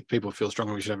discussion. If people feel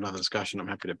strongly we should have another discussion, I'm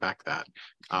happy to back that.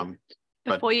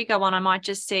 Before you go on, I might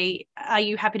just see, are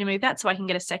you happy to move that so I can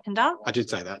get a seconder? I did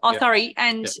say that. Oh, yeah. Sorry.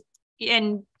 And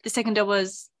the seconder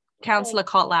was Councillor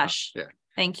Kotlash. Yeah.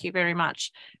 Thank you very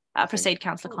much. Proceed,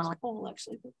 Councillor Connolly. Well,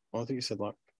 I think you said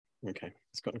okay,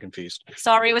 it's gotten confused.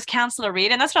 Sorry, it was Councillor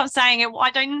Reardon. That's what I'm saying.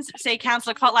 I don't see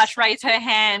Councillor Kotlash raise her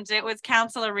hand. It was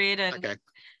Councillor Reardon. Okay.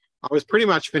 I was pretty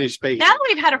much finished speaking. Now that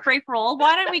we've had a free-for-all,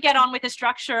 why don't we get on with the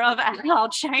structure of our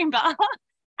chamber?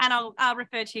 And I'll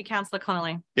refer to you, Councillor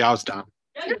Connolly. Yeah, I was done.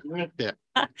 Yeah.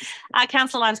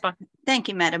 Councillor Lyons-Buckingham. Thank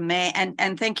you, Madam Mayor,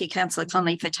 and thank you, Councillor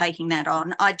Connolly, for taking that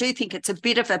on. I do think it's a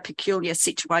bit of a peculiar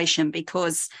situation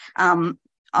because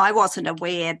I wasn't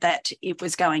aware that it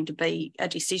was going to be a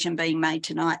decision being made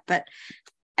tonight,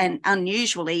 and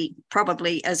unusually,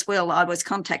 probably as well, I was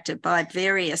contacted by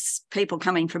various people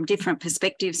coming from different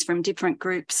perspectives, from different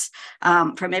groups,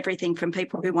 from everything from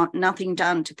people who want nothing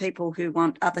done to people who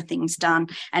want other things done.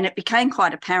 And it became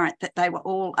quite apparent that they were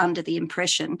all under the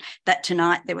impression that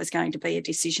tonight there was going to be a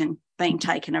decision being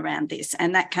taken around this.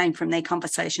 And that came from their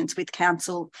conversations with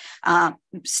council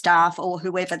staff or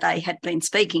whoever they had been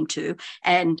speaking to.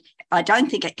 And I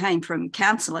don't think it came from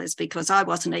councillors, because I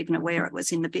wasn't even aware it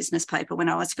was in the business paper when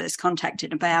I was first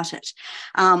contacted about it.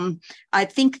 I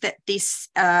think that this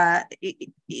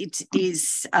it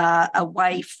is a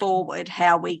way forward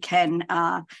how we can,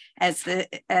 as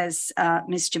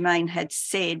Ms. Germain had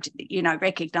said,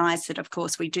 recognise that, of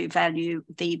course, we do value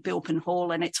the Bilpin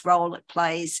Hall and its role it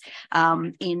plays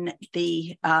in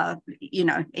the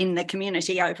in the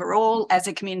community overall as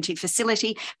a community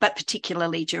facility, but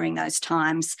particularly during those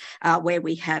times where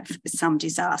we have some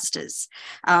disasters.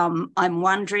 I'm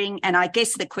wondering, and I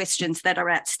guess the questions that are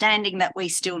outstanding that we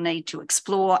still need to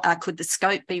explore are, could the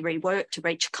scope be reworked to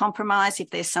reach a compromise if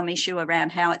there's some issue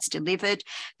around how it's delivered?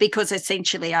 Because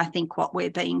essentially I think what we're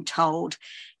being told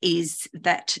is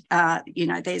that,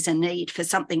 there's a need for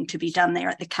something to be done there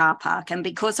at the car park. And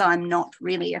because I'm not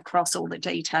really across all the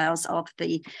details of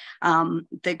the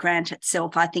grant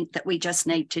itself, I think that we just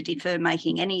need to defer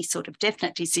making any sort of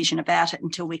definite decision about it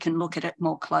until we can look at it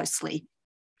more closely.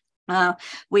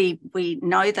 We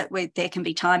know that there can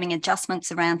be timing adjustments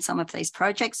around some of these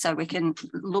projects, so we can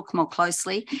look more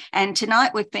closely. And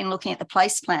tonight we've been looking at the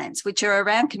place plans, which are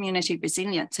around community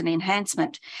resilience and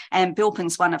enhancement, and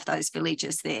Bilpin's one of those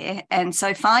villages there. And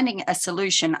so finding a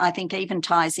solution, I think, even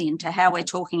ties into how we're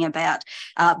talking about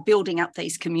building up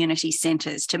these community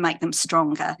centres to make them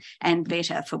stronger and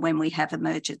better for when we have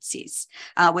emergencies.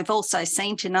 We've also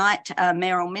seen tonight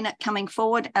Mayoral Minute coming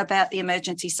forward about the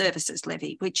emergency services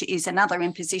levy, which is another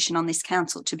imposition on this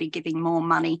council to be giving more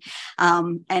money.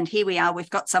 And here we are, we've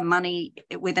got some money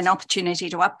with an opportunity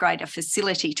to upgrade a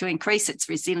facility to increase its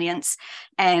resilience.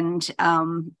 And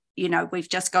we've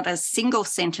just got a single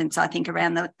sentence, I think,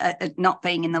 around the not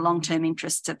being in the long-term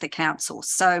interests of the council.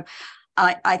 So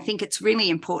I think it's really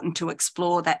important to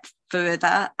explore that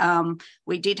further.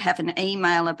 We did have an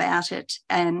email about it,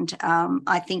 and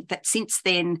I think that since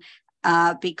then,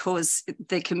 because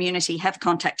the community have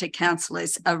contacted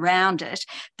councillors around it,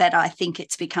 that I think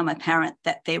it's become apparent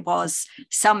that there was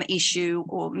some issue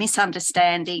or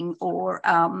misunderstanding or,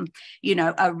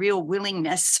 a real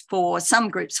willingness for some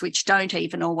groups which don't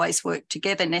even always work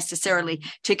together necessarily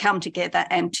to come together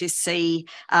and to see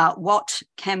what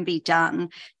can be done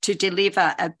to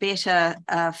deliver a better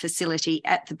facility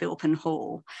at the Bilpin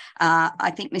Hall.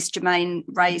 I think Ms. Germain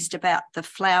raised about the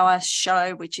flower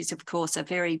show, which is, of course, a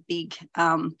very big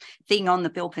thing on the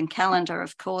Bilpin calendar,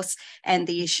 of course, and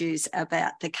the issues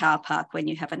about the car park when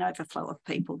you have an overflow of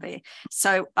people there.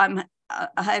 So I'm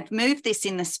have moved this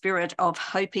in the spirit of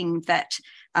hoping that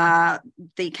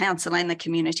the council and the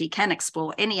community can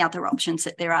explore any other options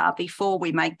that there are before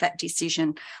we make that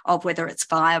decision of whether it's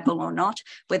viable or not,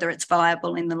 whether it's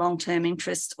viable in the long-term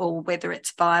interest or whether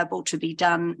it's viable to be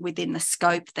done within the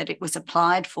scope that it was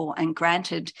applied for and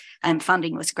granted and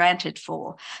funding was granted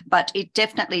for. But it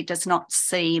definitely does not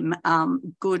seem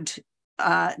good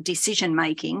decision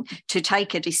making to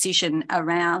take a decision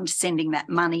around sending that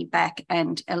money back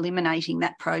and eliminating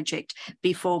that project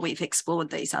before we've explored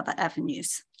these other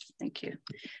avenues. Thank you.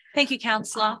 Thank you,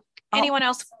 Councillor. Anyone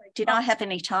else? Did I have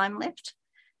any time left?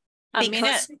 A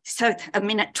minute. So a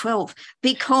minute 12,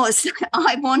 because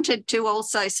I wanted to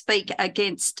also speak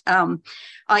against,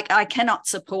 I cannot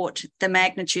support the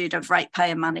magnitude of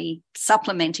ratepayer money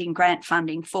supplementing grant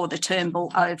funding for the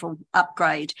Turnbull Oval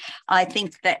upgrade. I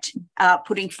think that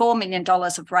putting $4 million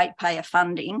of ratepayer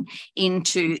funding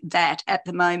into that at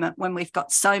the moment, when we've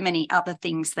got so many other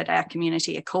things that our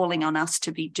community are calling on us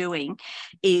to be doing,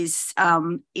 is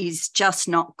just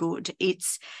not good.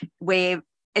 We're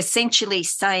essentially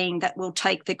saying that we'll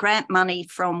take the grant money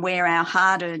from where our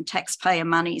hard-earned taxpayer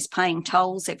money is paying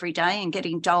tolls every day and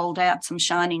getting doled out some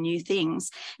shiny new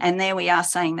things. And there we are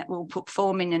saying that we'll put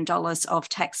 $4 million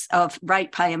of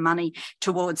ratepayer money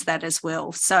towards that as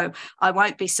well. So I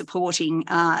won't be supporting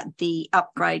the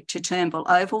upgrade to Turnbull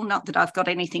Oval. Not that I've got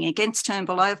anything against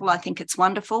Turnbull Oval. I think it's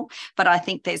wonderful, but I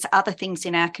think there's other things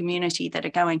in our community that are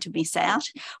going to miss out.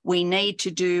 We need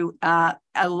to do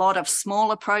a lot of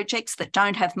smaller projects that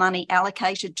don't have money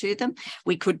allocated to them.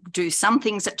 We could do some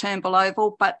things at Turnbull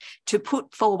Oval, but to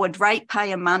put forward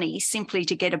ratepayer money simply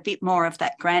to get a bit more of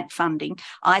that grant funding,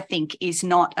 I think is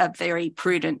not a very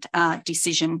prudent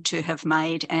decision to have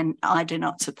made, and I do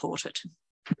not support it.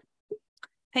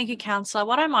 Thank you, Councillor.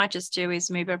 What I might just do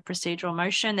is move a procedural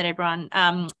motion that everyone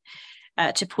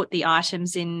to put the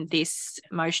items in this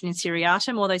motion in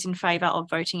seriatim. All those in favour of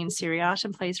voting in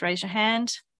seriatim, please raise your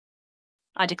hand.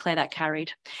 I declare that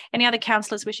carried. Any other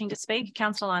councillors wishing to speak?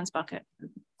 Councillor Lyons-Bucket.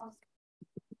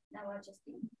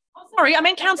 Sorry, I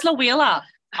meant Councillor Wheeler.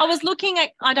 I was looking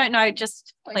at, I don't know,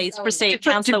 just please proceed,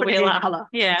 Councillor Wheeler.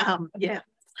 Yeah.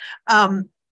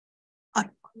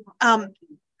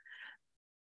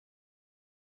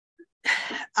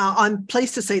 I'm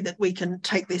pleased to see that we can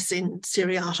take this in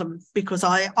seriatim, because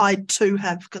I too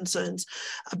have concerns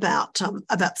about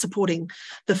supporting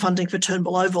the funding for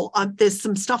Turnbull Oval. There's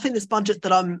some stuff in this budget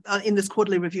that I'm in this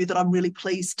quarterly review that I'm really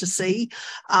pleased to see.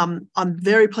 I'm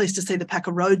very pleased to see the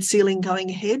Packer Road ceiling going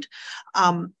ahead.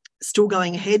 Still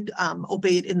going ahead,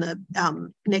 albeit in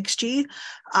the next year,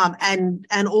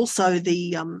 and also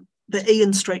the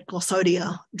Ian Street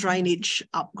Glossodia drainage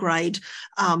upgrade,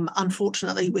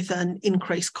 unfortunately with an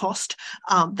increased cost.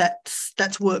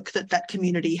 That's work that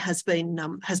community has been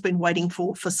waiting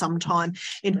for some time.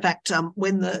 In fact,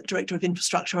 when the Director of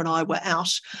Infrastructure and I were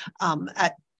out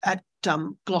at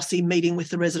Glossy meeting with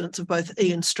the residents of both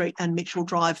Ian Street and Mitchell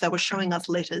Drive, they were showing us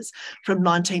letters from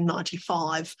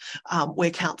 1995 where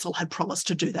council had promised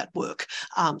to do that work.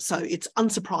 So it's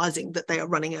unsurprising that they are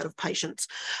running out of patience.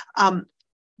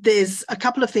 There's a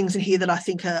couple of things in here that I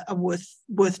think are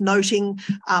worth noting.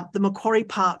 The Macquarie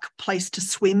Park Place to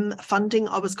Swim funding.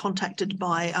 I was contacted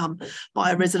by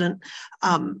a resident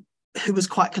who was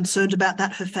quite concerned about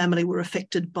that. Her family were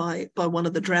affected by one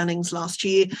of the drownings last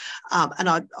year. And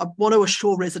I want to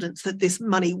assure residents that this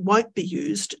money won't be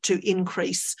used to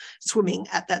increase swimming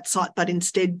at that site, but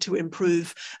instead to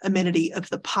improve amenity of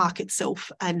the park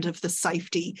itself and of the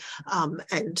safety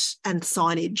and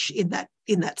signage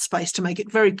in that space, to make it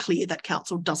very clear that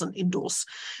council doesn't endorse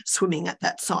swimming at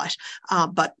that site,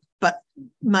 but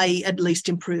may at least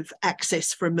improve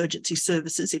access for emergency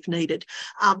services if needed.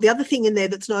 The other thing in there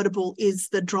that's notable is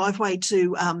the driveway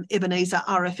to Ebenezer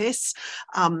RFS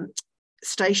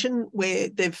station, where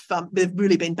they've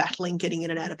really been battling getting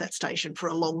in and out of that station for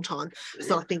a long time.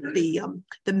 So I think the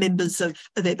members of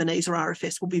Ebenezer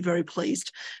RFS will be very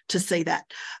pleased to see that.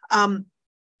 I'm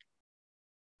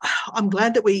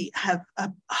glad that we have,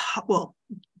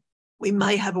 we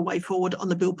may have a way forward on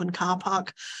the Bilpin car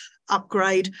park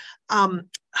upgrade. A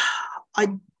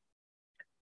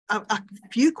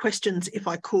few questions, if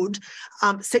I could.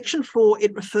 Section 4,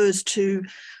 it refers to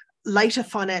later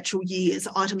financial years,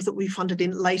 items that we funded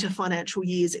in later financial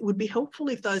years. It would be helpful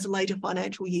if those later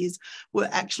financial years were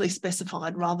actually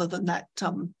specified rather than that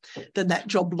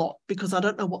job lot, because I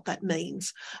don't know what that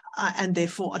means. And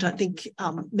therefore, I don't think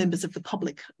members of the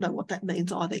public know what that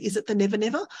means either. Is it the never,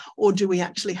 never, or do we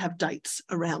actually have dates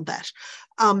around that?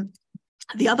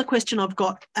 The other question I've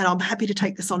got, and I'm happy to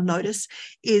take this on notice,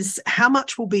 is how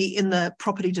much will be in the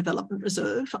property development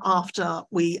reserve after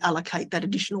we allocate that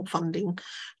additional funding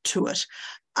to it?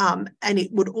 And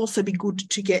it would also be good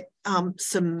to get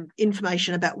some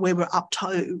information about where we're up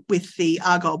to with the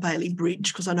Argyle Bailey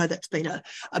Bridge, because I know that's been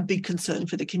a big concern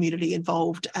for the community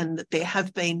involved, and that there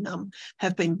have been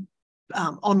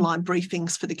online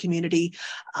briefings for the community,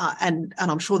 and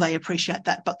I'm sure they appreciate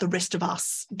that, but the rest of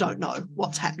us don't know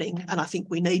what's happening, and I think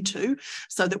we need to,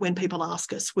 so that when people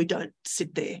ask us, we don't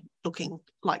sit there looking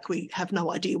like we have no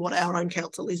idea what our own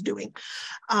council is doing.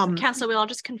 Councillor Will, I'll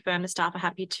just confirm the staff are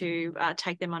happy to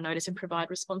take them on notice and provide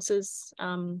responses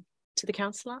to the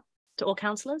councillor, to all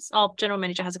councillors. Oh, General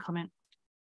Manager has a comment.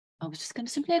 I was just going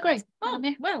to simply agree. Oh,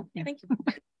 well, yeah. Thank you.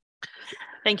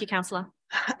 Thank you, Councillor.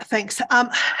 Thanks.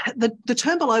 The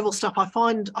Turnbull Oval stuff I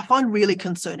find really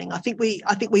concerning. I think we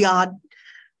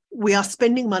are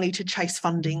spending money to chase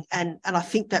funding, and I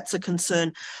think that's a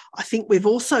concern. I think we've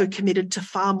also committed to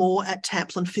far more at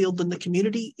Tamplin Field than the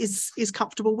community is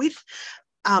comfortable with.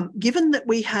 Given that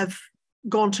we have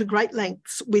gone to great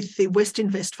lengths with the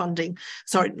Westinvest funding,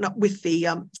 with the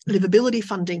livability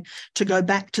funding, to go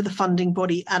back to the funding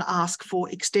body and ask for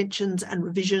extensions and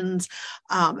revisions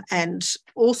and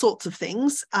all sorts of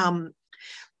things.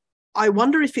 I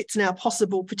wonder if it's now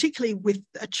possible, particularly with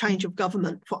a change of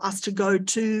government, for us to go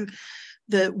to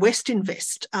the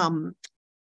Westinvest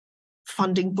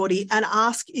funding body and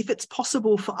ask if it's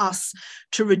possible for us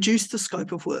to reduce the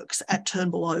scope of works at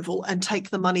Turnbull Oval and take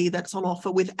the money that's on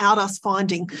offer without us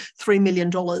finding $3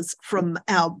 million from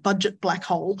our budget black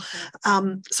hole,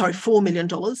 $4 million,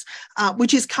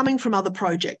 which is coming from other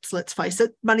projects, let's face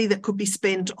it, money that could be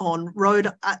spent on road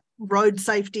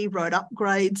safety, road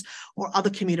upgrades, or other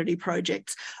community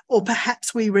projects. Or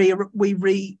perhaps we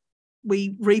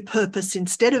repurpose,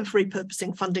 instead of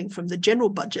repurposing funding from the general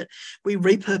budget, we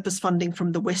repurpose funding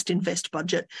from the Westinvest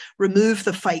budget, remove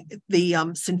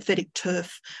the synthetic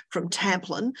turf from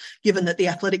Tamplin, given that the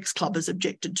Athletics Club has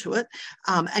objected to it,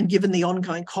 and given the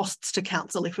ongoing costs to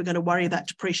council if we're going to worry about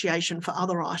depreciation for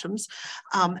other items,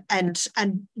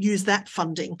 and use that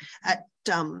funding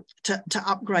to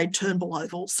upgrade Turnbull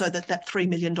Oval so that $3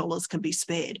 million can be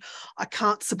spared. I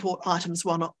can't support items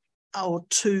 1 or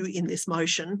 2 in this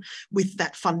motion with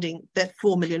that funding, that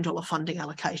 $4 million funding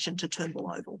allocation to Turnbull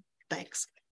Oval. Thanks.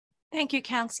 Thank you,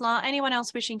 Councillor. Anyone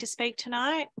else wishing to speak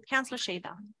tonight? Councillor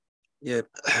Shiva. Yeah,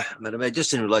 Madam Mayor,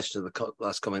 just in relation to the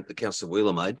last comment that Councillor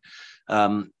Wheeler made,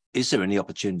 is there any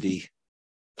opportunity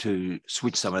to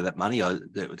switch some of that money?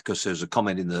 Because there's a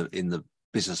comment in the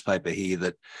business paper here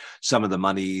that some of the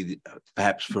money,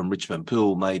 perhaps from Richmond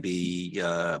Pool, may be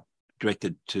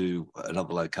directed to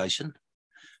another location.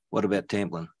 What about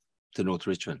Tamplin to North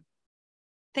Richmond?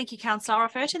 Thank you, Councillor. I'll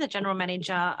refer to the General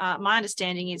Manager. My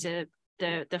understanding is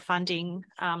the funding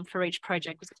for each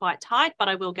project was quite tight, but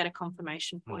I will get a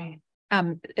confirmation for you.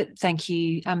 Thank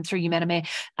you. Through you, Madam Mayor.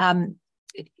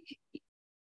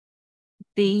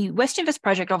 The Westinvest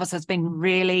Project Office has been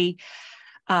really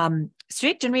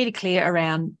strict and really clear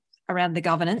around the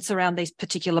governance around these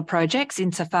particular projects,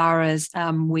 insofar as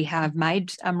we have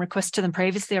made requests to them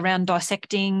previously around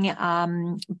dissecting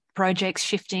projects,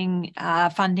 shifting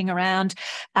funding around,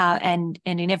 and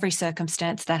in every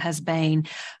circumstance that has been,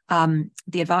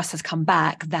 the advice has come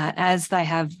back that as they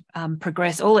have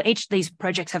progressed, each of these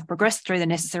projects have progressed through the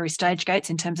necessary stage gates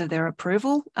in terms of their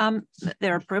approval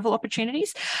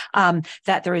opportunities,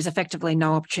 that there is effectively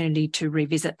no opportunity to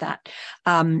revisit that.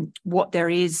 What there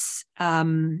is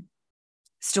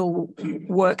still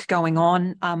work going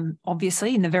on,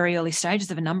 obviously, in the very early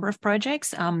stages of a number of projects.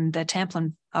 The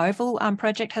Tamplin Oval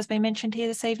project has been mentioned here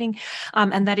this evening,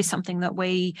 and that is something that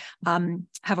we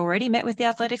have already met with the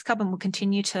Athletics Club and will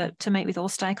continue to meet with all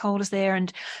stakeholders there.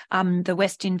 And the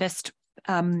Westinvest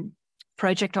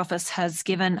Project Office has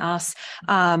given us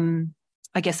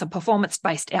I guess, a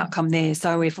performance-based outcome there.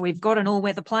 So if we've got an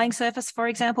all-weather playing surface, for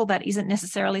example, that isn't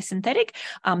necessarily synthetic,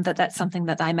 that's something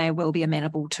that they may well be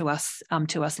amenable to us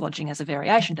lodging as a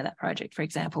variation to that project, for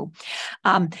example.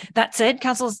 That said,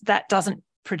 councillors, that doesn't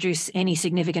produce any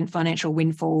significant financial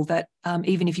windfall that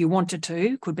even if you wanted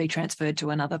to, could be transferred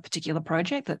to another particular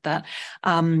project, that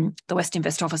the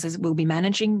Westinvest officers will be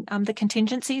managing the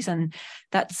contingencies, and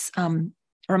that's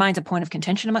remains a point of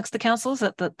contention amongst the councils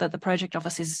that the project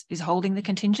office is holding the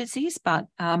contingencies, but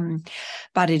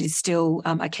it is still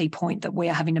a key point that we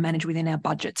are having to manage within our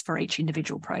budgets for each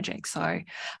individual project. So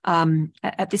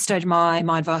at this stage, my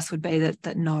advice would be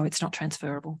that no, it's not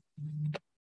transferable.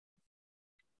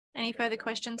 Any further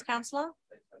questions, councillor?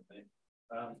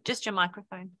 Just your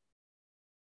microphone.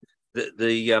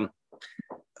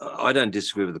 I don't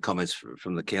disagree with the comments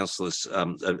from the councillors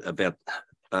about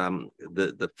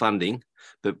the funding,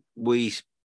 but we,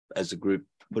 as a group,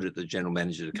 put it to the general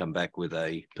manager to come back with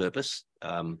a purpose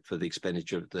for the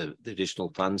expenditure of the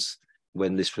additional funds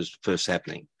when this was first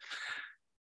happening.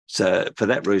 So for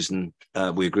that reason,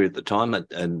 we agreed at the time,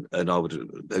 and I would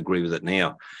agree with it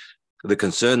now. The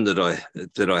concern that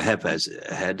I have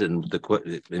had, and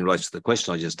in relation to the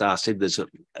question I just asked, if there's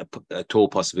a tall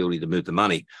possibility to move the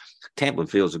money, Tamplin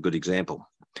Field is a good example.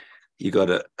 You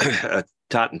got a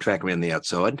tartan track around the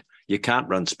outside. You can't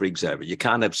run sprigs over it. You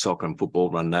can't have soccer and football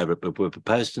running over it, but we're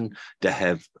proposing to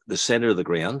have the centre of the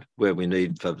ground where we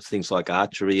need for things like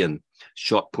archery and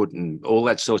shot put and all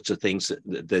that sorts of things.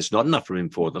 There's not enough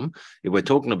room for them. If we're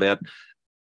talking about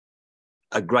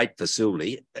a great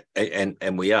facility,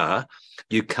 and we are,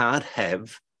 you can't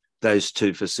have those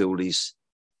two facilities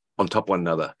on top of one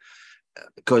another,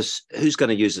 because who's going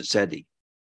to use it Saturday?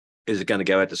 Is it going to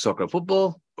go out to soccer or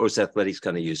football, or is athletics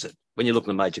going to use it? When you look at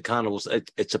the major carnivals,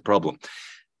 it's a problem.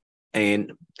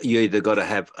 And you either got to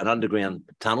have an underground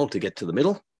tunnel to get to the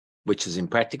middle, which is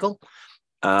impractical,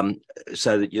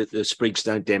 so that the sprigs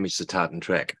don't damage the tartan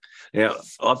track. Now,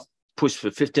 I've pushed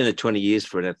for 15 or 20 years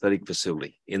for an athletic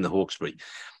facility in the Hawkesbury.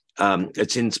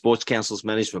 It's in Sports Council's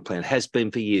management plan, has been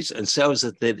for years, and so is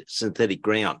the synthetic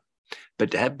ground.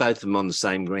 But to have both of them on the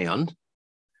same ground,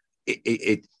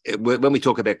 when we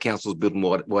talk about councils building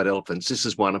white elephants, this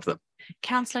is one of them.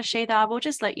 Councillor Sheether, I will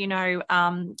just let you know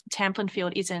Tamplin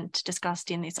Field isn't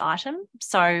discussed in this item,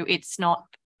 so it's not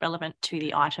relevant to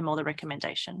the item or the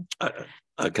recommendation.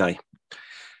 Okay.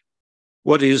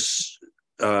 What is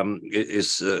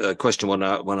a question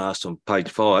one asked on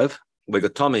page 5. We've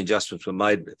got timely adjustments were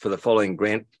made for the following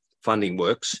grant funding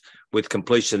works, with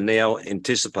completion now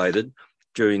anticipated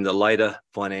during the later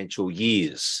financial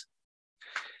years.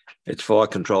 It's Fire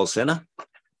Control Centre,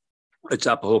 it's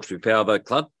Upper Hawkesbury Powerboat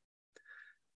Club,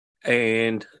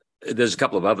 and there's a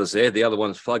couple of others there. The other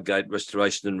one's floodgate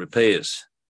restoration and repairs.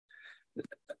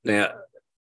 Now,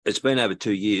 it's been over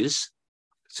 2 years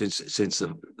since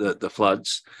the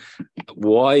floods.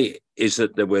 Why is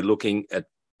it that we're looking at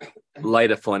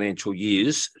later financial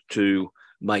years to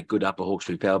make good Upper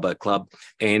Hawkesbury Powerboat Club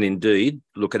and indeed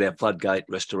look at our floodgate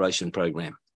restoration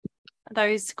program?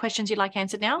 Those questions you'd like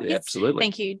answered now? Yeah, yes. absolutely.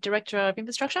 Thank you, Director of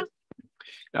Infrastructure.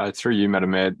 Through you,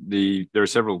 Madam Mayor, there are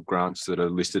several grants that are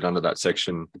listed under that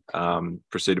section,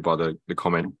 preceded by the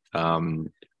comment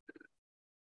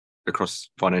across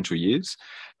financial years.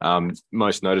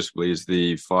 Most noticeably is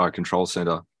the Fire Control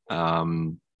Centre,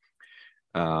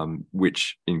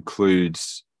 which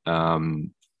includes sorry,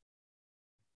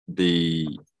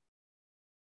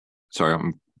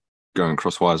 I'm going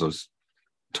crosswise. I was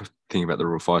thinking about the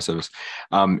Rural Fire Service.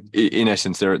 In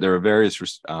essence, there are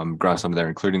various grants under there,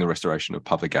 including the restoration of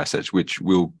public assets, which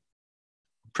will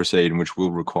proceed and which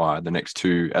will require the next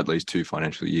at least two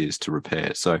financial years to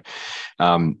repair. So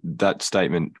that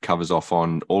statement covers off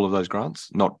on all of those grants.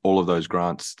 Not all of those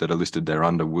grants that are listed there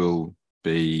under will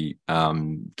be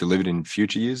delivered in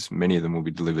future years. Many of them will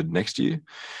be delivered next year.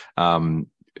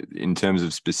 In terms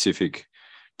of specific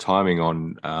timing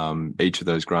on each of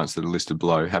those grants that are listed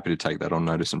below, happy to take that on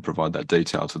notice and provide that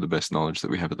detail to the best knowledge that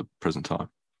we have at the present time.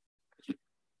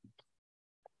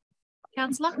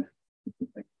 Councillor?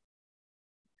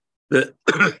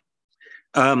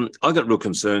 I've got real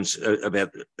concerns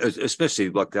about, especially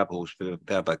like the Upper Hawkesbury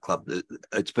Powerboat Club.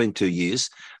 It's been 2 years.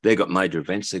 They've got major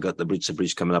events. They've got the Bridge to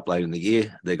Bridge coming up later in the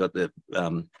year. They've got the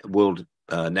World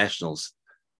Nationals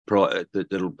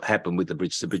that'll happen with the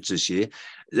Bridge to Bridge this year.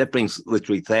 That brings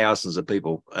literally thousands of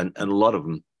people, and a lot of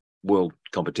them world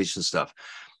competition stuff,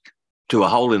 to a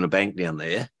hole in a bank down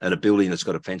there and a building that's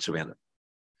got a fence around it.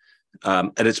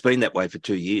 And it's been that way for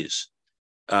 2 years.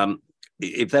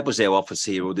 If that was our office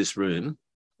here or this room,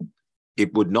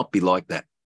 it would not be like that.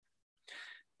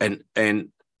 And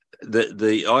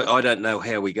I don't know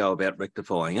how we go about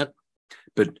rectifying it,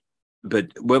 but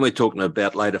when we're talking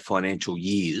about later financial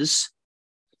years,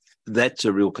 that's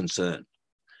a real concern,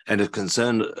 and a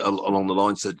concern along the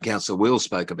lines that Councillor Wheal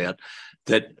spoke about,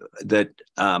 that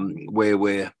where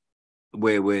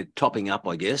we're topping up,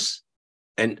 I guess.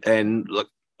 And look,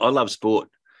 I love sport,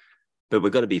 but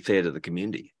we've got to be fair to the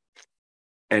community.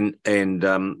 And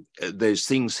there's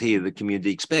things here the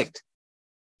community expect.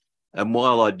 And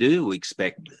while I do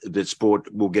expect that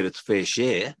sport will get its fair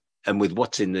share, and with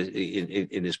what's in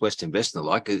this West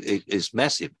Investment it is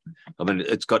massive. I mean,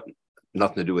 it's got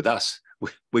nothing to do with us.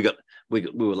 We were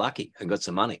lucky and got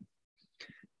some money,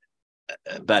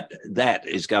 but that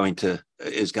is going to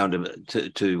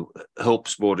help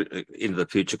sport into the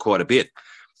future quite a bit.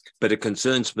 But it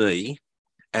concerns me,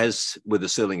 as with the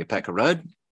sealing of Packer Road,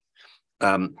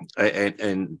 I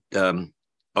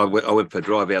went for a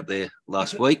drive out there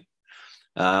last week,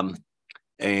 and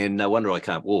no wonder I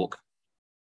can't walk.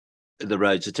 The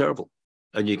roads are terrible,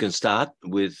 and you can start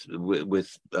with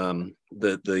the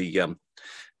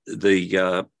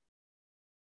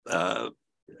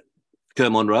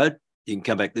Kermond Road. You can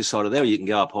come back this side of there, or you can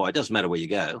go up high. It doesn't matter where you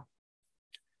go.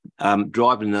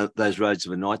 Driving those roads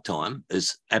at night time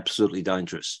is absolutely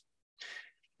dangerous.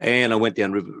 And I went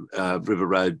down River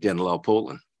Road down to Lower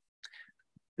Portland.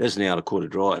 There's an hour and a quarter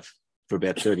drive for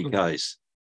about 30 k's.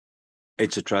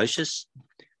 It's atrocious.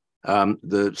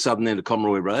 The southern end of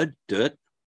Conroy Road, dirt.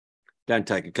 Don't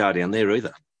take a car down there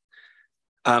either.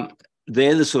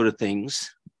 They're the sort of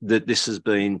things that this has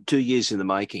been 2 years in the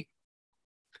making.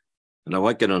 And I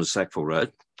won't get on to Sackville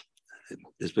Road.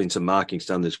 There's been some markings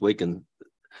done this week, and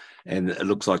it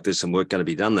looks like there's some work going to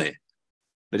be done there.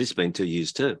 But it's been 2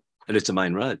 years too. And it's a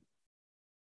main road.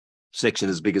 Section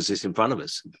as big as this in front of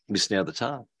us, missing out the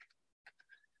tar.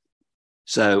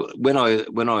 So when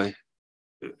I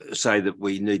say that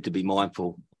we need to be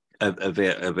mindful of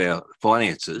our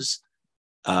finances,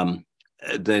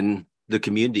 then the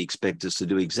community expects us to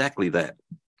do exactly that.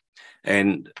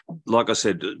 And like I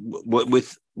said,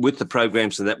 with the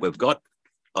programs that we've got,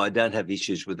 I don't have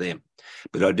issues with them,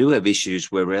 but I do have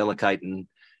issues where we're allocating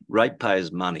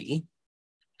ratepayers' money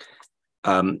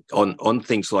on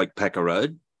things like Packer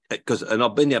Road, and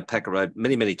I've been down Packer Road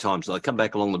many times, and I come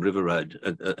back along the River Road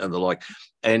and the like,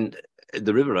 and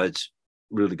the River Road's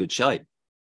really good shape.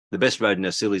 The best road in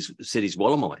our city's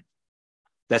Wallamai.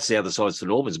 That's the other side of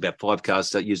St Albans. About 5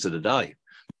 cars that use it a day,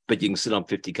 but you can sit on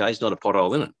 50 k's, not a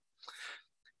pothole in it.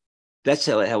 That's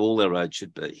how all our roads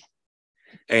should be.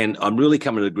 And I'm really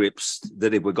coming to grips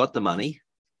that if we've got the money,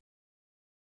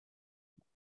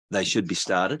 they should be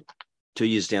started 2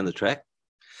 years down the track.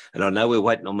 And I know we're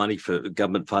waiting on money for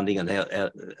government funding and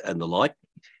the like,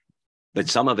 but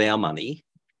some of our money,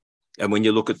 and when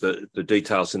you look at the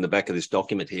details in the back of this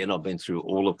document here, and I've been through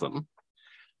all of them,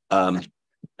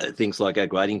 things like our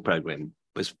grading program,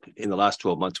 in the last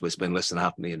 12 months, we've spent less than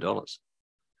 $500,000.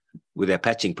 With our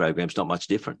patching programs, not much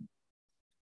different.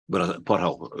 But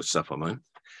pothole stuff, I mean.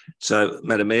 So,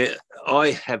 Madam Mayor,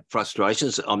 I have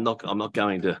frustrations. I'm not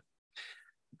going to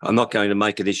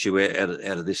make an issue out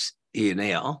of this here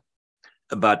now,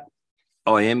 but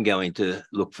I am going to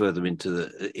look further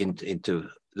into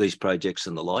these projects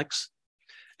and the likes.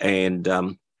 And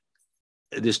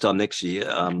this time next year,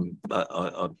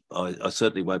 I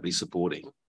certainly won't be supporting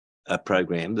a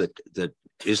program that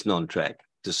isn't on track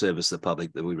to service the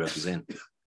public that we represent.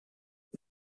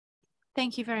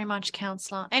 Thank you very much,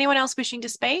 Councillor. Anyone else wishing to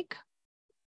speak?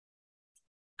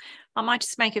 I might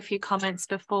just make a few comments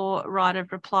before right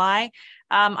of reply.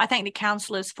 I thank the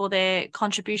councillors for their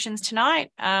contributions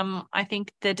tonight. I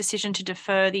think the decision to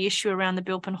defer the issue around the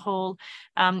Bilpin Hall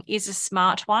is a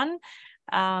smart one.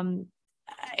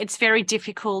 It's very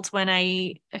difficult when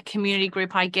a community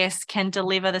group, I guess, can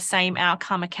deliver the same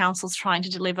outcome a council's trying to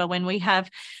deliver when we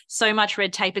have so much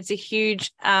red tape. It's a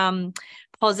huge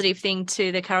positive thing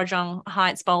to the Kurrajong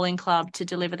Heights Bowling Club to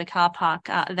deliver the car park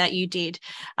that you did.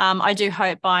 I do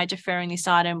hope by deferring this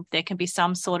item, there can be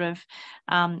some sort of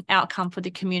outcome for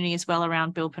the community as well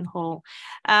around Bilpin Hall.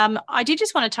 I did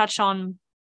just want to touch on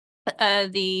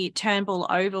the Turnbull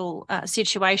Oval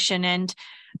situation and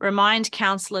remind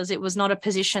councillors it was not a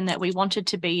position that we wanted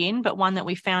to be in, but one that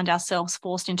we found ourselves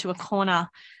forced into a corner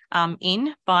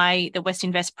in by the West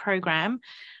Invest program.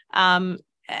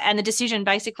 And the decision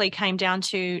basically came down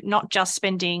to not just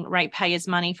spending ratepayers'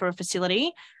 money for a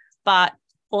facility, but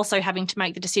also having to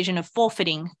make the decision of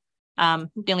forfeiting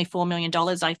nearly $4 million,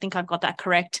 I think I've got that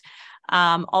correct,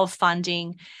 of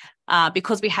funding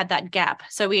because we had that gap.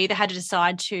 So we either had to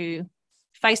decide to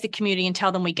face the community and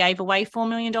tell them we gave away $4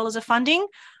 million of funding,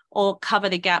 or cover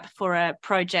the gap for a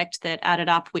project that added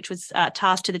up, which was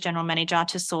tasked to the General Manager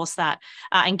to source that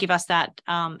and give us that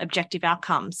objective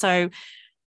outcome. So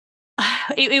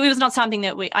it was not something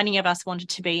that any of us wanted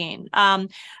to be in.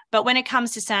 But when it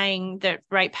comes to saying that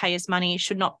ratepayers' money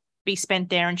should not be spent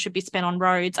there and should be spent on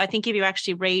roads, I think if you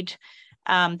actually read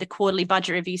the quarterly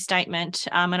budget review statement,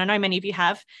 and I know many of you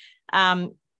have,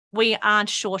 we aren't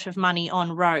short of money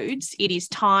on roads. It is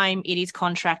time, it is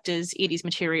contractors, it is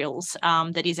materials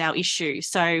that is our issue.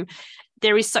 So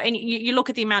there is and you look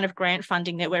at the amount of grant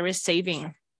funding that we're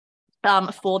receiving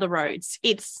for the roads.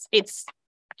 It's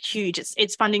huge.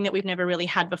 It's funding that we've never really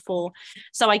had before.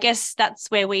 So I guess that's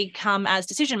where we come as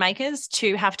decision makers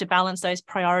to have to balance those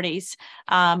priorities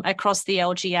across the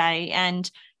LGA. And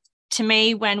To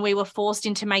me, when we were forced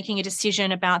into making a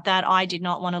decision about that, I did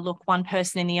not want to look one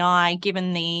person in the eye,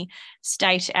 given the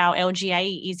state our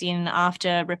LGA is in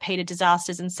after repeated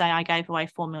disasters, and say I gave away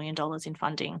 $4 million in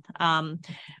funding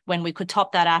when we could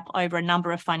top that up over a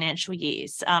number of financial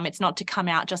years. It's not to come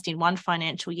out just in one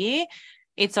financial year.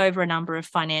 It's over a number of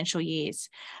financial years.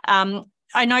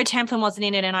 I know Templin wasn't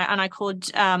in it, and I called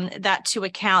that to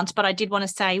account, but I did want to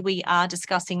say we are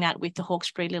discussing that with the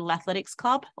Hawkesbury Little Athletics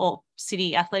Club or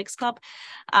City Athletics Club.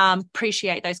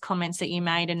 Appreciate those comments that you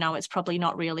made, and know it's probably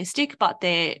not realistic, but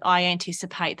I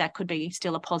anticipate that could be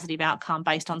still a positive outcome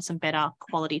based on some better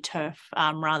quality turf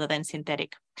rather than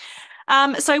synthetic.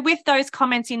 So with those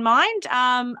comments in mind,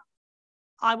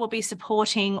 I will be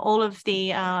supporting all of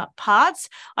the parts.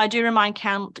 I do remind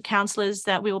councillors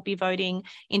that we will be voting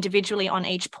individually on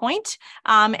each point.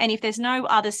 And if there's no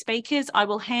other speakers, I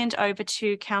will hand over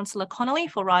to Councillor Connolly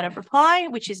for right of reply,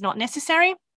 which is not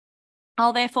necessary.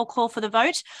 I'll therefore call for the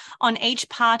vote on each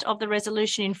part of the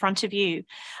resolution in front of you.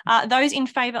 Those in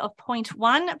favour of point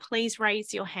 1, please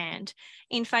raise your hand.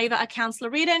 In favour are Councillor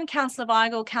Reardon, Councillor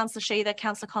Weigel, Councillor Sheether,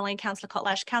 Councillor Connolly, Councillor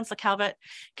Kotlash, Councillor Calvert,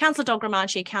 Councillor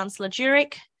Dogramaggi, Councillor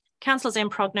Durick, Councillor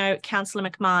Zemprogno, Councillor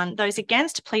McMahon. Those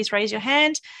against, please raise your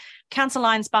hand. Councillor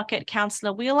Lyons Bucket,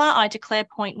 Councillor Wheeler. I declare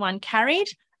point 1 carried.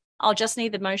 I'll just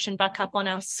need the motion back up on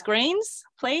our screens,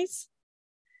 please.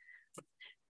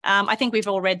 I think we've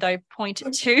all read though point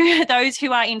 2. Those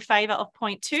who are in favour of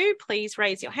point 2, please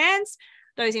raise your hands.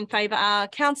 Those in favour are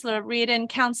Councillor Reardon,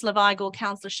 Councillor Weigel,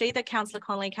 Councillor Sheether, Councillor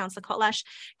Connolly, Councillor Kotlash,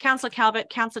 Councillor Calvert,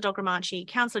 Councillor Dogramaggi,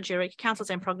 Councillor Durick,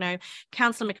 Councillor Zemprogno,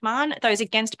 Councillor McMahon. Those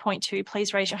against point 2,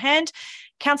 please raise your hand.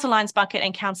 Councillor Lyons Bucket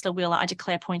and Councillor Wheeler, I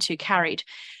declare point 2 carried.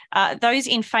 Those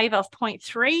in favour of point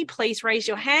 3, please raise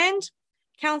your hand.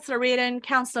 Councillor Reardon,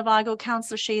 Councillor Weigel,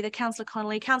 Councillor Sheether, Councillor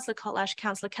Connolly, Councillor Kotlash,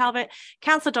 Councillor Calvert,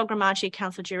 Councillor Dogramaggi,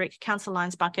 Councillor Durick, Councillor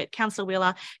Lyons Bucket, Councillor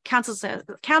Wheeler, Councillor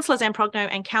Zemprogno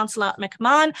and Councillor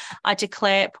McMahon. I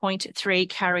declare point 3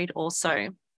 carried also.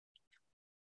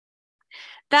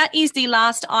 That is the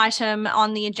last item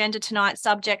on the agenda tonight,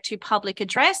 subject to public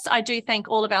address. I do thank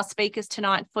all of our speakers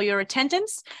tonight for your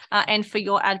attendance and for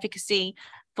your advocacy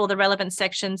for the relevant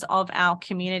sections of our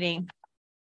community.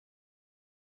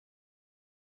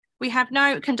 We have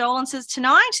no condolences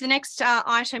tonight. The next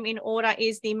item in order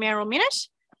is the mayoral minute.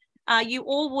 You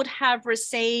all would have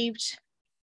received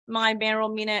my mayoral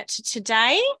minute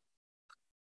today.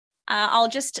 I'll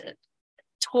just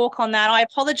talk on that. I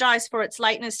apologise for its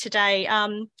lateness today.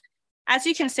 As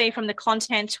you can see from the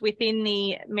content within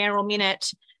the mayoral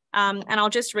minute, and I'll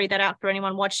just read that out for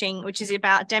anyone watching, which is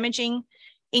about damaging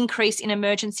increase in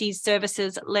emergency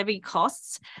services levy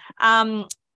costs.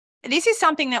 This is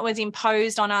something that was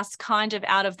imposed on us kind of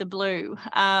out of the blue.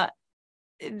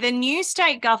 The new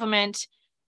state government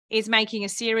is making a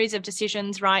series of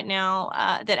decisions right now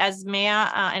that as mayor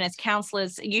and as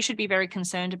councillors, you should be very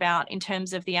concerned about in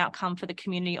terms of the outcome for the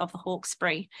community of the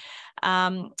Hawkesbury.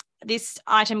 This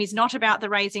item is not about the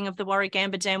raising of the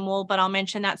Warragamba Dam wall, but I'll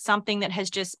mention that's something that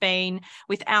has just been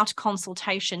without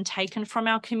consultation taken from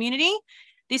our community.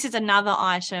 This is another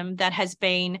item that has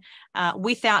been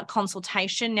without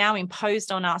consultation now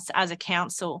imposed on us as a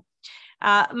council.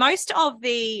 Most of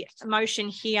the motion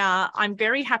here, I'm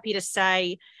very happy to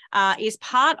say, is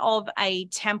part of a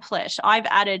template. I've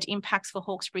added impacts for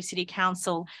Hawkesbury City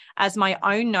Council as my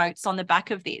own notes on the back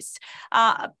of this.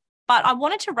 But I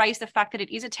wanted to raise the fact that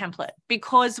it is a template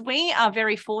because we are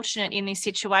very fortunate in this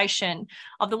situation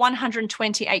of the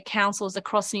 128 councils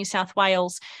across New South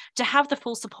Wales to have the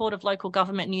full support of local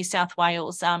government New South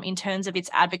Wales in terms of its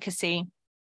advocacy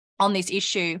on this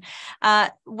issue.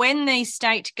 When the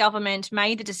state government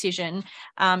made the decision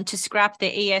to scrap the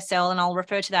ESL, and I'll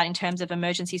refer to that in terms of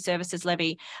emergency services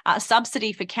levy,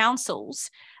 subsidy for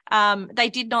councils, they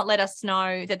did not let us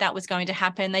know that that was going to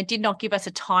happen. They did not give us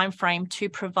a time frame to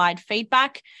provide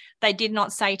feedback. They did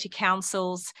not say to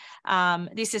councils,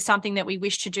 this is something that we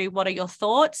wish to do. What are your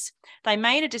thoughts? They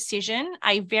made a decision,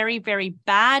 a very, very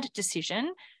bad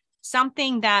decision,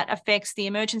 something that affects the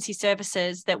emergency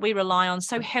services that we rely on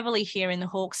so heavily here in the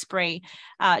Hawkesbury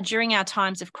during our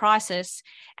times of crisis.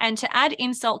 And to add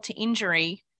insult to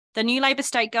injury, the new Labor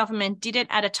state government did it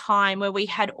at a time where we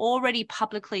had already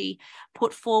publicly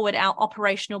put forward our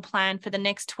operational plan for the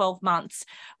next 12 months,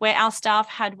 where our staff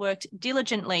had worked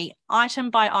diligently, item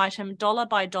by item, dollar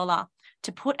by dollar,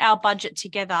 to put our budget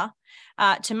together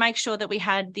to make sure that we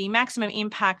had the maximum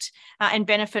impact and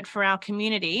benefit for our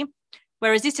community.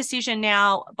 Whereas this decision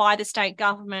now by the state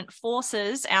government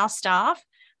forces our staff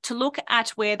to look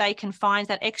at where they can find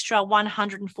that extra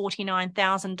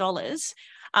 $149,000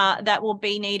 that will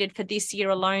be needed for this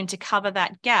year alone to cover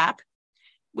that gap.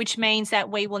 which means that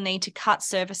we will need to cut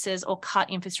services or cut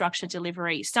infrastructure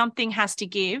delivery. Something has to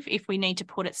give if we need to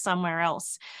put it somewhere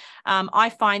else. I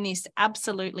find this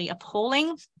absolutely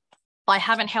appalling. I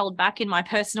haven't held back in my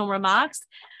personal remarks.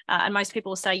 And most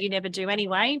people will say you never do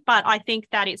anyway, but I think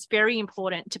that it's very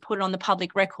important to put it on the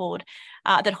public record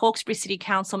that Hawkesbury City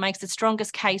Council makes the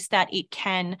strongest case that it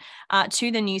can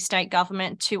to the new state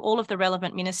government, to all of the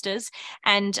relevant ministers,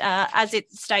 and as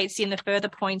it states in the further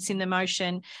points in the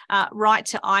motion, write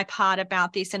to IPART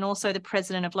about this, and also the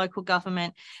President of Local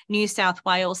Government New South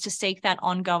Wales to seek that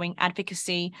ongoing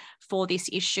advocacy for this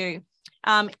issue.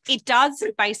 It does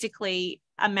basically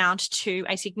amount to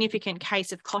a significant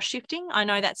case of cost shifting. I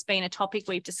know that's been a topic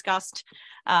we've discussed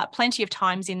plenty of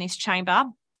times in this chamber.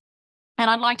 And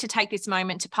I'd like to take this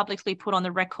moment to publicly put on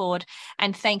the record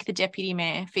and thank the Deputy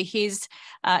Mayor for his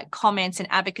comments and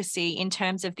advocacy in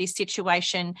terms of this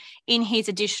situation in his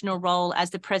additional role as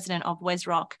the President of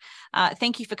WesRock.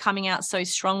 Thank you for coming out so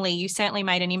strongly. You certainly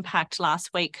made an impact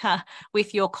last week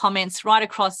with your comments right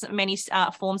across many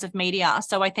forms of media.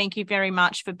 So I thank you very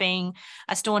much for being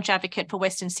a staunch advocate for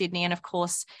Western Sydney, and of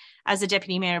course, as the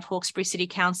Deputy Mayor of Hawkesbury City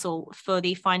Council, for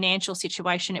the financial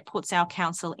situation it puts our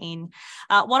council in.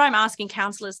 What I'm asking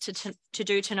councillors to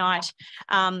do tonight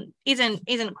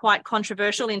isn't quite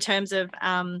controversial in terms of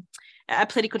a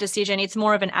political decision. It's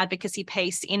more of an advocacy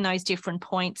piece in those different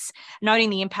points, noting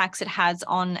the impacts it has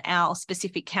on our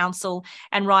specific council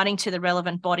and writing to the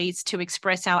relevant bodies to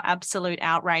express our absolute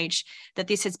outrage that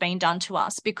this has been done to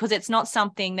us, because it's not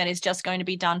something that is just going to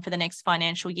be done for the next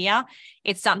financial year.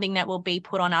 It's something that will be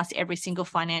put on us every single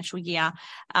financial year,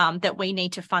 that we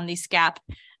need to fund this gap.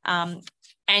 And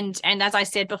as I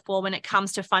said before, when it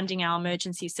comes to funding our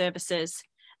emergency services,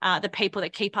 the people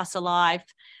that keep us alive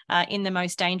in the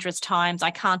most dangerous times,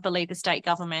 I can't believe the state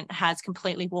government has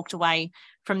completely walked away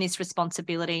from this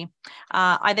responsibility.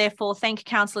 I therefore thank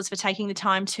councillors for taking the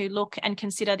time to look and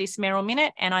consider this mayoral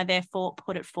minute, and I therefore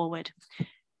put it forward.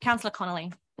 Councillor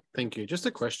Connolly. Thank you. Just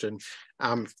a question,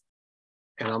 and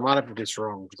I might have this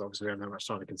wrong because obviously we don't have much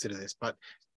time to consider this, but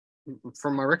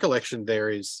from my recollection, there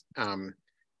is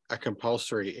a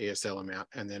compulsory ESL amount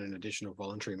and then an additional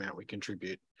voluntary amount we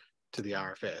contribute to the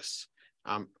RFS.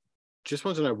 Just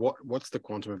want to know what's the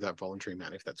quantum of that voluntary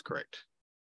amount, if that's correct.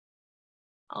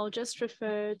 I'll just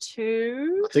refer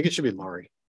to... I think it should be Laurie.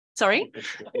 Sorry.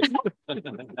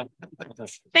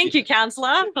 Thank you,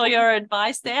 councillor, for your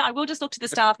advice there. I will just look to the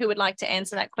staff who would like to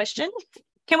answer that question.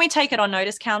 Can we take it on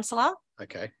notice, councillor?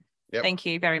 Okay. Yep. Thank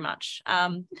you very much.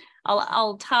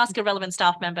 I'll task a relevant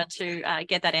staff member to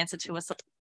get that answer to us.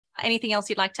 Anything else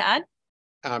you'd like to add?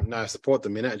 No, I support the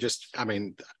minute. Just, I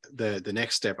mean, the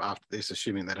next step after this,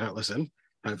 assuming they don't listen,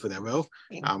 hopefully they will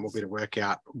be to work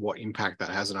out what impact that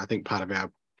has. And I think part of our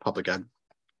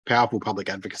powerful public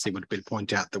advocacy would be to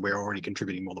point out that we're already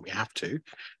contributing more than we have to,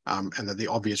 and that the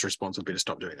obvious response would be to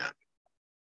stop doing that.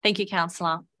 Thank you,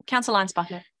 councillor. Councillor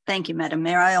Lyons-Buckley. Thank you, Madam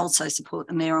Mayor. I also support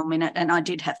the mayoral minute, and I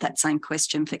did have that same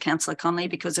question for Councillor Connolly,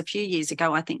 because a few years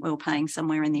ago, I think we were paying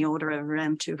somewhere in the order of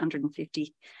around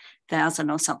 250,000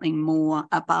 or something more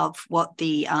above what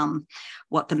the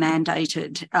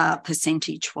mandated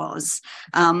percentage was.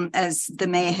 As the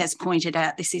Mayor has pointed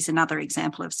out, this is another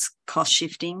example of cost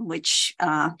shifting, which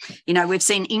we've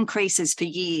seen increases for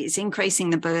years, increasing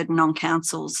the burden on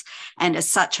councils and as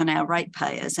such on our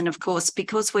ratepayers. And of course,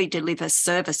 because we deliver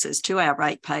services to our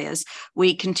ratepayers,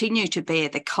 we continue to bear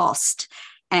the cost,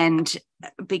 and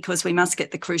because we must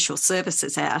get the crucial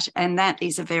services out. And that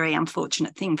is a very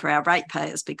unfortunate thing for our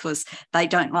ratepayers, because they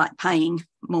don't like paying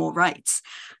more rates.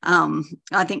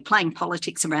 I think playing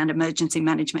politics around emergency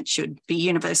management should be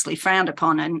universally frowned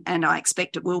upon, and I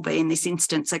expect it will be in this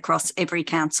instance across every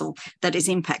council that is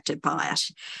impacted by it.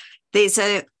 There's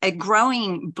a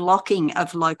growing blocking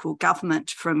of local government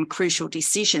from crucial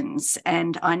decisions.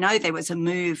 And I know there was a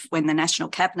move when the National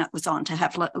Cabinet was on to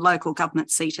have a local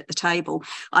government seat at the table.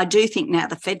 I do think now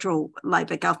the federal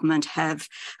Labor government have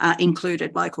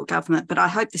included local government, but I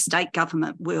hope the state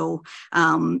government will,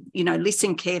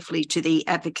 listen carefully to the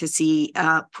advocacy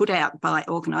put out by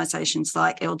organisations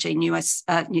like LG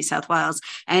New South Wales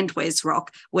and WesRock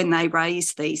when they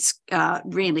raise these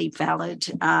really valid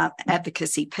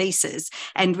advocacy pieces,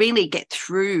 and really get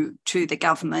through to the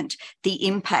government the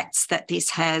impacts that this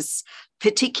has,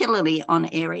 particularly on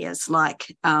areas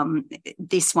like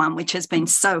this one, which has been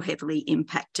so heavily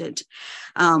impacted.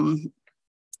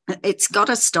 It's got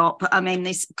to stop. I mean,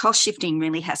 this cost shifting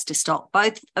really has to stop.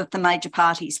 Both of the major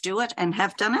parties do it and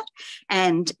have done it,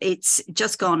 and it's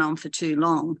just gone on for too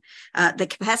long. The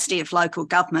capacity of local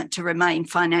government to remain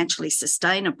financially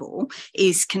sustainable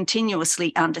is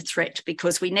continuously under threat,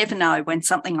 because we never know when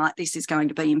something like this is going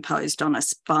to be imposed on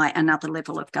us by another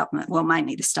level of government, well,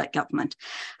 mainly the state government.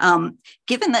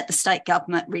 Given that the state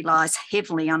government relies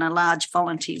heavily on a large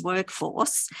volunteer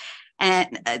workforce,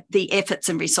 and the efforts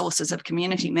and resources of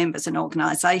community members and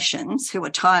organisations who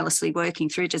are tirelessly working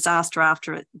through disaster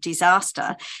after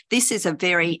disaster, this is a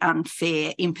very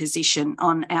unfair imposition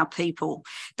on our people.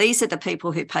 These are the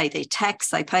people who pay their tax,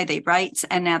 they pay their rates,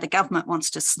 and now the government wants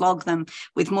to slog them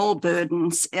with more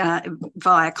burdens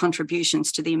via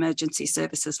contributions to the Emergency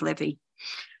Services Levy.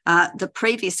 The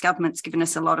previous government's given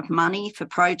us a lot of money for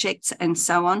projects and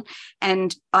so on.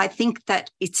 And I think that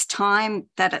it's time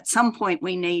that at some point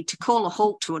we need to call a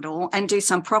halt to it all and do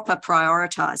some proper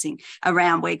prioritising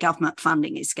around where government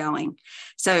funding is going.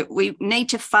 So we need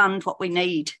to fund what we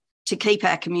need to keep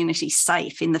our community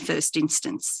safe in the first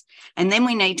instance. And then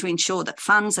we need to ensure that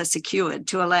funds are secured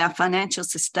to allow financial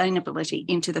sustainability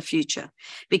into the future,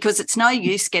 because it's no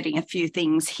use getting a few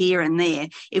things here and there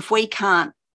if we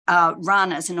can't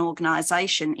run as an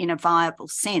organisation in a viable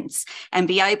sense and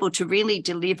be able to really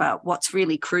deliver what's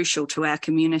really crucial to our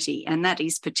community, and that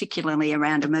is particularly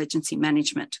around emergency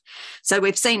management. So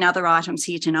we've seen other items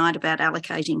here tonight about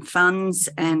allocating funds,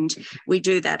 and we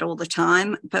do that all the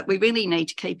time, but we really need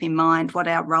to keep in mind what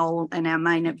our role and our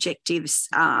main objectives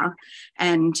are.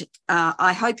 And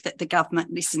I hope that the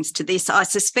government listens to this. I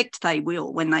suspect they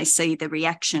will when they see the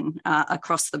reaction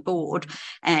across the board,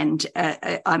 and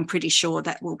I'm pretty sure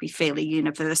that will be fairly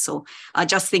universal. I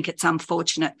just think it's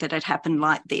unfortunate that it happened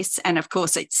like this. And of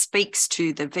course, it speaks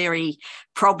to the very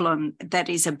problem that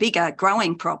is a bigger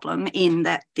growing problem, in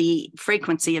that the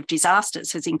frequency of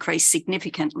disasters has increased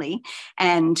significantly.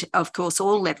 And of course,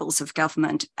 all levels of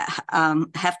government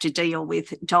have to deal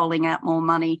with doling out more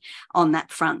money on that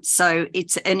front. So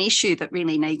it's an issue that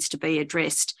really needs to be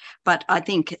addressed. But I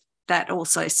think that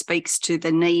also speaks to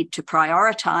the need to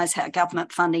prioritise how government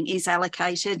funding is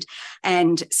allocated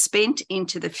and spent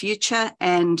into the future.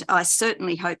 And I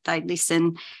certainly hope they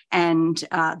listen, and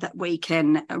that we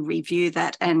can review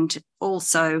that. And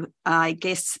also, I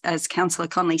guess, as Councillor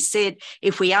Conley said,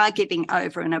 if we are giving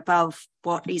over and above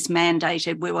what is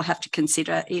mandated, we will have to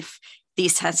consider if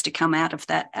this has to come out of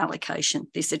that allocation,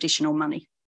 this additional money.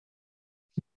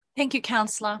 Thank you,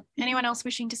 Councillor. Anyone else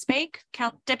wishing to speak?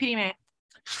 Deputy Mayor.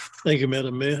 Thank you,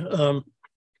 Madam Mayor.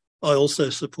 I also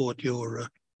support your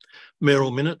mayoral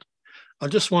minute. I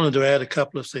just wanted to add a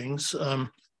couple of things.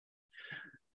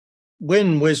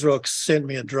 When Wesrock sent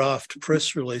me a draft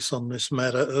press release on this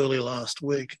matter early last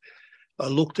week, I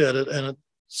looked at it and it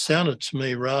sounded to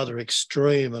me rather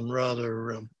extreme and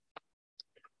rather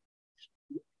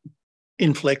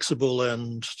inflexible,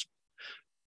 and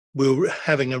we were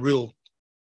having a real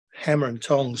hammer and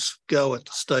tongs go at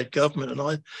the state government.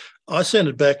 And I sent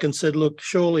it back and said, look,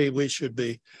 surely we should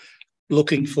be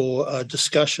looking for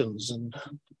discussions and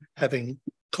having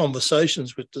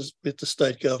conversations with the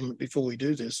state government before we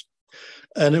do this.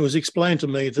 And it was explained to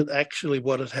me that actually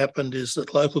what had happened is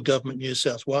that local government New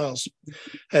South Wales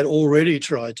had already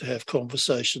tried to have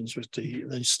conversations with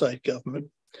the state government.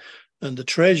 And the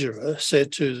Treasurer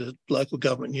said to the local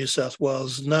government New South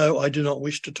Wales, no, I do not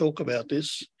wish to talk about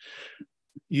this.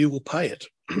 You will pay it.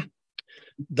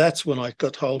 That's when I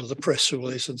got hold of the press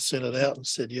release and sent it out and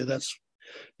said, yeah, that's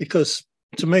because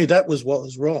to me, that was what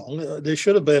was wrong. There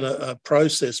should have been a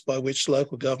process by which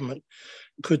local government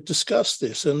could discuss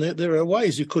this. And there are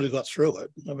ways you could have got through it.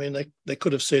 I mean, they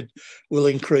could have said, we'll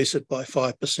increase it by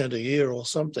 5% a year or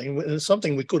something. It's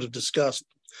something we could have discussed.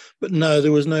 But no,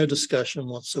 there was no discussion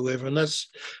whatsoever. And that's,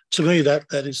 to me, that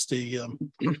is the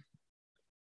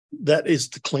that is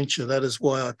the clincher. That is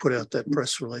why I put out that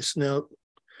press release. Now,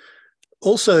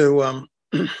 also,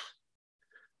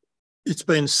 it's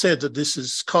been said that this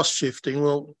is cost shifting.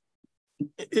 Well,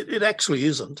 it actually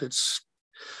isn't.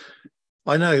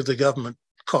 I know the government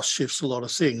cost shifts a lot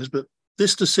of things, but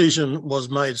this decision was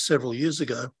made several years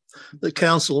ago. The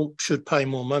council should pay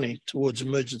more money towards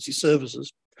emergency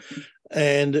services.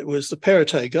 And it was the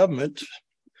Perrottet government,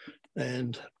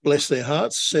 and bless their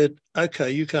hearts, said,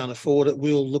 okay, you can't afford it.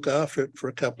 We'll look after it for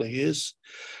a couple of years.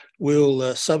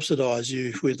 We'll subsidise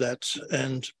you with that.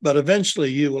 But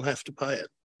eventually you will have to pay it.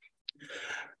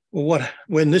 Well,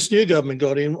 when this new government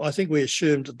got in, I think we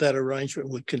assumed that arrangement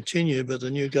would continue, but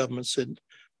the new government said,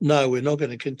 no, we're not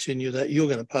going to continue that. You're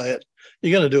going to pay it.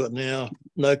 You're going to do it now.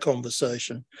 No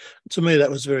conversation. To me, that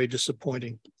was very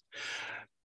disappointing.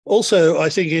 Also, I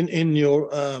think in your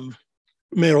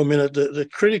mayoral minute, the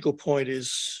critical point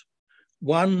is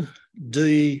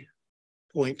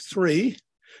 1D.3,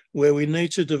 where we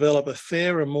need to develop a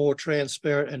fairer, more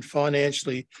transparent and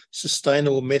financially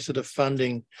sustainable method of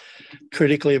funding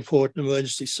critically important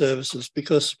emergency services,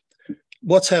 because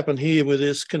what's happened here with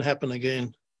this can happen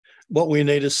again. What we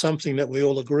need is something that we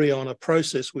all agree on, a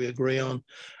process we agree on,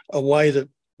 a way that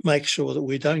makes sure that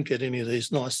we don't get any of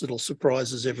these nice little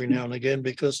surprises every now and again,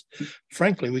 because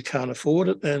frankly, we can't afford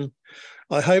it. And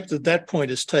I hope that that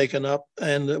point is taken up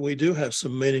and that we do have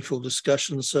some meaningful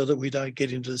discussions so that we don't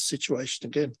get into this situation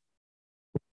again.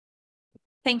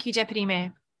 Thank you, Deputy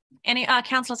Mayor. Any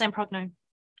Councillor Zamprogno.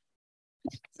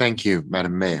 Thank you,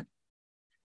 Madam Mayor.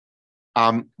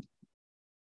 As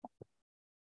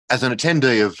an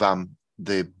attendee of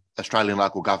the Australian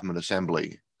Local Government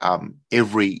Assembly,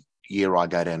 every year I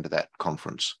go down to that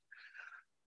conference.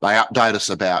 They update us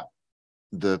about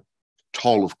the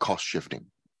toll of cost shifting.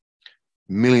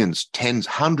 Millions, tens,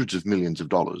 hundreds of millions of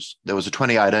dollars. There was a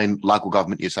 2018 Local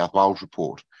Government New South Wales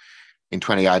report in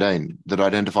 2018 that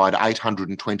identified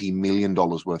 $820 million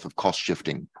worth of cost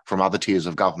shifting from other tiers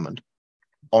of government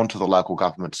onto the local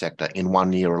government sector in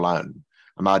 1 year alone.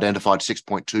 And they identified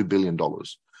 $6.2 billion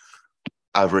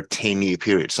over a 10-year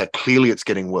period. So clearly it's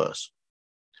getting worse.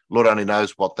 Lord only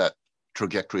knows what that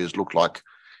trajectory has looked like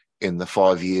in the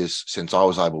 5 years since I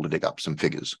was able to dig up some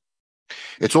figures.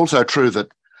 It's also true that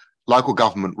local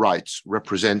government rates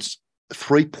represents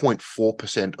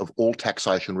 3.4% of all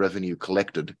taxation revenue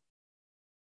collected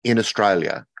in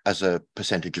Australia as a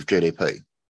percentage of GDP.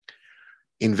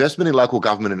 Investment in local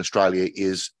government in Australia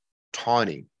is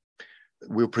tiny.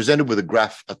 We were presented with a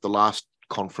graph at the last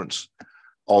conference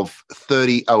of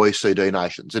 30 OECD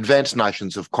nations, advanced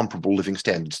nations of comparable living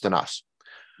standards than us.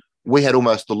 We had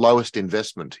almost the lowest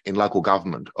investment in local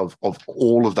government of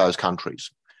all of those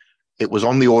countries. It was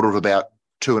on the order of about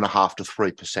 2.5% to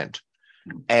 3%.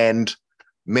 And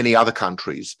many other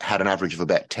countries had an average of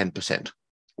about 10%,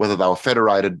 whether they were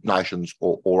federated nations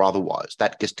or otherwise.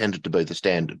 That just tended to be the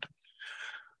standard.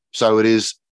 So it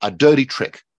is a dirty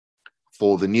trick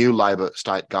for the new Labor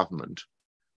state government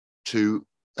to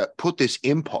put this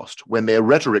impost when their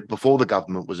rhetoric before the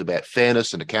government was about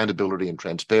fairness and accountability and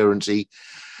transparency.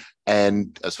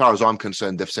 And as far as I'm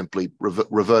concerned, they've simply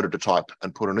reverted to type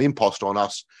and put an impost on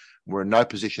us. We're in no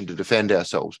position to defend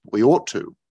ourselves. We ought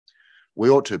to. We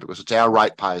ought to, because it's our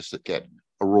ratepayers that get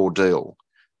a raw deal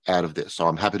out of this. So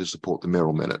I'm happy to support the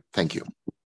mayoral minute. Thank you.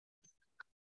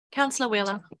 Councillor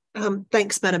Wheeler.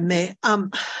 Thanks, Madam Mayor.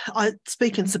 I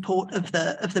speak in support of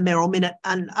the mayoral minute,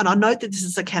 and I note that this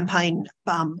is a campaign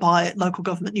by Local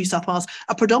Government New South Wales,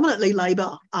 a predominantly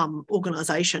Labor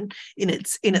organisation in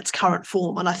its current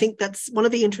form. And I think that's one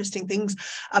of the interesting things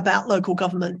about local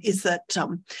government is that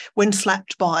when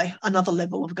slapped by another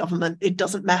level of government, it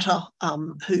doesn't matter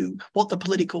what the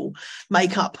political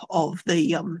makeup of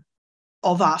the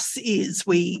of us is,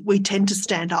 we tend to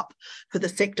stand up for the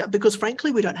sector because,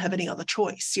 frankly, we don't have any other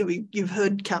choice. You've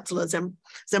heard Councillor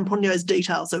Zamprogno's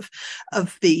details of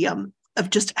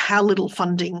just how little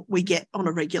funding we get on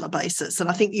a regular basis,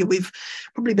 and I think we've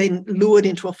probably been lured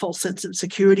into a false sense of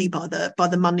security by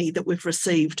the money that we've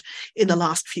received in the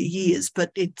last few years. But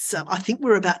it's I think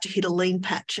we're about to hit a lean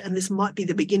patch, and this might be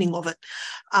the beginning of it.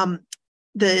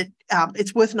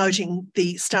 It's worth noting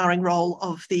the starring role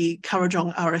of the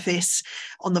Kurrajong RFS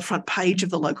on the front page of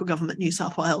the Local Government New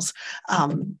South Wales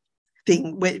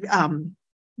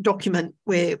document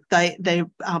where they're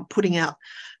putting out,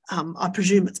 I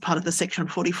presume it's part of the Section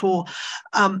 44,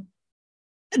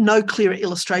 no clearer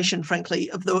illustration, frankly,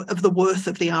 of the worth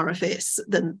of the RFS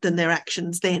than their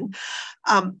actions then.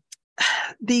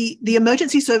 The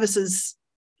Emergency Services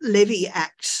Levy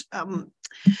Act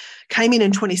came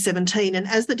in 2017, and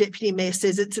as the Deputy Mayor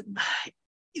says,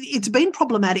 it's been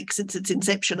problematic since its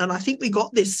inception. And I think we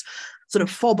got this sort of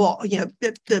fob off,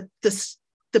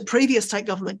 the previous state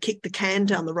government kicked the can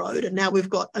down the road, and now we've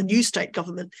got a new state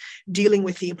government dealing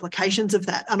with the implications of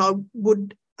that. And I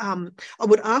would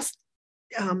ask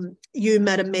you,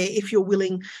 Madam Mayor, if you're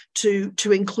willing to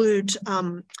include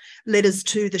letters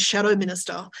to the Shadow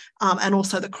Minister and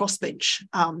also the crossbench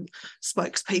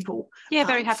spokespeople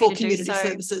very happy for to community do so.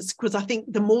 services, because I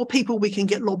think the more people we can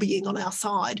get lobbying on our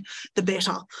side, the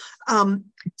better.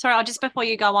 Sorry, I'll just, before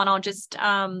you go on, I'll just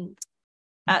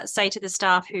say to the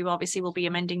staff who obviously will be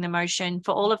amending the motion,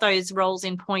 for all of those roles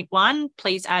in point 1,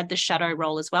 please add the shadow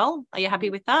role as well. Are you happy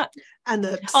with that? And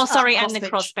the and the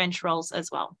crossbench roles as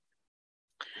well.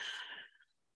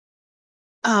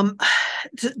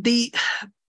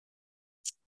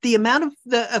 the amount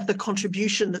of the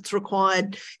contribution that's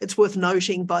required, it's worth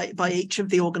noting, by each of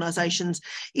the organisations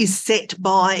is set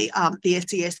by the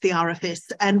SES, the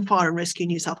RFS and Fire and Rescue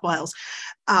New South Wales.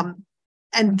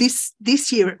 And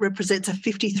this year it represents a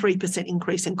 53%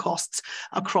 increase in costs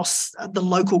across the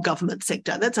local government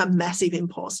sector. That's a massive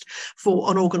impost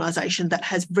for an organisation that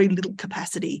has very little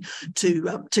capacity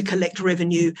to collect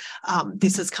revenue.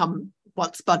 This has come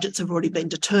once budgets have already been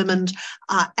determined,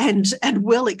 and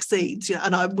well exceeds.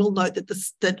 And I will note that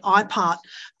that IPART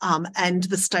and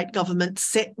the state government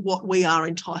set what we are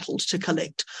entitled to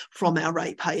collect from our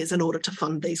ratepayers in order to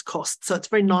fund these costs. So it's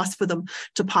very nice for them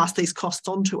to pass these costs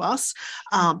on to us,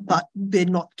 but they're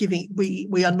not giving.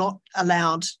 We are not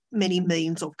allowed many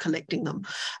means of collecting them.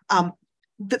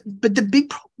 But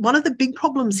one of the big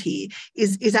problems here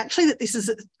is actually that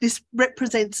this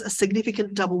represents a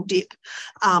significant double dip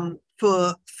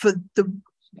for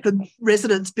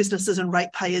residents, businesses and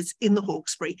ratepayers in the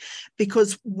Hawkesbury,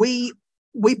 because we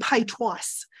pay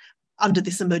twice under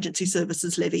this emergency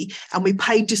services levy, and we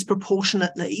pay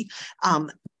disproportionately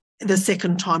the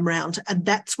second time round, and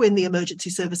that's when the emergency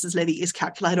services levy is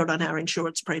calculated on our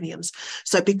insurance premiums.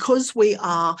 So because we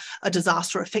are a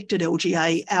disaster affected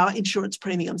LGA, our insurance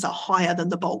premiums are higher than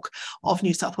the bulk of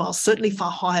New South Wales, certainly far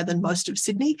higher than most of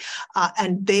Sydney,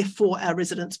 and therefore our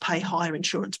residents pay higher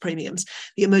insurance premiums.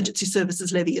 The emergency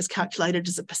services levy is calculated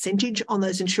as a percentage on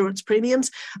those insurance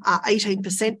premiums,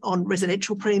 18% on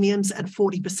residential premiums and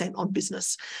 40% on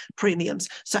business premiums.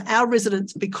 So our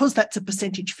residents, because that's a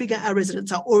percentage figure, our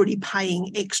residents are already paying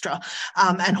extra,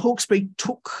 and Hawkesbury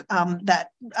took that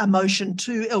motion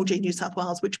to LG New South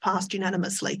Wales, which passed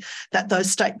unanimously, that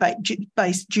those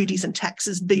state-based duties and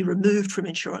taxes be removed from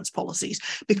insurance policies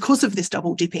because of this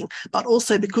double dipping, but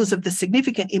also because of the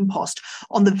significant impost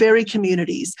on the very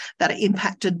communities that are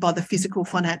impacted by the physical,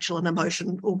 financial and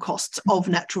emotional costs of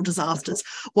natural disasters.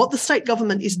 What the state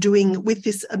government is doing with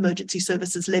this emergency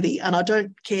services levy, and I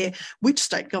don't care which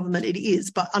state government it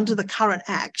is, but under the current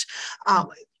Act,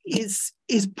 is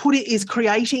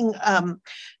creating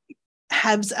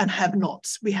haves and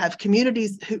have-nots. We have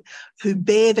communities who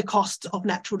bear the cost of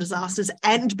natural disasters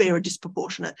and bear a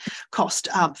disproportionate cost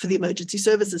for the emergency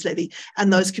services levy,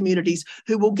 and those communities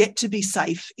who will get to be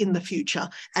safe in the future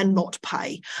and not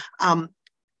pay.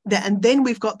 And then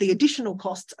we've got the additional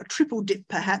costs, a triple dip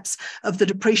perhaps, of the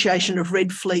depreciation of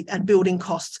red fleet and building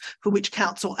costs, for which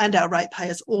council and our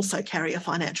ratepayers also carry a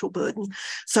financial burden.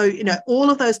 So,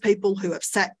 all of those people who have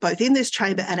sat both in this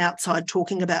chamber and outside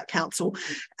talking about council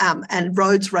and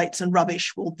roads, rates and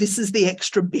rubbish, well, this is the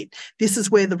extra bit. This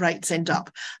is where the rates end up.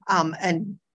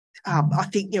 I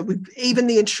think even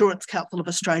the Insurance Council of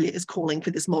Australia is calling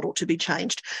for this model to be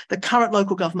changed. The current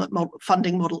local government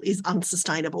funding model is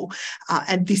unsustainable,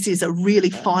 and this is a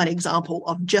really fine example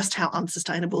of just how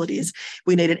unsustainable it is.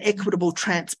 We need an equitable,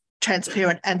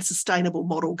 transparent and sustainable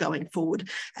model going forward,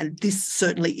 and this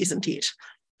certainly isn't it.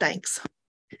 Thanks.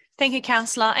 Thank you,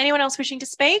 Councillor. Anyone else wishing to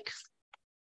speak?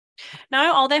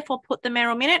 No, I'll therefore put the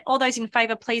mayoral minute. All those in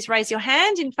favour, please raise your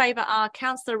hand. In favour are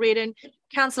Councillor Reardon,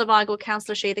 Councillor Weigel,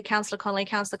 Councillor Sheether, Councillor Connolly,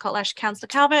 Councillor Kotlash, Councillor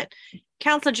Calvert,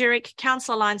 Councillor Jurek,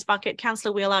 Councillor Lyons Bucket,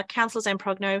 Councillor Wheeler, Councillor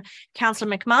Zamprogno,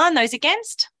 Councillor McMahon. Those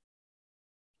against?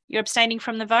 You're abstaining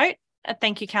from the vote.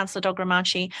 Thank you, Councillor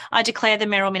Dogramachi. I declare the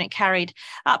mayoral minute carried.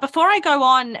 Before I go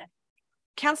on,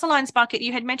 Councillor Lyons Bucket,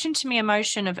 you had mentioned to me a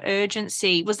motion of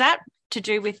urgency. Was that to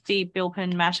do with the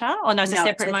Bilpin matter? Or no, it's a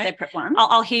separate one.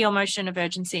 I'll hear your motion of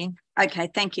urgency. Okay,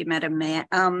 thank you, Madam Mayor.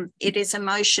 It is a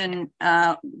motion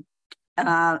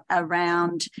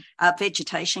around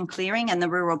vegetation clearing and the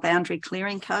Rural Boundary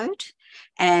Clearing Code.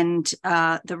 And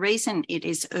the reason it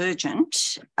is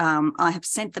urgent, I have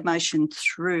sent the motion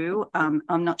through.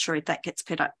 I'm not sure if that gets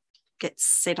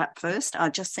set up first. I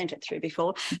just sent it through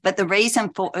before. But the reason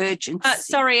for urgency...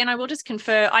 sorry, and I will just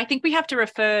confer, I think we have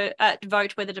to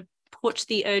vote whether to put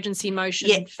the urgency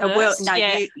motion first. Well, no,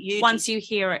 you once you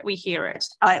hear it, we hear it.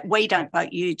 We don't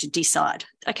vote, you to decide.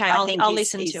 Okay, I'll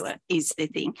listen to it. Is the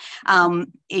thing.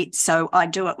 So I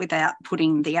do it without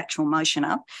putting the actual motion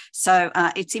up. So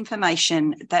it's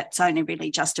information that's only really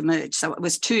just emerged. So it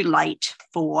was too late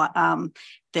for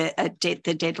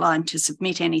the deadline to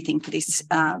submit anything for this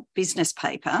business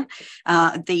paper.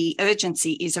 The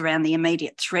urgency is around the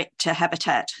immediate threat to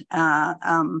habitat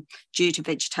due to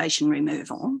vegetation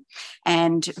removal.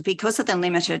 And because of the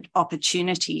limited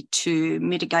opportunity to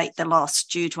mitigate the loss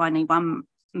due to only one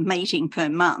meeting per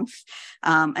month,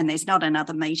 and there's not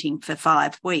another meeting for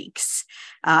 5 weeks,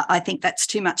 I think that's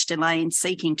too much delay in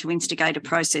seeking to instigate a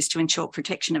process to ensure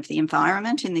protection of the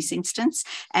environment in this instance.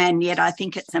 And yet I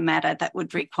think it's a matter that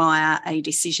would require a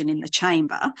decision in the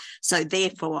chamber. So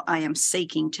therefore I am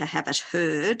seeking to have it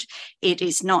heard. It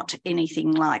is not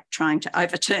anything like trying to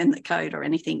overturn the code or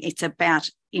anything. It's about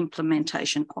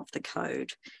implementation of the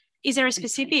code. Is there a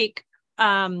specific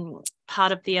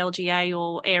part of the LGA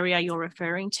or area you're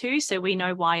referring to, so we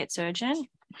know why it's urgent?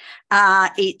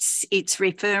 It's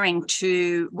referring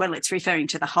to, well, it's referring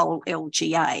to the whole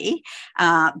LGA,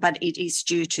 but it is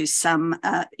due to some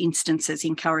instances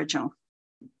in Corrigal.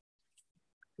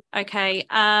 Okay.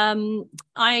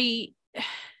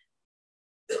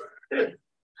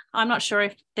 I'm not sure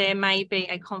if there may be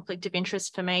a conflict of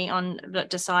interest for me on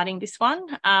deciding this one.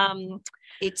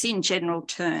 It's in general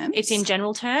terms. It's in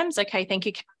general terms. Okay, thank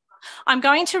you. I'm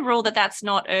going to rule that that's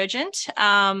not urgent.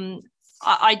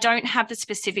 I don't have the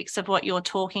specifics of what you're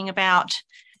talking about.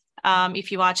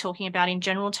 If you are talking about in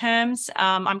general terms,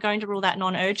 I'm going to rule that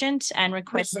non-urgent and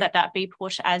request that that be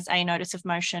put as a notice of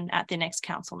motion at the next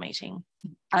council meeting.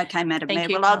 Okay, Madam Mayor.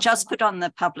 Well, I'll just put on the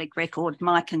public record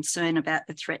my concern about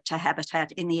the threat to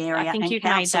habitat in the area. I think you've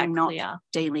made that clear.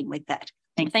 Dealing with that.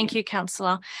 Thank you,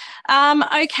 Councillor.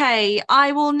 Okay,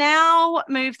 I will now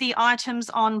move the items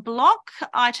on block,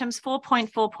 items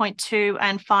 4.4.2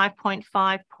 and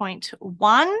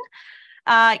 5.5.1.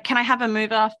 Can I have a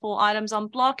mover for items on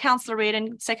block? Councillor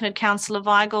Reardon, seconded Councillor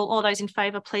Weigel. All those in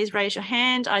favour, please raise your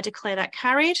hand. I declare that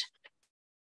carried.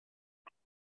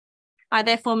 I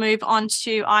therefore move on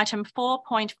to item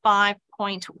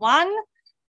 4.5.1,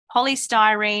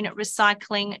 polystyrene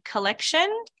recycling collection.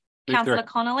 Councillor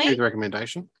Connolly. Move the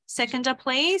recommendation. Seconder,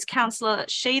 please. Councillor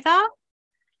Sheether.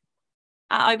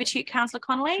 Over to you, Councillor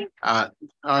Connolly.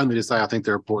 Only to say I think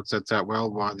the report sets out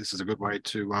well why this is a good way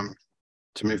to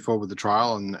move forward with the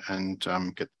trial and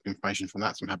get information from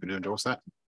that. So I'm happy to endorse that.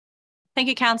 Thank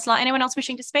you, Councillor. Anyone else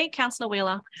wishing to speak? Councillor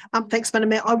Wheeler. Thanks, Madam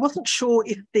Mayor. I wasn't sure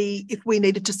if we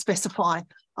needed to specify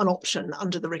an option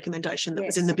under the recommendation that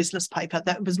was in the business paper.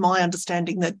 That was my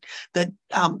understanding that the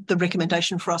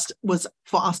recommendation for us was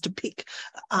for us to pick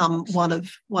one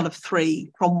of three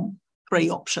from three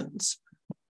options.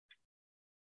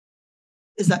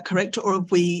 Is that correct, or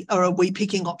are we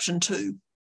picking option 2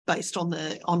 based on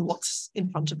what's in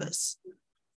front of us?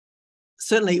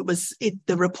 Certainly,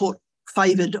 the report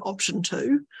favoured option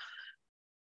 2.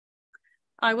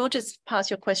 I will just pass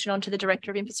your question on to the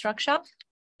Director of Infrastructure.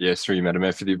 Yes, through you, Madam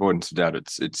Mayor. For the avoidance of doubt,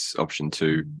 it's option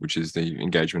 2, which is the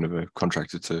engagement of a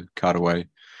contractor to cart away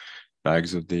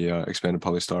bags of the expanded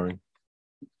polystyrene.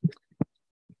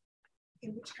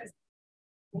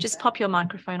 Just pop your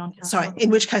microphone on. Sorry, in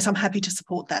which case I'm happy to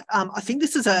support that. I think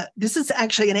this is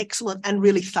actually an excellent and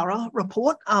really thorough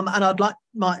report, and I'd like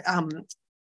my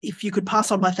if you could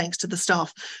pass on my thanks to the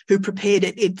staff who prepared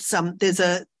it. It's there's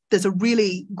a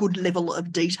really good level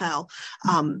of detail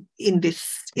in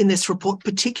this report,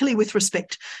 particularly with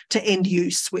respect to end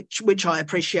use, which I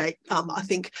appreciate. I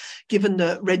think, given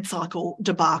the red cycle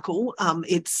debacle,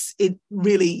 it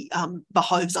really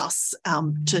behoves us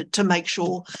to make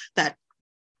sure that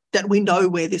we know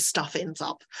where this stuff ends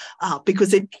up,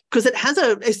 because it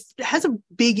has a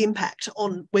big impact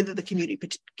on whether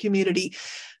the community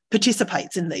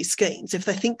participates in these schemes. If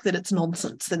they think that it's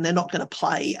nonsense, then they're not going to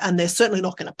play, and they're certainly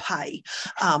not going to pay.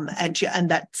 And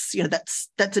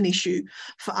that's an issue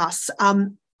for us.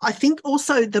 I think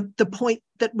also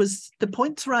the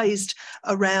points raised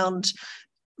around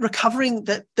recovering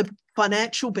the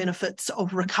financial benefits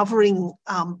of recovering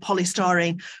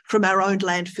polystyrene from our own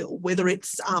landfill, whether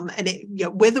it's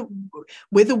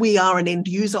whether we are an end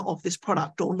user of this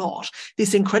product or not.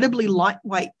 This incredibly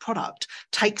lightweight product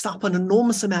takes up an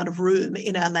enormous amount of room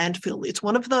in our landfill. It's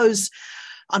one of those,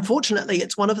 unfortunately,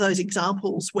 it's one of those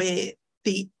examples where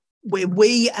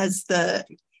we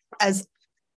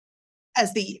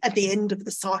at the end of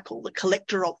the cycle, the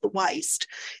collector of the waste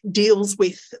deals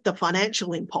with the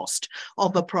financial impost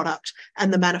of a product,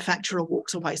 and the manufacturer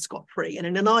walks away scot-free. And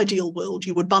in an ideal world,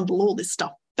 you would bundle all this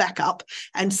stuff back up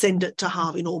and send it to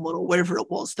Harvey Norman or wherever it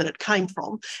was that it came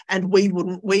from, and we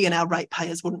and our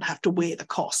ratepayers wouldn't have to wear the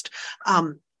cost.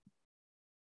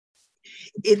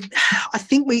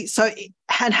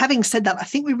 Having said that, I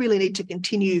think we really need to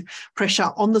continue pressure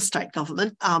on the state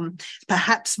government,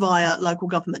 perhaps via Local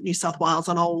Government New South Wales,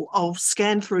 and I'll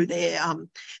scan through their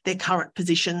current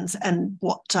positions and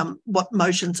what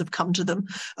motions have come to them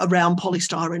around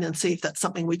polystyrene, and see if that's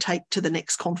something we take to the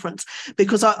next conference,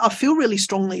 because I feel really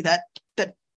strongly that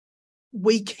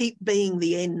we keep being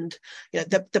the end,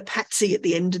 the patsy at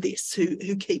the end of this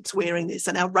who keeps wearing this,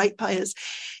 and our ratepayers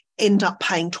end up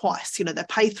paying twice. They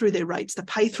pay through their rates, they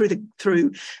pay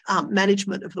through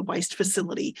management of the waste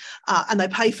facility, and they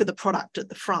pay for the product at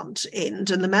the front end,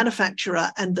 and the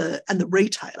manufacturer and the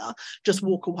retailer just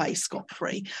walk away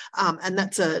scot-free. And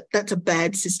that's a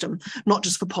bad system, not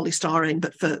just for polystyrene,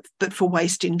 but for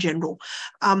waste in general.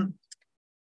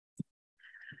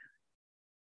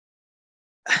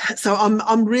 So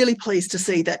I'm really pleased to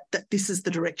see that this is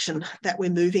the direction that we're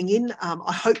moving in.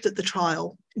 I hope that the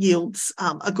trial yields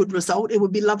a good result. It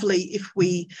would be lovely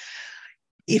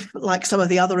if like some of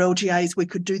the other LGAs, we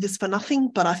could do this for nothing.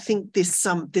 But I think this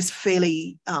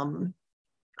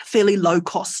fairly low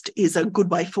cost is a good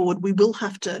way forward. We will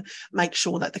have to make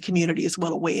sure that the community is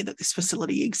well aware that this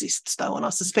facility exists, though, and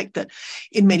I suspect that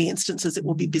in many instances it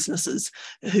will be businesses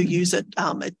who use it.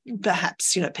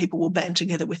 Perhaps people will band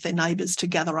together with their neighbours to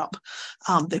gather up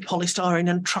their polystyrene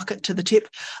and truck it to the tip.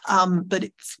 But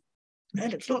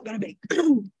it's not going to be.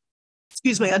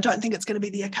 Excuse me. I don't think it's going to be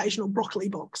the occasional broccoli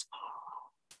box.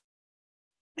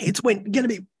 It's going to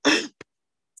be.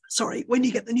 Sorry, when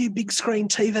you get the new big screen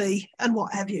TV and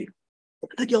what have you,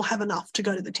 that you'll have enough to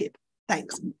go to the tip.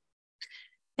 Thanks.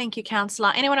 Thank you,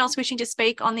 Councillor. Anyone else wishing to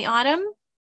speak on the item?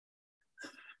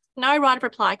 No right of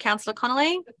reply. Councillor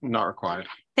Connolly? Not required.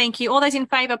 Thank you. All those in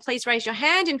favour, please raise your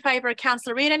hand. In favour of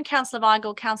Councillor Reardon, Councillor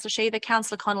Weigel, Councillor Sheether,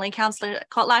 Councillor Connolly, Councillor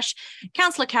Kotlash,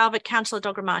 Councillor Calvert, Councillor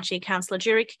Dogramachi, Councillor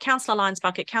Jurek, Councillor Lyons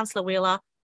Bucket, Councillor Wheeler,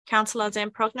 Councillor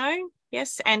Zamprogno,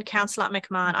 yes, and Councillor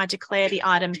McMahon. I declare the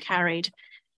item carried.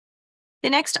 The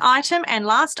next item and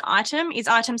last item is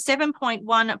item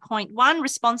 7.1.1,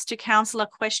 response to councillor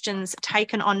questions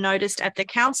taken on notice at the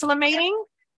councillor meeting.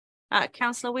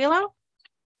 Councillor Wheeler?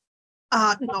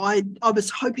 No, I was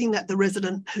hoping that the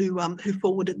resident who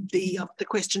forwarded the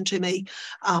question to me,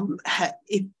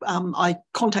 I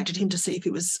contacted him to see if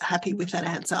he was happy with that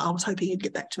answer. I was hoping he'd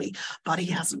get back to me, but he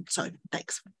hasn't, so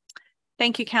thanks.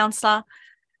 Thank you, councillor.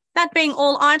 That being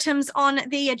all items on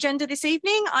the agenda this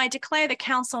evening, I declare the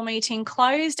council meeting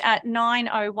closed at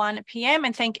 9:01 p.m.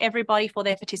 and thank everybody for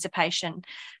their participation.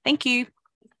 Thank you.